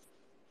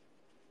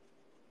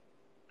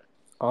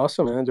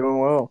 Awesome, man. Doing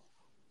well.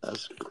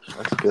 That's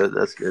that's good.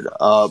 That's good.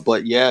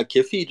 But yeah,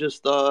 Kiffy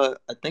just I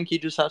think he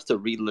just has to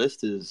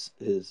relist his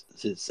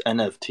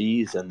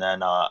NFTs, and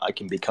then I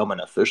can become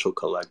an official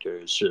collector.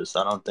 It's just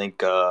I don't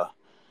think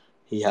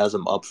he has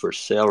them up for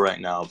sale right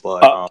now.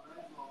 But Uh,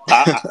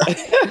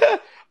 I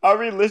I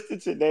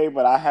relisted today,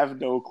 but I have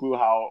no clue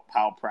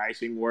how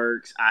pricing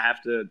works. I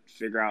have to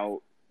figure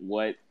out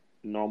what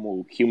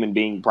normal human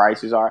being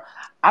prices are.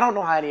 I don't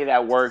know how any of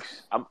that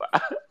works. I'm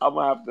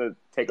gonna have to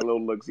take a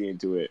little look see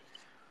into it.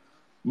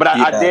 But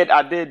yeah.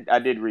 I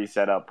did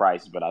reset up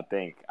prices, but I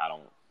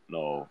don't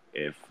know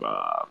if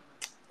a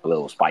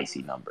little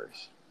spicy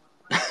numbers.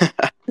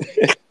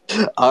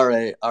 All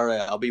right, all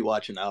right. I'll be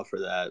watching out for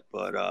that.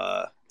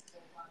 But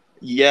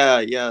yeah,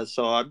 yeah.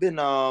 So I've been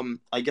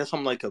I guess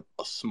I'm like a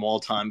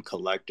small time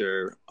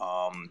collector.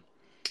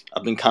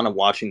 I've been kind of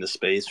watching the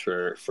space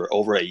for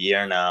over a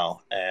year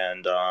now,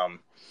 and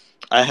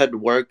I had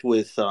worked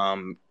with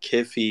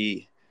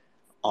Kiffy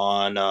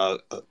on a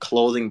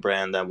clothing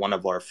brand that one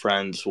of our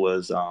friends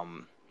was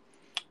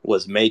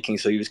making.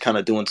 So he was kind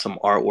of doing some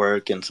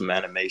artwork and some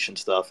animation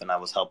stuff, and I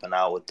was helping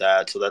out with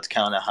that. So that's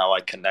kind of how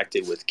I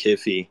connected with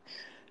Kiffy,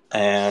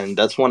 and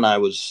that's when I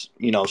was,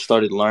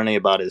 started learning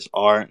about his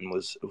art and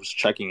was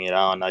checking it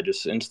out, and I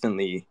just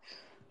instantly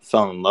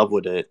fell in love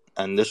with it.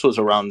 And this was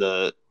around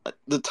the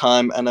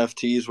time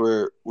NFTs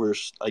were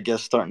I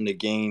guess starting to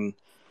gain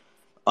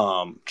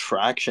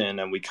traction,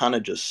 and we kind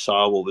of just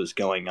saw what was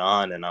going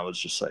on, and I was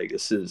just like,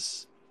 this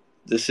is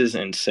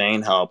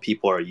insane how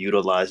people are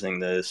utilizing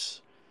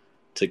this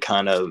to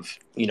kind of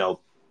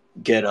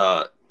get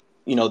a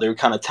they're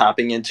kind of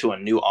tapping into a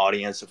new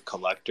audience of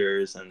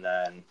collectors, and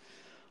then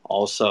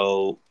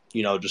also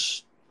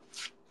just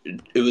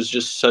it was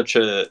just such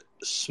a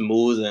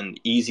smooth and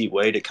easy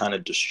way to kind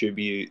of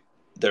distribute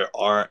their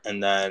art,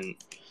 and then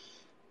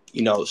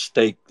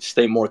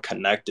stay more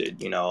connected.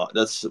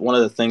 That's one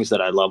of the things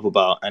that I love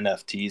about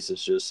NFTs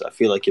is just I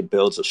feel like it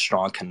builds a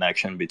strong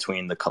connection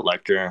between the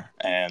collector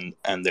and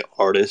the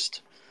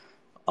artist.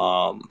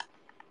 um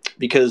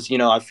because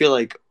I feel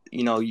like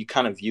you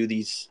kind of view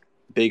these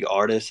big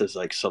artists as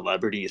like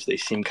celebrities. They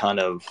seem kind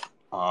of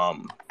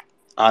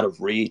out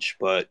of reach,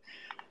 but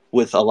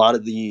with a lot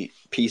of the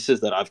pieces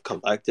that I've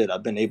collected,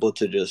 I've been able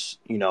to just,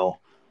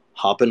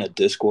 hop in a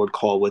Discord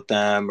call with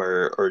them,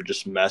 or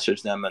just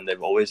message them, and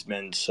they've always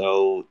been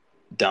so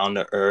down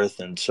to earth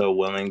and so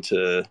willing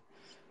to,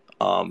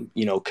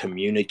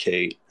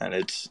 communicate. And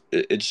it's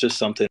just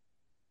something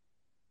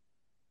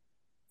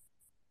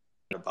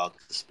about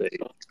the space,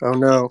 Oh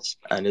no,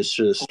 and it's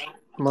just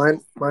mine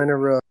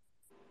are.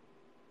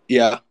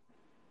 yeah.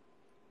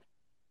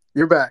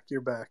 You're back.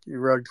 You're back. You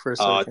rugged for a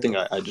I second. think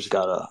I just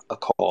got a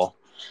call,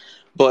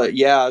 but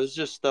yeah, I was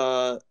just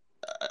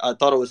I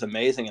thought it was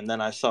amazing, and then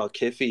I saw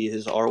Kiffy.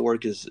 His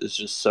artwork is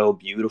just so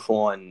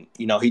beautiful, and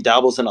he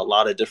dabbles in a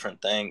lot of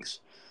different things.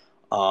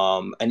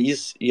 And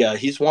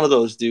he's one of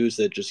those dudes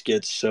that just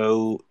gets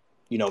so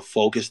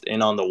focused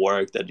in on the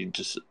work that he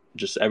just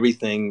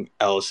everything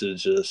else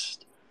is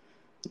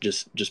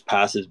just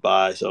passes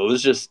by. So it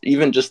was just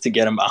even just to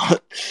get him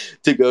out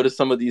to go to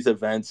some of these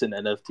events in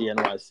NFT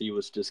NYC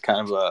was just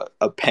kind of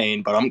a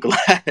pain. But I'm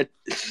glad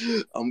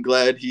I'm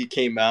glad he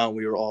came out.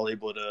 We were all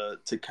able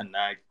to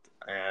connect,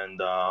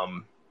 and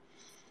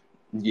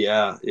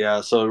yeah,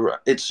 yeah. So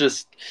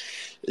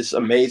it's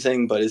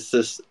amazing, but it's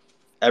just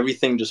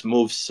everything just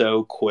moves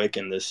so quick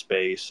in this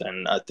space.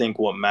 And I think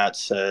what Matt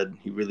said,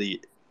 he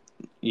really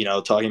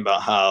talking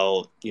about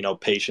how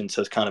patience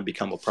has kind of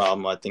become a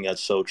problem. I think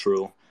that's so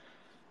true.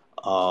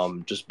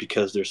 Just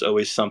because there's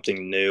always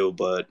something new,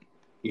 but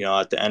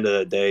at the end of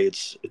the day,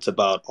 it's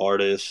about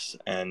artists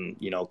and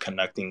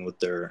connecting with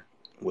their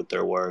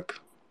work.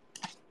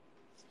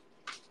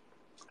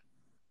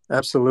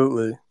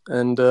 Absolutely.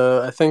 And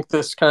I think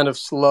this kind of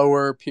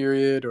slower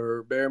period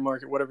or bear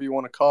market, whatever you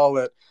want to call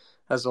it,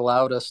 has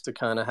allowed us to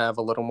kind of have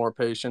a little more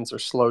patience or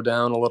slow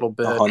down a little A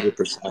bit.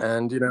 100%.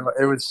 And,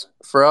 it was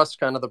for us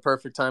kind of the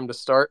perfect time to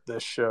start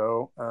this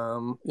show.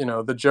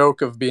 The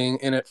joke of being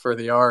in it for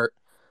the art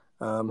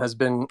has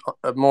been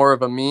more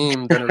of a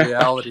meme than a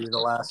reality the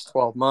last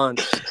 12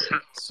 months.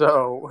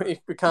 So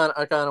I kind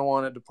of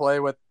wanted to play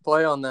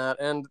on that,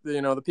 and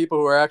the people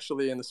who are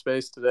actually in the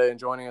space today and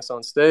joining us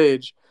on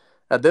stage,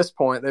 at this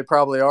point, they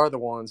probably are the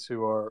ones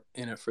who are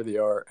in it for the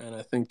art, and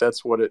I think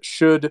that's what it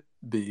should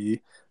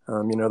be.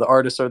 The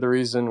artists are the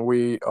reason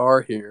we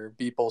are here.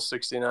 Beeple's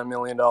 $69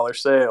 million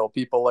sale,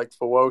 people like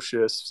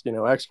Fewocious,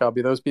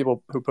 XCOPY, those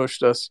people who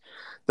pushed us,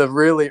 the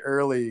really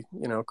early,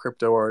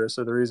 crypto artists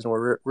are the reason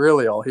we're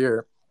really all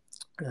here,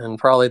 and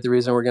probably the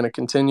reason we're going to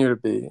continue to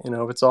be.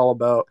 If it's all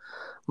about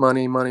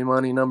money, money,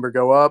 money, number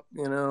go up,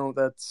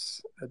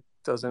 it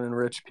doesn't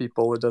enrich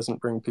people. It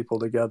doesn't bring people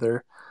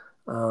together.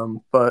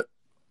 But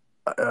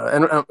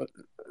and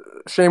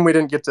shame we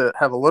didn't get to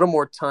have a little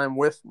more time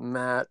with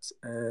Matt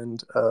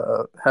and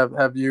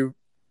have you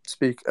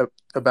speak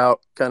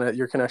about kind of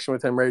your connection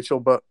with him,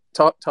 Rachel. But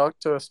talk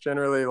to us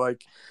generally,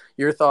 like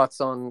your thoughts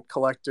on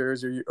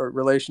collectors, or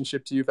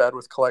relationships you've had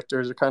with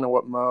collectors, or kind of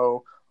what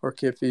Mo or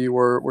Kiffy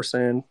were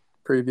saying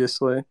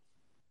previously.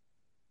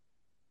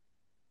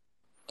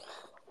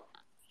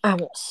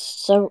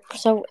 So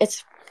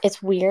it's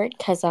weird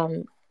because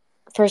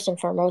first and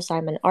foremost,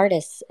 I'm an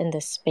artist in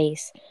this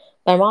space,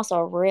 but I'm also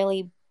a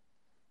really,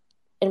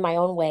 in my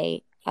own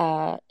way,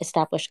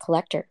 established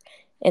collector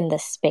in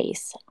this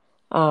space.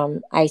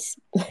 I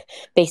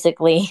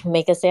basically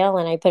make a sale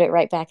and I put it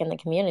right back in the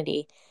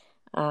community,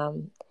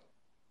 um,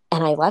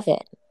 and I love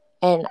it.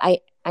 And I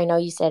know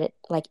you said it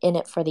like in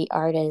it for the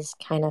art is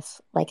kind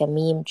of like a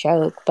meme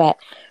joke, but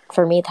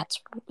for me,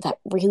 that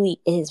really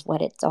is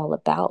what it's all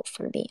about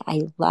for me.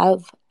 I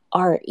love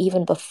art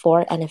even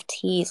before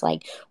NFTs.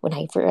 Like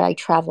I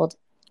traveled,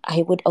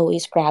 I would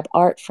always grab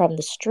art from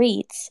the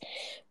streets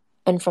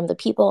and from the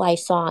people I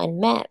saw and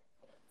met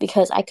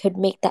because I could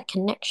make that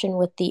connection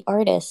with the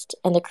artist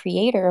and the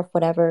creator of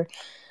whatever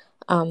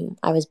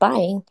I was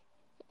buying,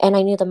 and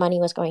I knew the money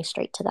was going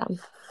straight to them.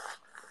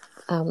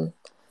 Um,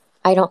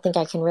 I don't think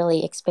I can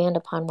really expand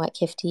upon what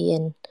Kifty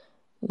and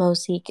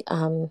Mosik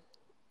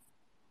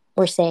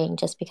were saying,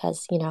 just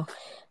because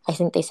I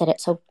think they said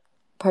it so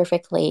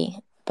perfectly.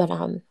 But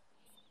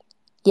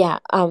yeah,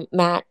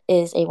 Matt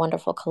is a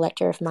wonderful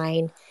collector of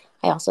mine.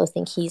 I also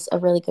think he's a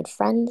really good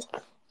friend,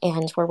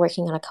 and we're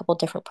working on a couple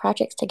different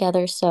projects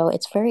together. So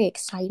it's very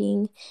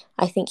exciting.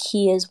 I think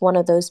he is one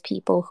of those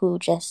people who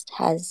just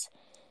has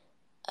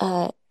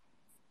a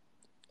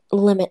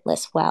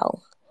limitless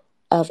well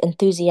of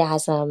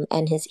enthusiasm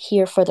and is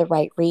here for the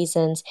right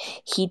reasons.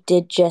 He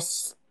did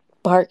just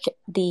spark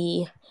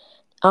the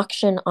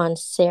auction on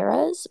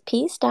Sarah's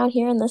piece down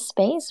here in this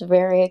space.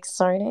 Very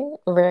exciting,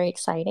 very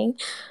exciting.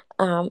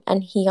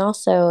 And he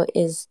also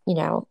is,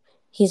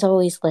 he's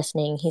always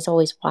listening. He's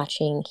always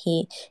watching.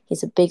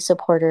 He's a big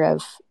supporter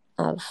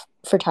of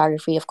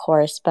photography, of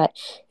course, but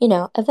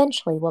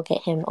eventually we'll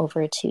get him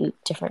over to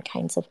different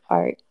kinds of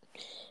art.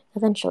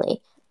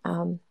 Eventually,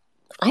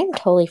 I'm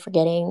totally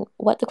forgetting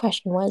what the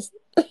question was.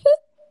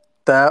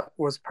 That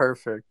was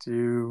perfect.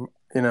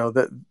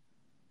 That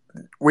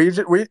we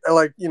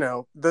like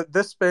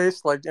this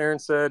space, like Aaron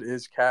said,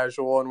 is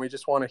casual, and we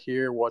just want to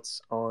hear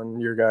what's on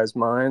your guys'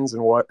 minds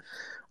and what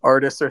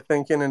artists are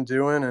thinking and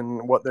doing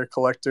and what their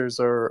collectors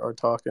are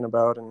talking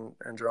about and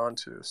drawn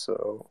to.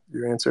 So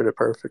you answered it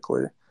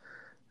perfectly.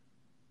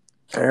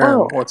 Aaron,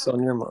 Oh, what's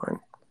on your mind?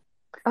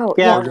 Yeah,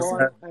 yeah.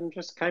 well, I'm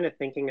just kind of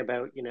thinking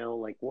about,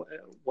 like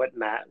what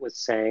Matt was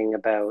saying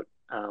about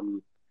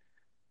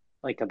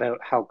like about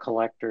how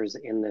collectors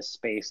in this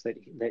space that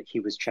he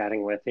was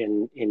chatting with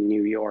in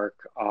New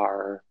York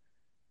are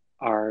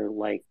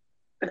like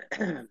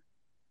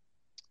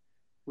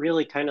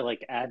really kind of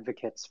like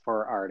advocates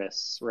for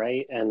artists,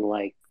 right? And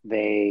like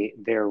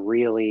they're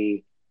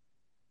really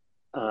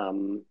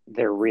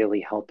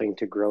helping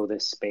to grow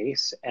this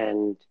space.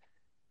 And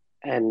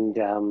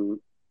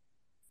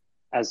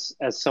as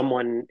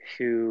someone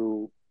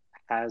who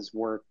has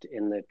worked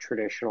in the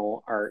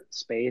traditional art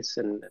space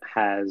and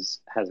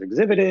has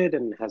exhibited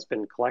and has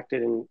been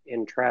collected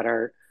in trad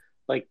art,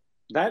 like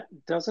that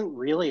doesn't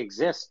really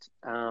exist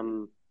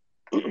in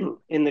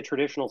the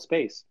traditional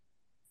space.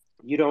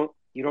 You don't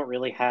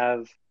really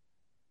have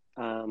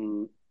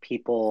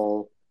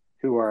people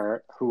who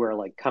are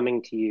like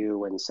coming to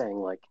you and saying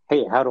like,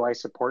 hey, how do I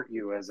support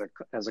you as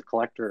a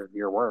collector of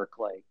your work?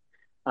 Like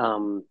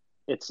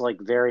it's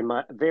like very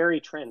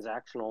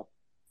transactional.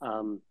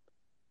 um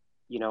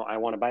I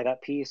want to buy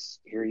that piece.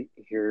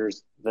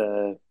 Here's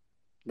the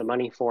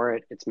money for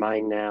it. It's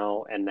mine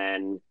now. And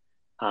then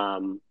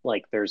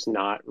like there's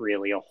not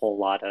really a whole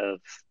lot of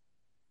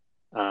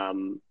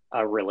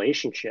a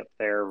relationship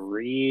there,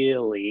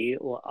 really,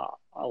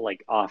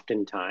 like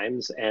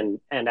oftentimes. And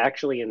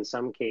actually in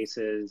some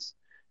cases,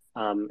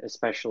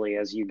 especially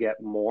as you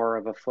get more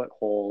of a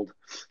foothold,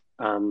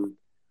 um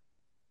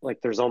like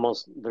there's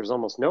almost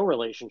no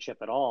relationship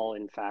at all.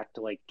 In fact,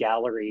 like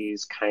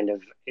galleries kind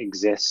of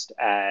exist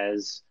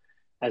as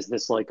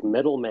this like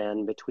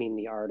middleman between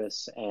the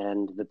artists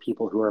and the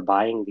people who are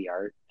buying the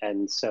art.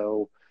 And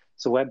so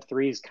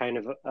Web3 is kind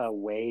of a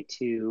way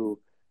to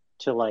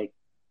like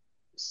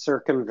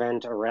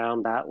circumvent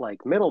around that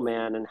like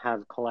middleman and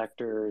have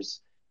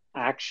collectors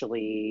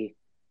actually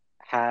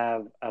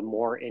have a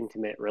more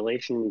intimate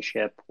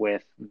relationship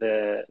with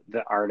the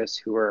artists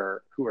who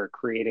are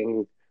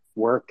creating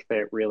work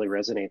that really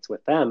resonates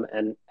with them.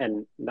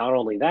 And not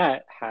only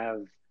that,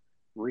 have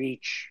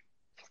reach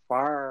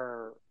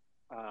far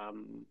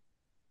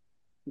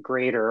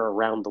greater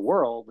around the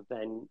world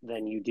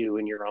than you do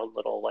in your own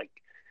little like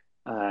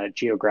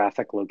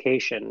geographic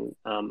location.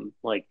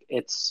 Like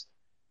it's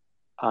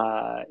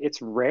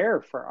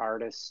rare for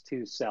artists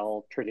to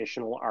sell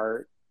traditional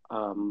art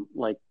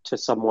like to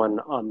someone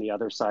on the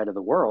other side of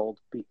the world,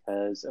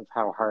 because of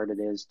how hard it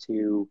is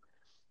to,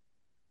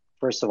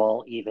 first of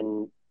all,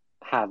 even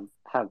have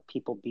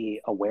people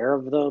be aware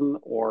of them,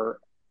 or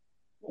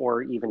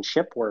even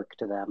ship work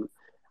to them.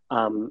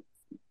 Um,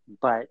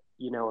 but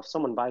if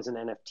someone buys an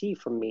NFT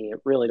from me,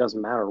 it really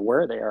doesn't matter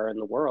where they are in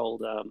the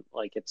world.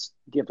 Like it's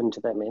given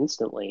to them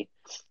instantly.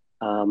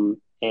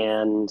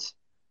 And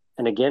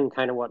again,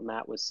 kind of what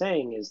Matt was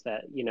saying is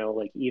that,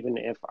 like even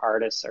if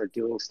artists are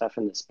doing stuff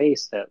in the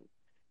space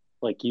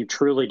like you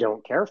truly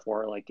don't care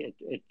for. Like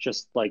it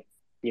just like,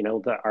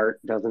 the art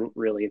doesn't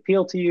really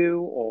appeal to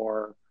you,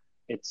 or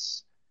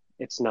it's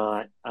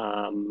not,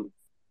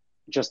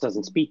 just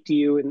doesn't speak to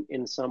you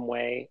in some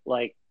way.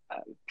 Like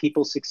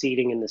people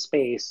succeeding in the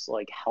space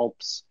like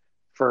helps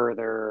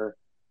further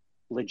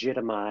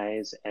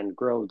legitimize and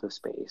grow the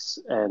space.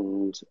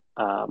 And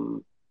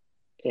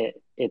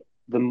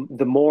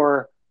the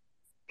more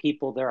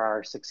people there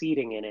are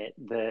succeeding in it,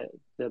 the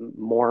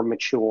more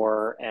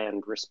mature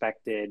and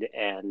respected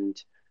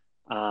and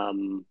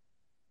um,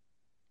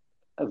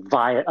 a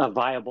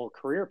viable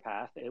career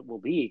path it will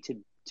be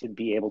to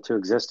be able to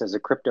exist as a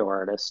crypto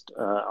artist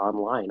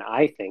online.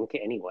 I think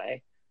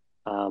anyway.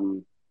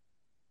 Um,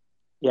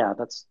 yeah,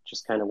 that's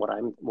just kind of what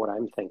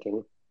I'm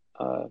thinking.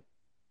 Uh,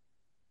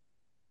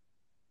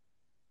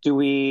 do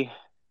we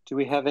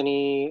have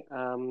any?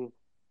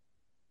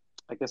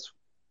 I guess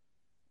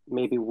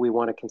maybe we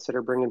want to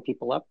consider bringing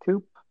people up,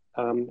 Coop,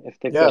 if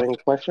they've Yeah, got any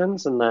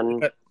questions, and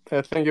then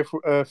I think if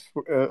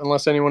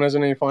unless anyone has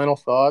any final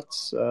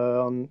thoughts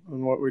on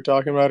what we're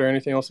talking about or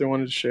anything else they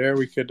wanted to share,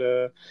 we could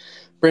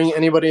bring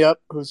anybody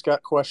up who's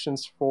got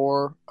questions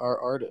for our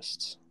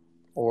artists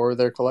or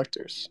their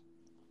collectors.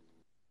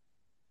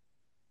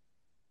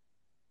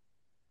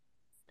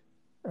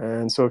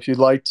 And so if you'd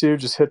like to,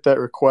 just hit that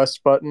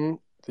request button.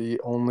 The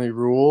only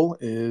rule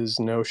is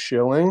no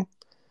shilling.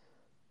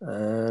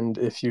 And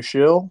if you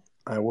shill,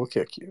 I will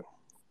kick you.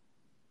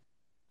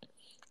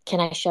 Can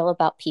I shill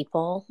about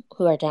people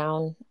who are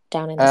down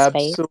in the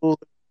space?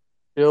 Absolutely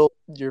shill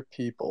your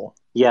people.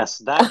 yes,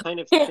 that kind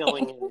of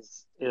shilling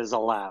is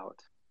allowed.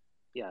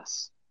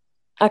 Yes.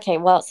 Okay,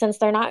 well, since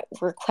they're not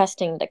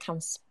requesting to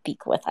come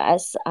speak with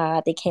us,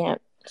 they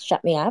can't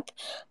shut me up.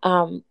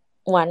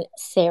 One,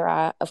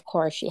 Sarah, of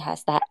course, she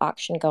has that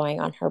auction going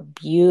on her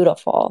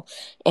beautiful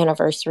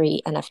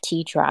anniversary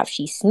NFT drop.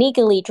 She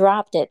sneakily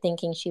dropped it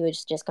thinking she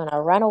was just going to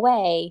run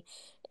away.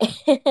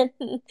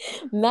 And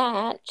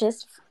Matt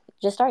just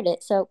started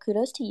it. So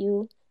kudos to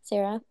you,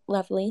 Sarah.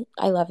 Lovely.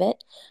 I love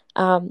it.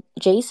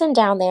 Jason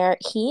down there,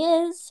 he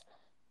is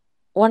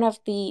one of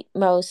the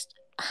most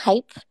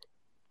hype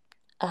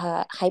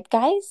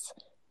guys,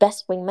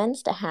 best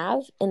wingmans to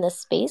have in this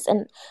space.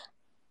 And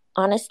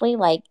honestly,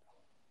 like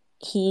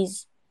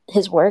he's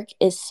his work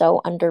is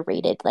so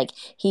underrated. Like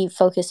he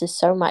focuses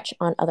so much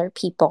on other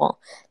people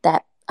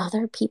that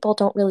other people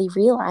don't really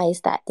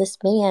realize that this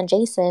man,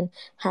 Jason,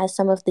 has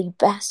some of the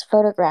best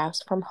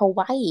photographs from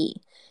Hawaii.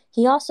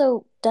 He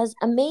also does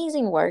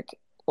amazing work,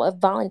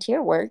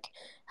 volunteer work,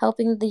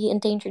 helping the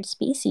endangered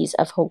species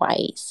of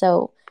Hawaii.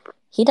 So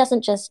he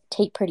doesn't just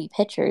take pretty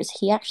pictures,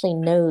 he actually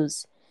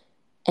knows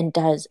and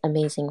does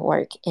amazing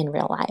work in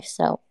real life.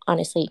 So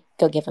honestly,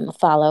 go give him a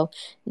follow.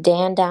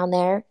 Dan down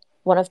there,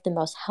 one of the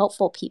most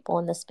helpful people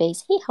in the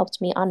space. He helped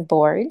me on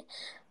board.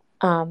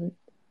 Um,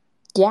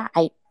 yeah,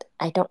 I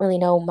don't really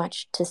know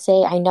much to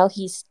say. I know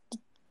he's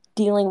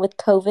dealing with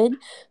COVID,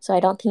 so I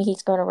don't think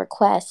he's going to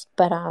request.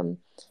 But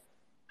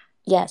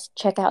yes,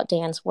 check out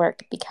Dan's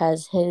work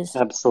because his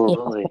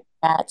Absolutely.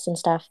 stats and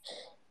stuff,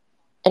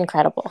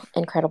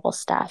 incredible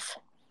stuff.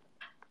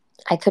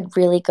 I could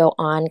really go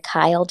on.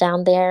 Kyle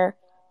down there,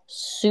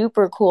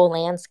 super cool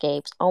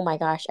landscapes. Oh my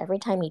gosh, every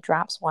time he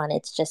drops one,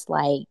 it's just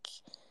like,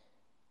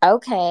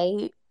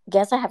 okay,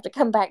 guess I have to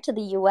come back to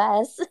the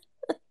US.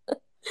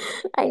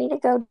 I need to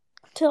go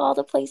to all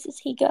the places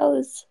he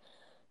goes.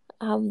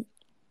 Um,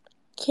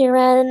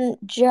 Kieran,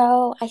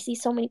 Joe, I see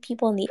so many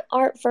people in the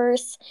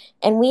Artverse,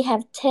 and we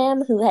have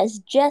Tim who has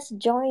just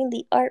joined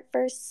the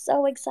Artverse.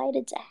 So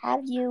excited to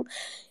have you.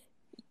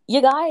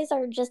 You guys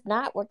are just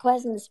not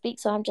requesting to speak,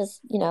 so I'm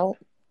just, going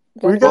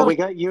to Well, be. we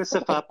got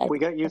Yusuf up. We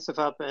got Yusuf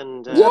up,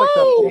 and Yay,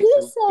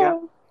 Jason. Yeah.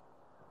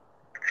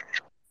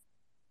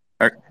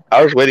 Yusuf!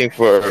 I was waiting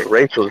for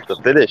Rachel to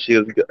finish. She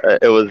was.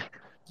 It was.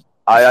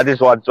 I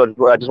just wanted.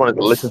 I just wanted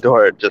to listen to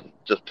her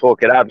just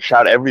talk it out and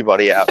shout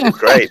everybody out. It was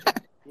great.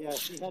 Yeah,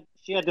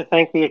 she had to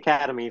thank the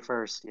Academy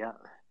first. Yeah.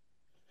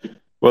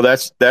 Well,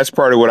 that's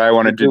part of what I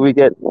wanted to. Do we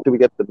get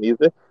the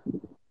music?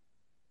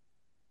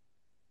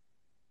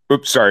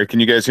 Oops, sorry. Can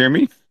you guys hear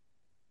me?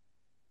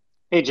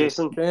 Hey,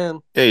 Jason. Can.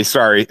 Hey,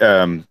 sorry.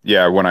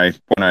 Yeah, when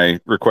I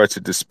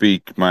requested to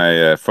speak,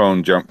 my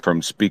phone jumped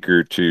from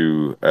speaker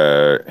to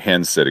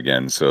handset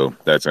again, so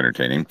that's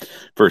entertaining.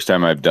 First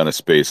time I've done a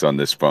space on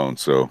this phone,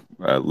 so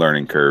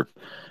learning curve.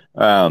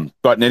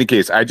 But in any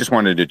case, I just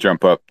wanted to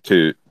jump up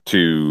to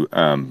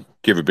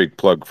give a big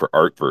plug for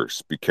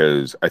Artverse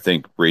because I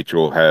think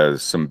Rachel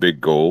has some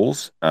big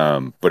goals.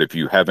 But if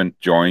you haven't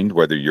joined,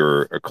 whether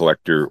you're a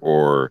collector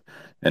or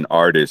an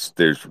artist,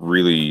 there's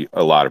really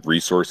a lot of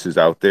resources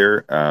out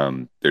there.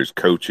 There's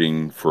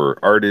coaching for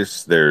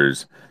artists.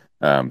 There's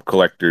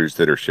collectors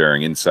that are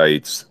sharing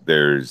insights.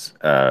 There's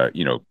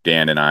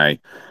Dan and I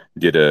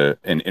did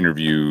an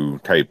interview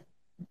type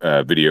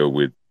video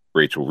with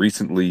Rachel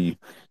recently,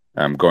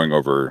 going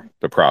over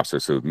the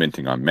process of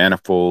minting on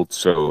Manifold.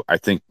 So I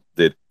think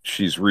that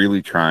she's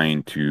really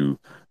trying to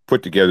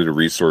put together the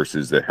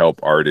resources that help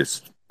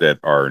artists that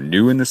are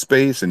new in the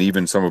space and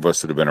even some of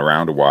us that have been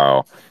around a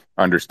while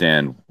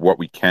understand what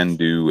we can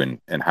do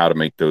and how to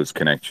make those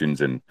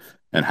connections and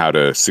how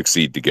to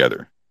succeed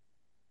together.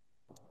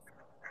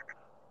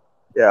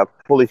 Yeah,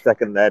 fully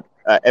second that.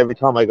 Every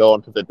time I go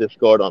onto the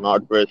Discord on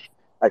Artverse,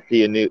 I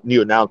see a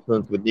new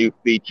announcements with new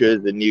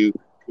features and new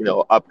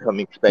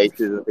upcoming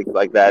spaces and things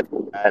like that,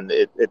 and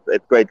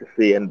it's great to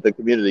see. And the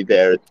community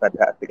there is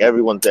fantastic.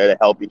 Everyone's there to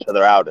help each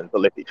other out and to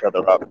lift each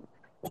other up.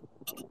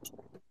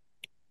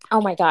 Oh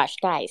my gosh,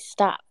 guys,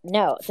 stop.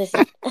 No, this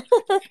is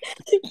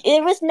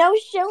it was no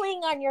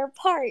shilling on your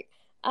part.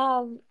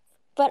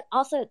 But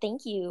also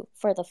thank you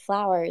for the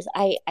flowers.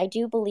 I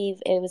do believe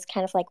it was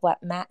kind of like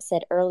what Matt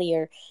said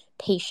earlier,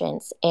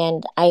 patience.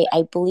 And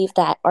I believe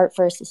that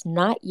Artverse is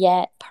not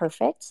yet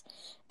perfect.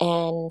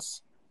 And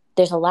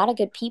there's a lot of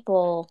good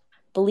people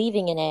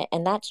believing in it,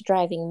 and that's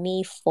driving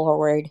me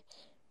forward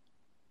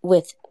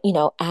with,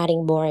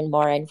 adding more and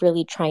more and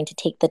really trying to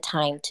take the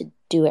time to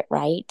do it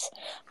right.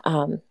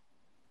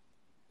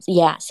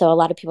 Yeah, so a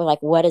lot of people are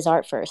like, what is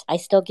Artverse? I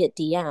still get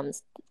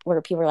DMs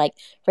where people are like,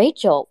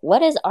 Rachel,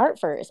 what is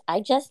Artverse?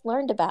 I just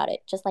learned about it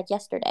just like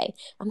yesterday.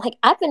 I'm like,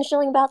 I've been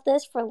shilling about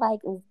this for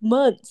like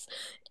months.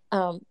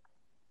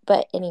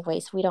 But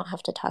anyways, we don't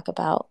have to talk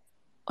about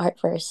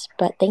Artverse,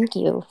 but thank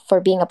you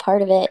for being a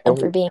part of it and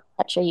for being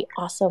such a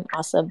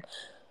awesome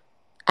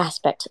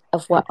aspect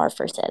of what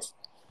Artverse is.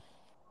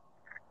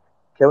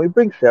 Can we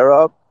bring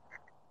Sarah up?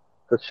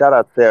 Because shout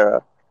out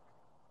Sarah.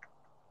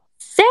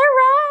 Sarah!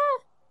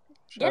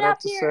 Shout out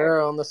to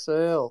Sarah on the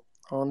sale,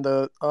 on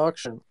the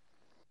auction.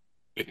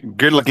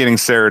 Good luck getting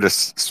Sarah to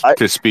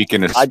speak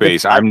in a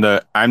space. I'm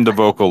the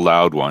vocal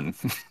loud one.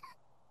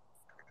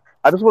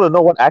 I just want to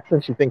know what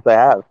accent she thinks I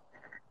have.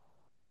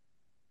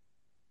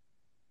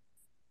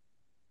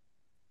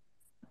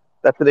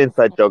 That's an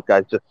inside joke,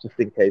 guys, just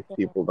in case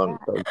people don't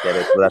get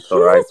it, but that's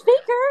all right. She's a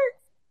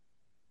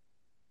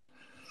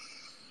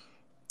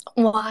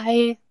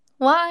speaker.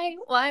 Why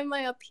am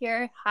I up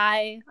here?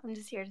 Hi, I'm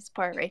just here to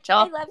support Rachel.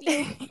 I love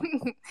you.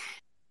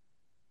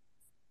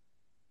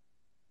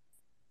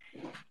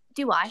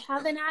 Do I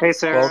have an accent? Hey,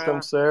 Sarah.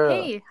 Welcome, Sarah.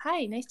 Hey,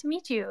 hi, nice to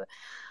meet you.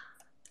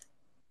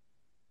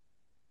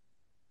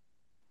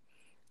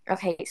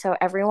 Okay, so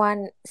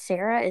everyone,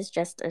 Sarah is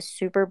just a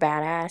super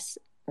badass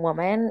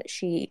woman.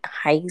 She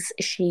hikes,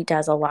 she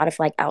does a lot of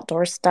like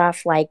outdoor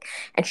stuff, and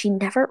she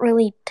never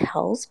really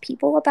tells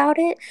people about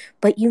it,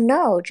 but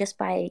just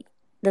by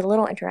the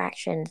little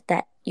interactions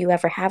that you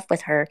ever have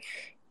with her,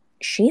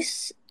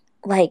 she's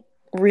like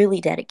really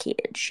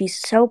dedicated. She's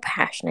so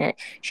passionate.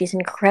 She's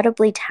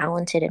incredibly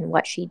talented in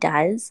what she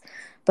does,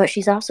 but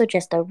she's also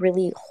just a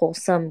really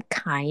wholesome,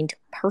 kind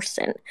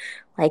person.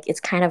 Like, it's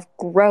kind of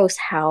gross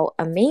how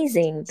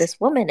amazing this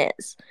woman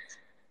is.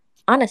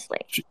 Honestly,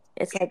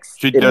 it's like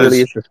it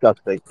really is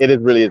disgusting. It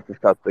really is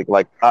disgusting.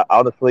 Like,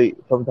 honestly,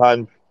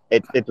 sometimes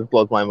it just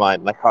blows my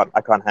mind. I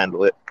can't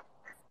handle it.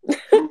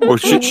 Well,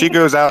 she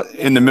goes out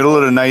in the middle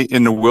of the night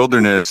in the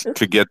wilderness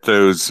to get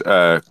those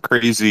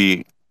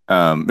crazy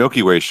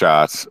Milky Way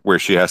shots where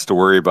she has to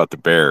worry about the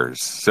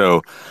bears.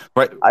 So,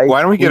 why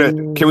don't we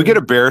can we get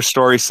a bear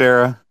story,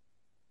 Sarah?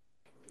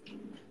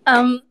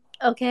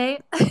 Okay.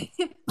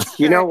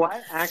 You know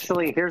what?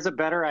 Actually, here's a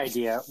better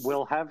idea.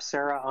 We'll have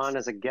Sarah on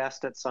as a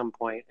guest at some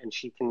point, and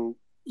she can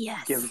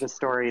give the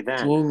story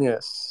then.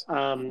 Genius.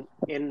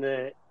 In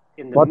the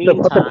the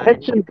meantime,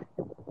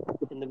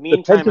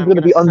 tension's going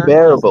to be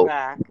unbearable.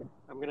 I'm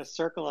going to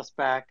circle us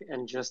back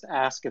and just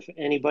ask if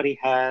anybody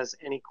has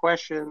any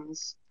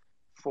questions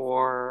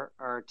for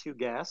our two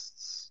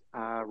guests,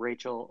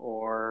 Rachel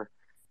or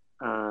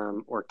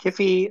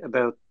Kiffy,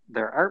 about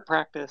their art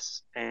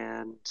practice,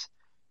 and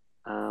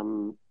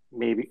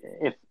maybe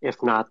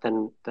if not,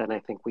 then I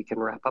think we can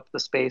wrap up the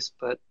space.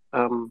 But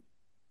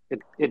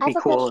it'd be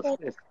cool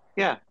if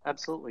yeah,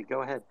 absolutely,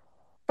 go ahead.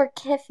 For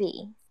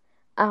Kiffy,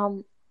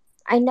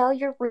 I know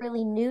you're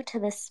really new to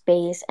this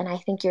space, and I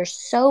think you're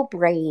so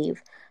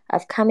brave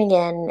of coming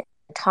in,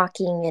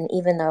 talking, and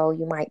even though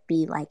you might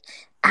be like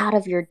out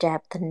of your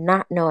depth and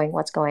not knowing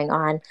what's going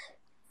on,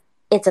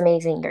 it's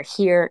amazing. You're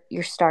here,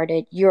 you're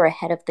started, you're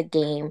ahead of the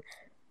game.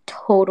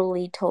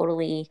 Totally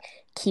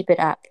keep it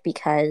up,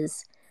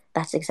 because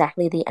that's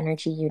exactly the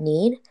energy you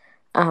need.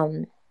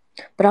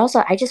 But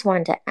also, I just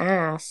wanted to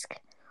ask,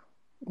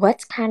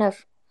 what's kind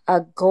of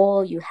a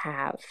goal you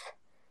have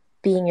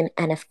being in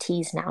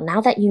NFTs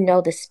now that you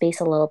know the space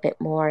a little bit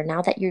more,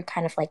 now that you're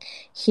kind of like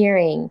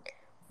hearing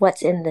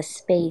what's in the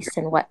space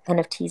and what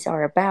NFTs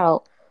are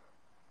about,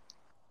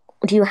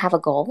 do you have a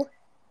goal?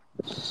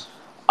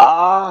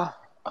 A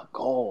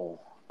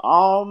goal.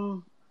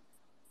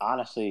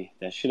 Honestly,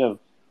 there should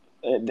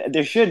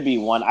be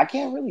one. I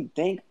can't really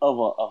think of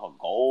a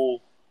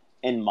goal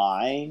in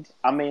mind.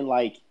 I mean,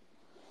 like,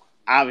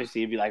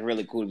 obviously it'd be like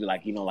really cool to be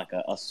like, like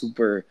a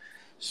super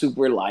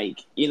like,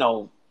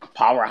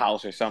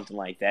 powerhouse or something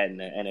like that in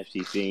the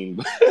NFT scene.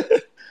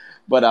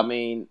 But I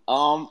mean,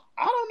 I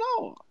don't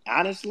know.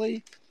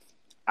 Honestly,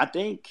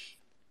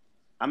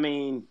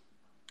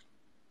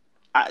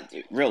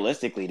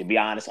 realistically, to be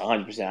honest,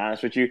 100%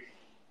 honest with you,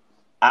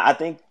 I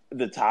think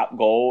the top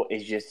goal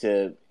is just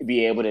to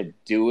be able to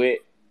do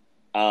it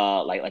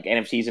like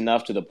NFTs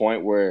enough to the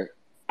point where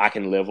I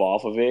can live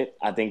off of it.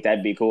 I think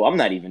that'd be cool. I'm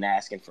not even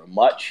asking for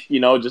much,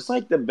 just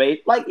like the base,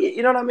 like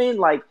you know what I mean.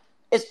 Like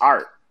it's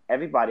art.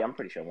 Everybody, I'm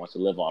pretty sure, wants to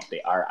live off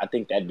their art. I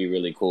think that'd be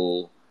really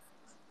cool.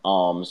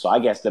 So I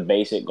guess the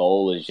basic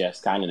goal is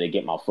just kind of to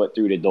get my foot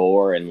through the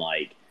door and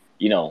like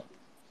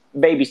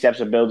baby steps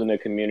of building a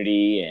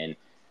community and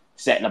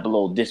setting up a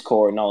little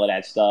Discord and all of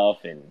that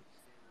stuff and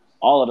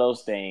all of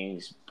those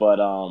things. But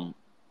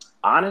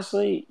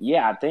honestly,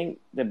 yeah, I think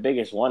the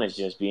biggest one is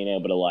just being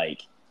able to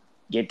like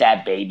get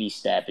that baby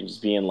step and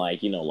just being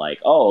like, like,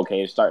 oh,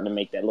 okay, it's starting to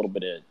make that little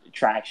bit of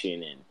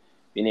traction and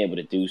being able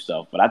to do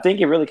stuff. But I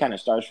think it really kind of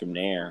starts from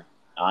there,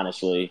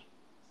 honestly.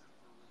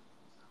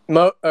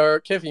 Mo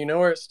or Kiffy, you know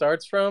where it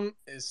starts from?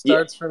 It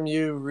starts from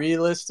you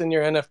relisting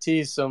your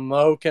NFTs so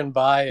Mo can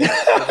buy it.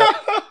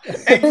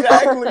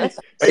 Exactly.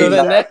 So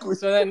Exactly.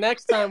 that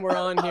next time we're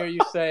on here, you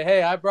say,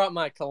 "Hey, I brought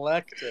my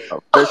collector."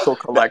 Official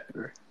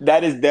collector.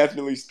 That is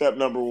definitely step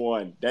number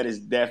one. That is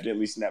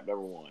definitely step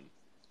number one.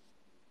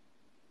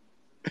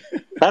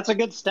 That's a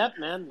good step,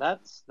 man.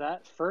 That's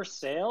that first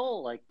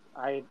sale. Like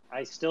I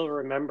still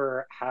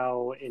remember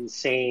how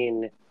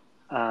insane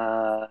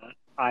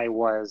I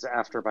was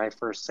after my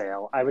first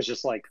sale. I was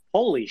just like,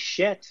 holy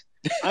shit,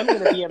 I'm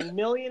gonna be a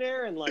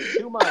millionaire in like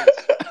 2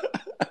 months.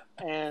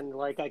 And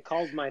like I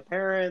called my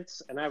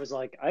parents and I was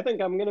like, I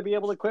think I'm gonna be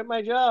able to quit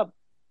my job.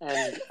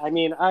 And I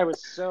mean, I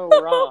was so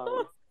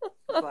wrong.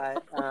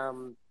 But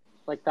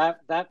like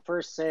that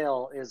first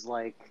sale is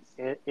like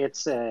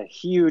it's a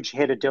huge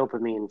hit of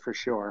dopamine for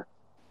sure.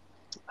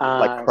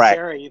 Like crack.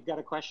 Sarah, you've got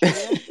a question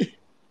here?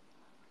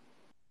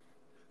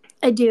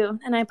 I do,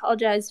 and I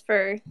apologize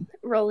for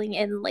rolling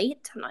in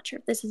late. I'm not sure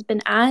if this has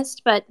been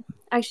asked, but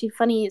actually,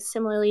 funny,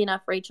 similarly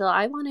enough, Rachel,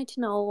 I wanted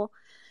to know,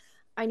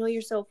 I know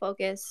you're so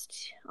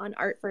focused on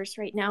art first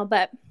right now,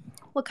 but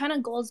what kind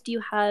of goals do you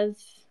have,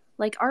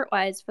 like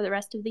art-wise, for the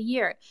rest of the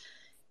year?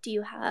 Do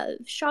you have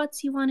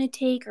shots you want to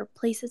take or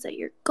places that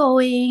you're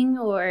going?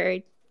 Or,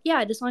 yeah,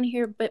 I just want to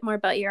hear a bit more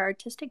about your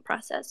artistic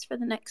process for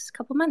the next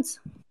couple months.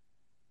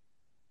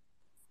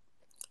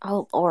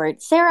 Oh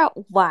Lord, Sarah,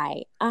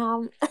 why?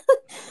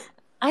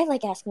 I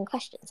like asking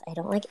questions. I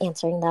don't like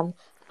answering them.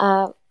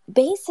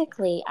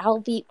 Basically,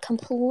 I'll be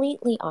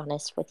completely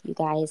honest with you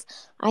guys.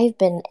 I've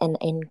been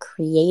in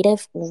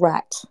creative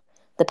rut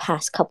the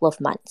past couple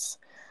of months.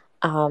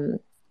 Um,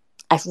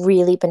 I've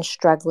really been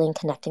struggling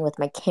connecting with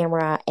my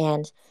camera,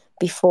 and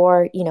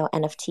before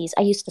NFTs,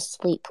 I used to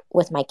sleep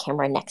with my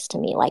camera next to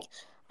me. Like,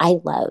 I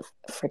love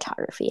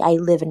photography. I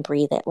live and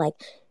breathe it. Like,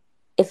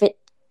 if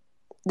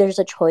there's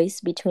a choice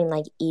between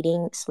like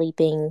eating,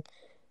 sleeping,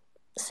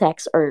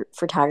 sex, or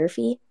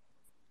photography,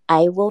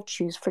 I will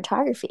choose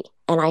photography,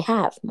 and I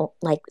have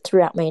like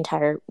throughout my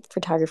entire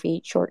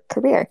photography short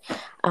career.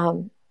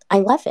 I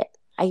love it,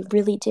 I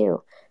really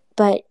do.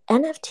 But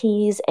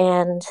NFTs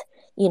and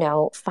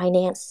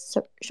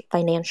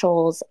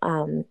financials,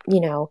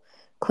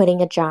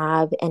 quitting a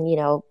job,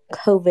 and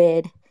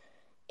COVID,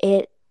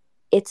 it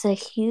it's a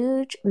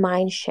huge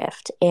mind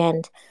shift,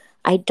 and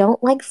I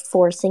don't like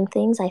forcing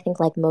things. I think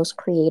like most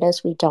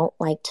creatives, we don't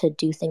like to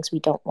do things we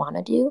don't want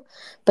to do,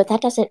 but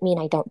that doesn't mean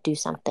I don't do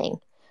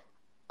something.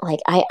 Like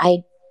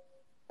I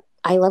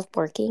love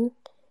working,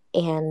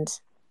 and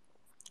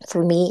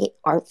for me,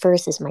 art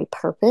first is my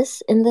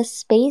purpose in this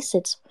space.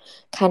 It's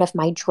kind of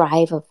my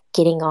drive of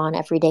getting on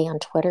every day on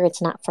Twitter.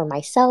 It's not for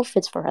myself,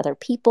 it's for other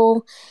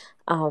people.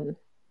 Um,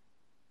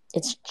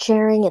 it's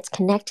sharing, it's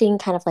connecting,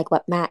 kind of like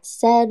what Matt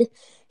said.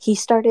 He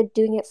started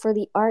doing it for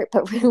the art,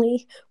 but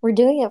really, we're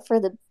doing it for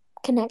the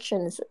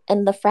connections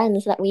and the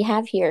friends that we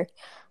have here.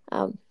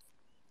 Um,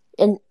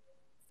 and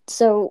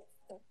so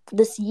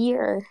this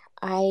year,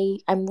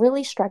 I'm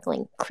really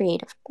struggling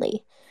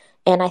creatively.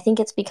 And I think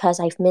it's because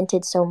I've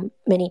minted so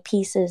many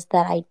pieces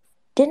that I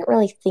didn't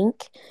really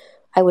think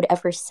I would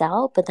ever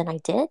sell, but then I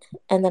did.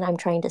 And then I'm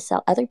trying to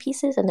sell other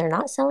pieces and they're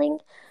not selling.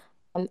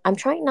 I'm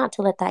trying not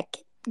to let that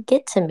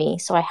get to me.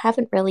 So I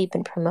haven't really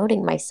been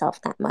promoting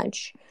myself that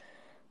much.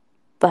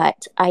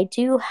 But I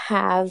do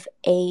have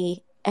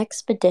a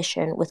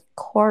expedition with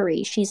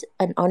Corey. She's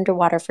an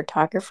underwater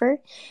photographer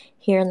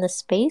here in the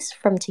space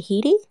from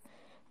Tahiti.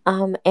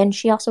 And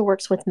she also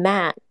works with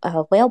Matt,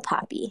 Whale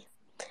Poppy.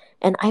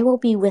 And I will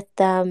be with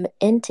them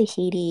in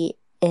Tahiti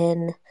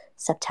in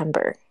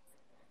September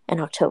and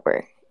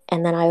October.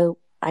 And then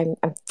I'm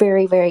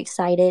very, very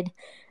excited.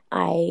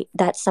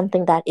 That's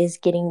something that is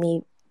getting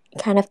me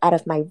kind of out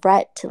of my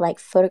rut to like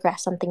photograph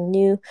something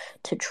new,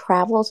 to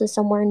travel to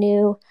somewhere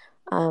new.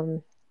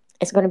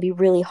 It's going to be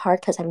really hard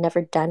because I've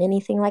never done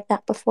anything like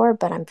that before,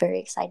 but I'm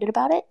very excited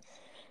about it.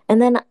 And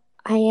then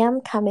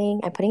I'm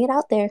putting it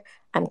out there.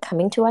 I'm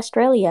coming to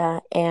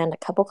Australia, and a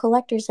couple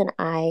collectors and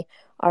I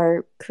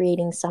are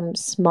creating some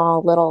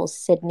small little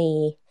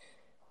Sydney,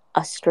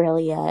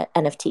 Australia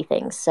NFT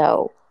things.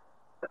 So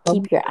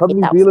keep your Come eyes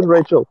New out for Zealand, that.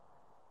 Rachel.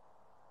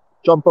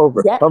 Jump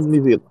over. Yes, Come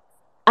New Zealand.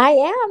 I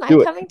am. I'm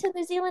Do it. coming to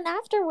New Zealand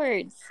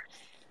afterwards.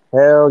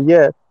 Hell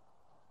yes.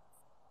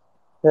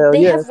 Hell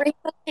They yes. have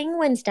rainbow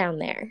penguins down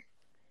there.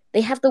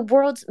 They have the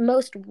world's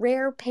most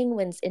rare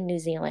penguins in New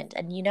Zealand.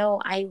 And you know,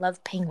 I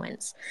love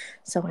penguins.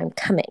 So I'm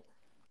coming.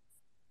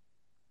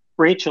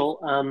 Rachel,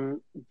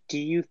 do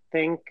you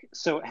think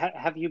so?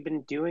 Have you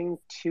been doing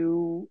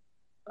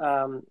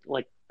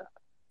like,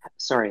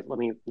 sorry, let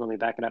me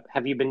back it up.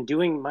 Have you been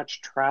doing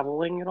much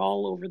traveling at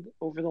all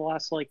over the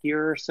last like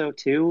year or so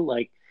too?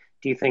 Like,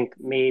 do you think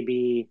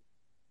maybe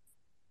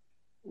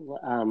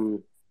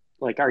um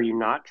like are you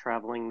not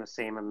traveling the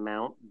same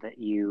amount that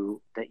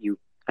you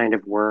kind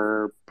of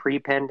were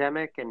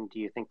pre-pandemic? And do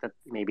you think that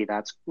maybe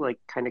that's like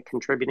kind of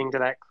contributing to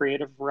that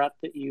creative rut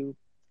that you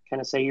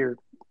kind of say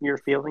you're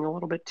feeling a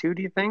little bit too,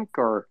 do you think?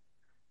 Or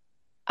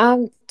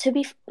To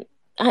be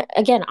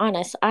again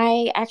honest,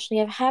 I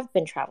actually have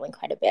been traveling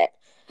quite a bit.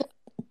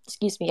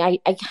 Excuse me. I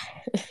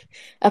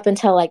up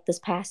until like this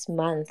past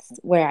month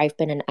where I've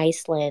been in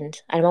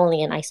Iceland. I'm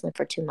only in Iceland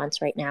for 2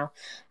 months right now.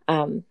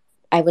 Um,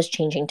 I was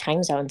changing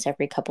time zones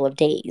every couple of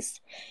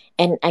days,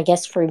 and I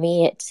guess for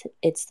me,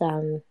 it's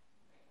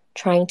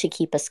trying to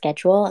keep a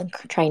schedule and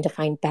trying to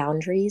find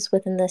boundaries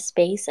within this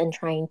space and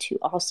trying to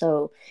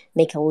also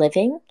make a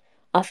living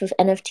off of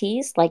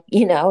NFTs. Like,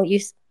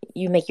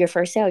 you make your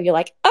first sale, you're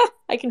like, oh,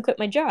 I can quit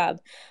my job.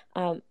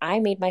 I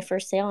made my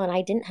first sale and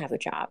I didn't have a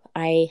job.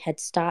 I had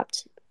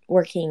stopped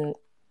working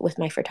with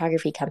my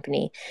photography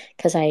company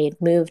because I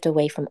had moved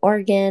away from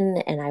Oregon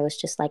and I was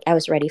just like, I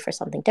was ready for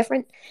something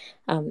different.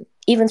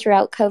 Even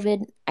throughout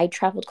COVID, I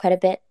traveled quite a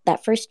bit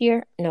that first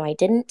year. No, I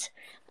didn't.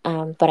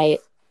 But I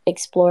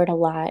explored a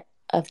lot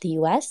of the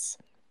US.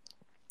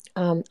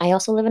 I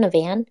also live in a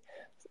van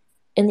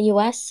in the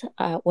US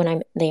when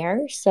I'm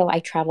there, so I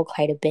travel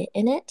quite a bit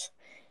in it.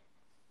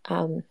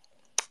 Um,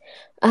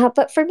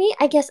 but for me,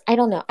 I guess I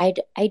don't know.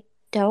 I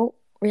don't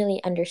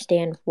really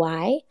understand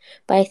why,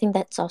 but I think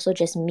that's also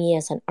just me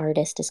as an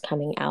artist is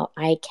coming out.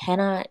 I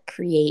cannot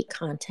create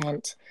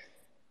content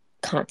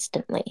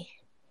constantly,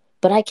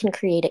 but I can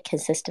create it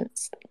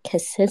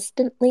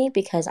consistently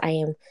because I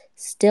am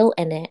still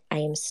in it. I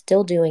am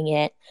still doing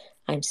it.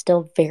 I'm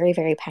still very,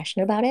 very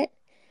passionate about it.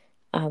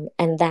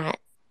 And that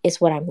is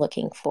what I'm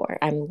looking for.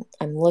 I'm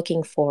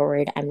looking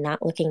forward. I'm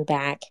not looking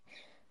back,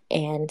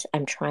 and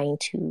I'm trying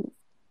to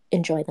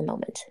enjoy the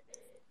moment.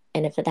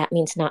 And if that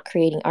means not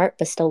creating art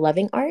but still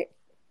loving art,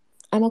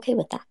 I'm okay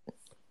with that.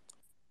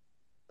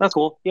 that's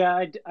cool.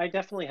 Yeah, I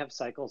definitely have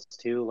cycles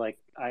too. Like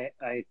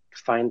I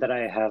find that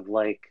I have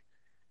like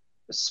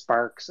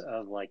sparks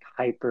of like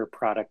hyper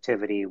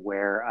productivity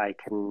where I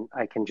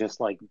can just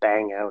like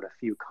bang out a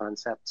few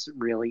concepts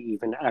really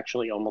even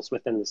actually almost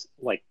within this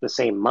like the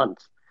same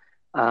month.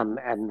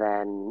 And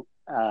then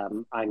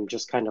I'm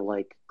just kind of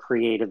like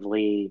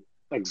creatively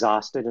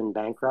exhausted and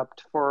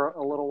bankrupt for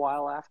a little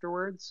while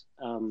afterwards.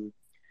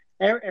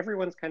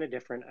 Everyone's kind of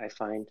different, I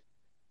find.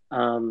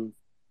 Um,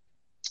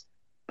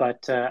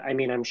 but I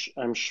mean,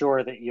 I'm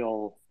sure that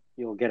you'll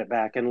get it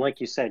back. And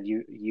like you said,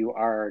 you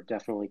are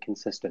definitely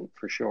consistent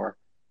for sure.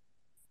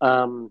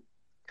 Um,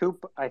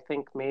 Coop, I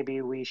think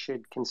maybe we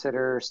should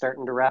consider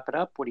starting to wrap it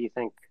up. What do you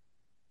think?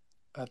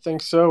 I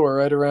think so. We're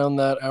right around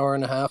that hour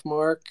and a half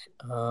mark.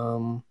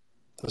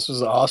 This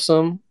was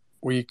awesome.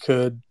 We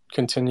could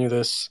continue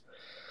this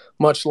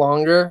much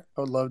longer.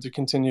 I would love to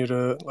continue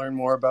to learn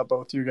more about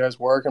both you guys'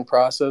 work and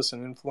process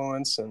and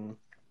influence and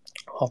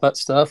all that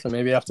stuff. And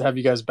maybe have to have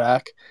you guys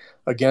back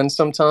again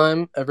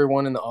sometime.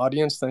 Everyone in the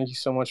audience, thank you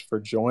so much for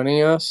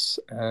joining us.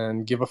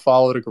 And give a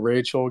follow to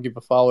Rachel, give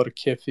a follow to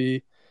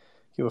Kiffy,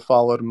 give a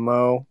follow to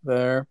Mo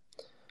there.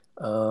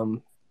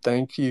 Um,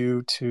 Thank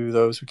you to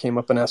those who came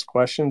up and asked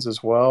questions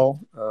as well.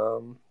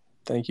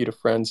 Thank you to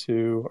friends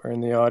who are in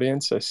the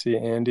audience. I see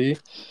Andy.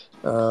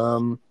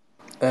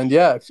 And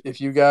yeah, if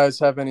you guys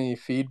have any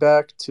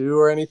feedback too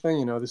or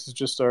anything, this is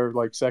just our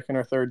like second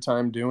or third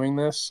time doing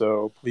this.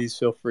 So please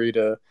feel free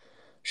to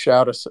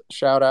shout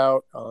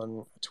out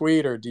on a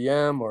tweet or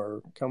DM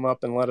or come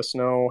up and let us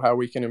know how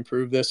we can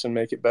improve this and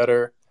make it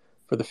better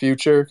for the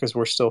future because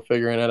we're still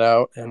figuring it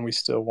out and we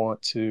still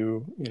want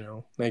to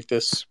make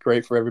this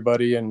great for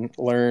everybody and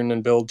learn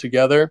and build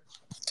together.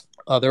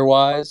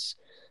 Otherwise,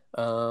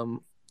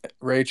 um,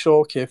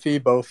 Rachel, Kiffy,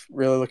 both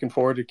really looking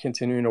forward to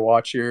continuing to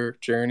watch your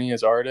journey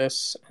as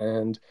artists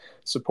and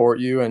support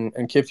you, and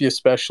Kiffy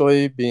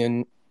especially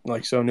being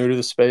like so new to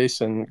the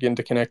space and getting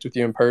to connect with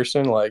you in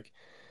person. Like,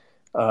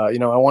 I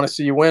want to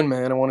see you win,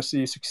 man. I want to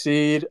see you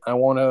succeed. I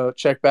want to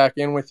check back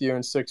in with you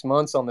in 6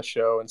 months on the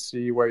show and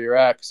see where you're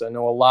at because I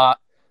know a lot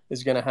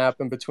is going to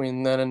happen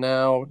between then and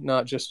now,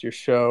 not just your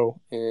show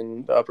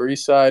in the Upper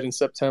East Side in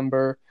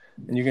September.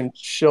 And you can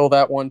chill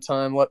that one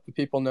time, let the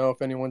people know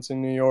if anyone's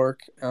in New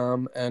York,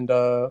 and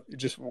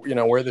just,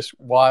 where this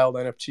wild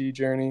NFT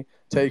journey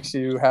takes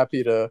you.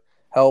 Happy to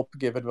help,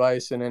 give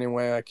advice in any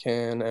way I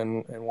can,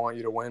 and want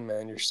you to win,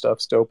 man. Your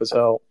stuff's dope as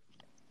hell.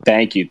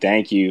 Thank you,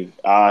 thank you,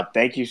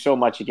 thank you so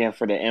much again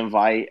for the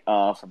invite,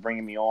 for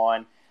bringing me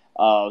on. It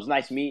was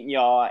nice meeting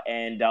y'all,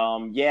 and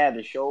yeah,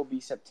 the show will be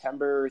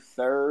September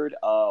 3rd,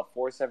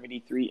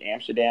 473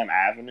 Amsterdam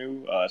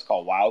Avenue. It's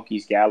called Wild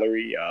Geese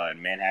Gallery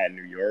in Manhattan,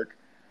 New York.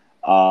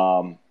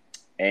 Um,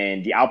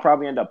 And I'll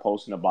probably end up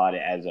posting about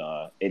it as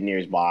it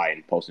nears by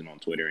and posting on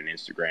Twitter and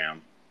Instagram.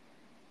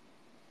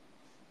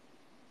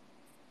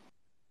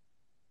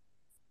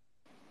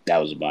 That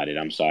was about it.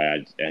 I'm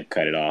sorry I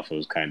cut it off. It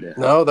was kind of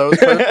no, that was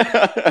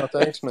perfect. Oh,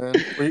 thanks, man.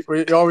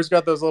 We always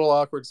got those little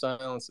awkward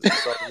silences.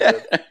 It's all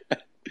good.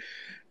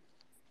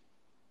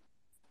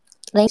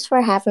 Thanks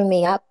for having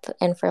me up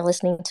and for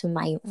listening to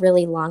my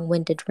really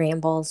long-winded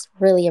rambles.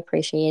 Really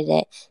appreciated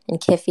it.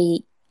 And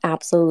Kiffy,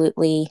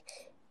 absolutely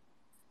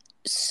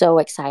so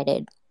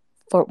excited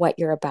for what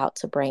you're about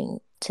to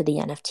bring to the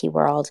NFT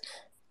world.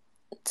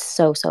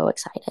 So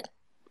excited.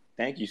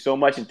 Thank you so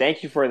much, and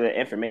thank you for the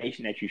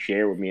information that you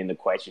shared with me and the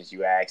questions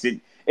you asked.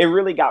 It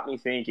really got me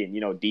thinking,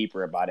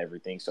 deeper about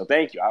everything. So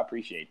thank you. I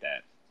appreciate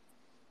that.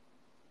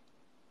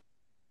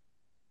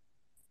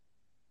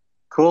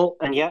 Cool.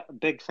 And yeah,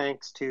 big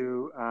thanks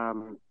to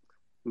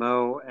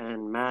Mo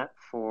and Matt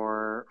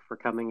for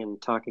coming and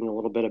talking a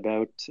little bit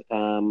about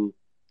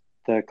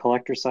the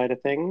collector side of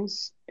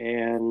things,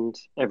 and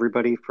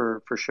everybody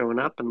for showing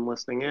up and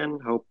listening in.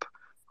 Hope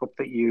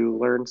that you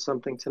learned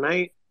something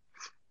tonight,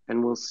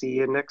 and we'll see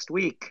you next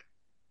week.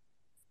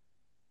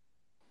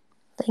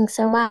 Thanks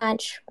so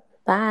much.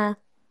 Bye.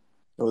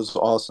 It was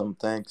awesome.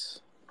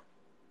 Thanks.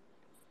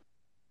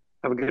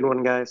 Have a good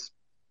one, guys.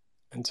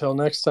 Until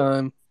next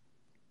time,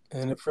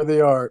 in it for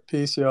the art.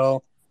 Peace,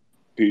 y'all.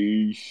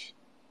 Peace.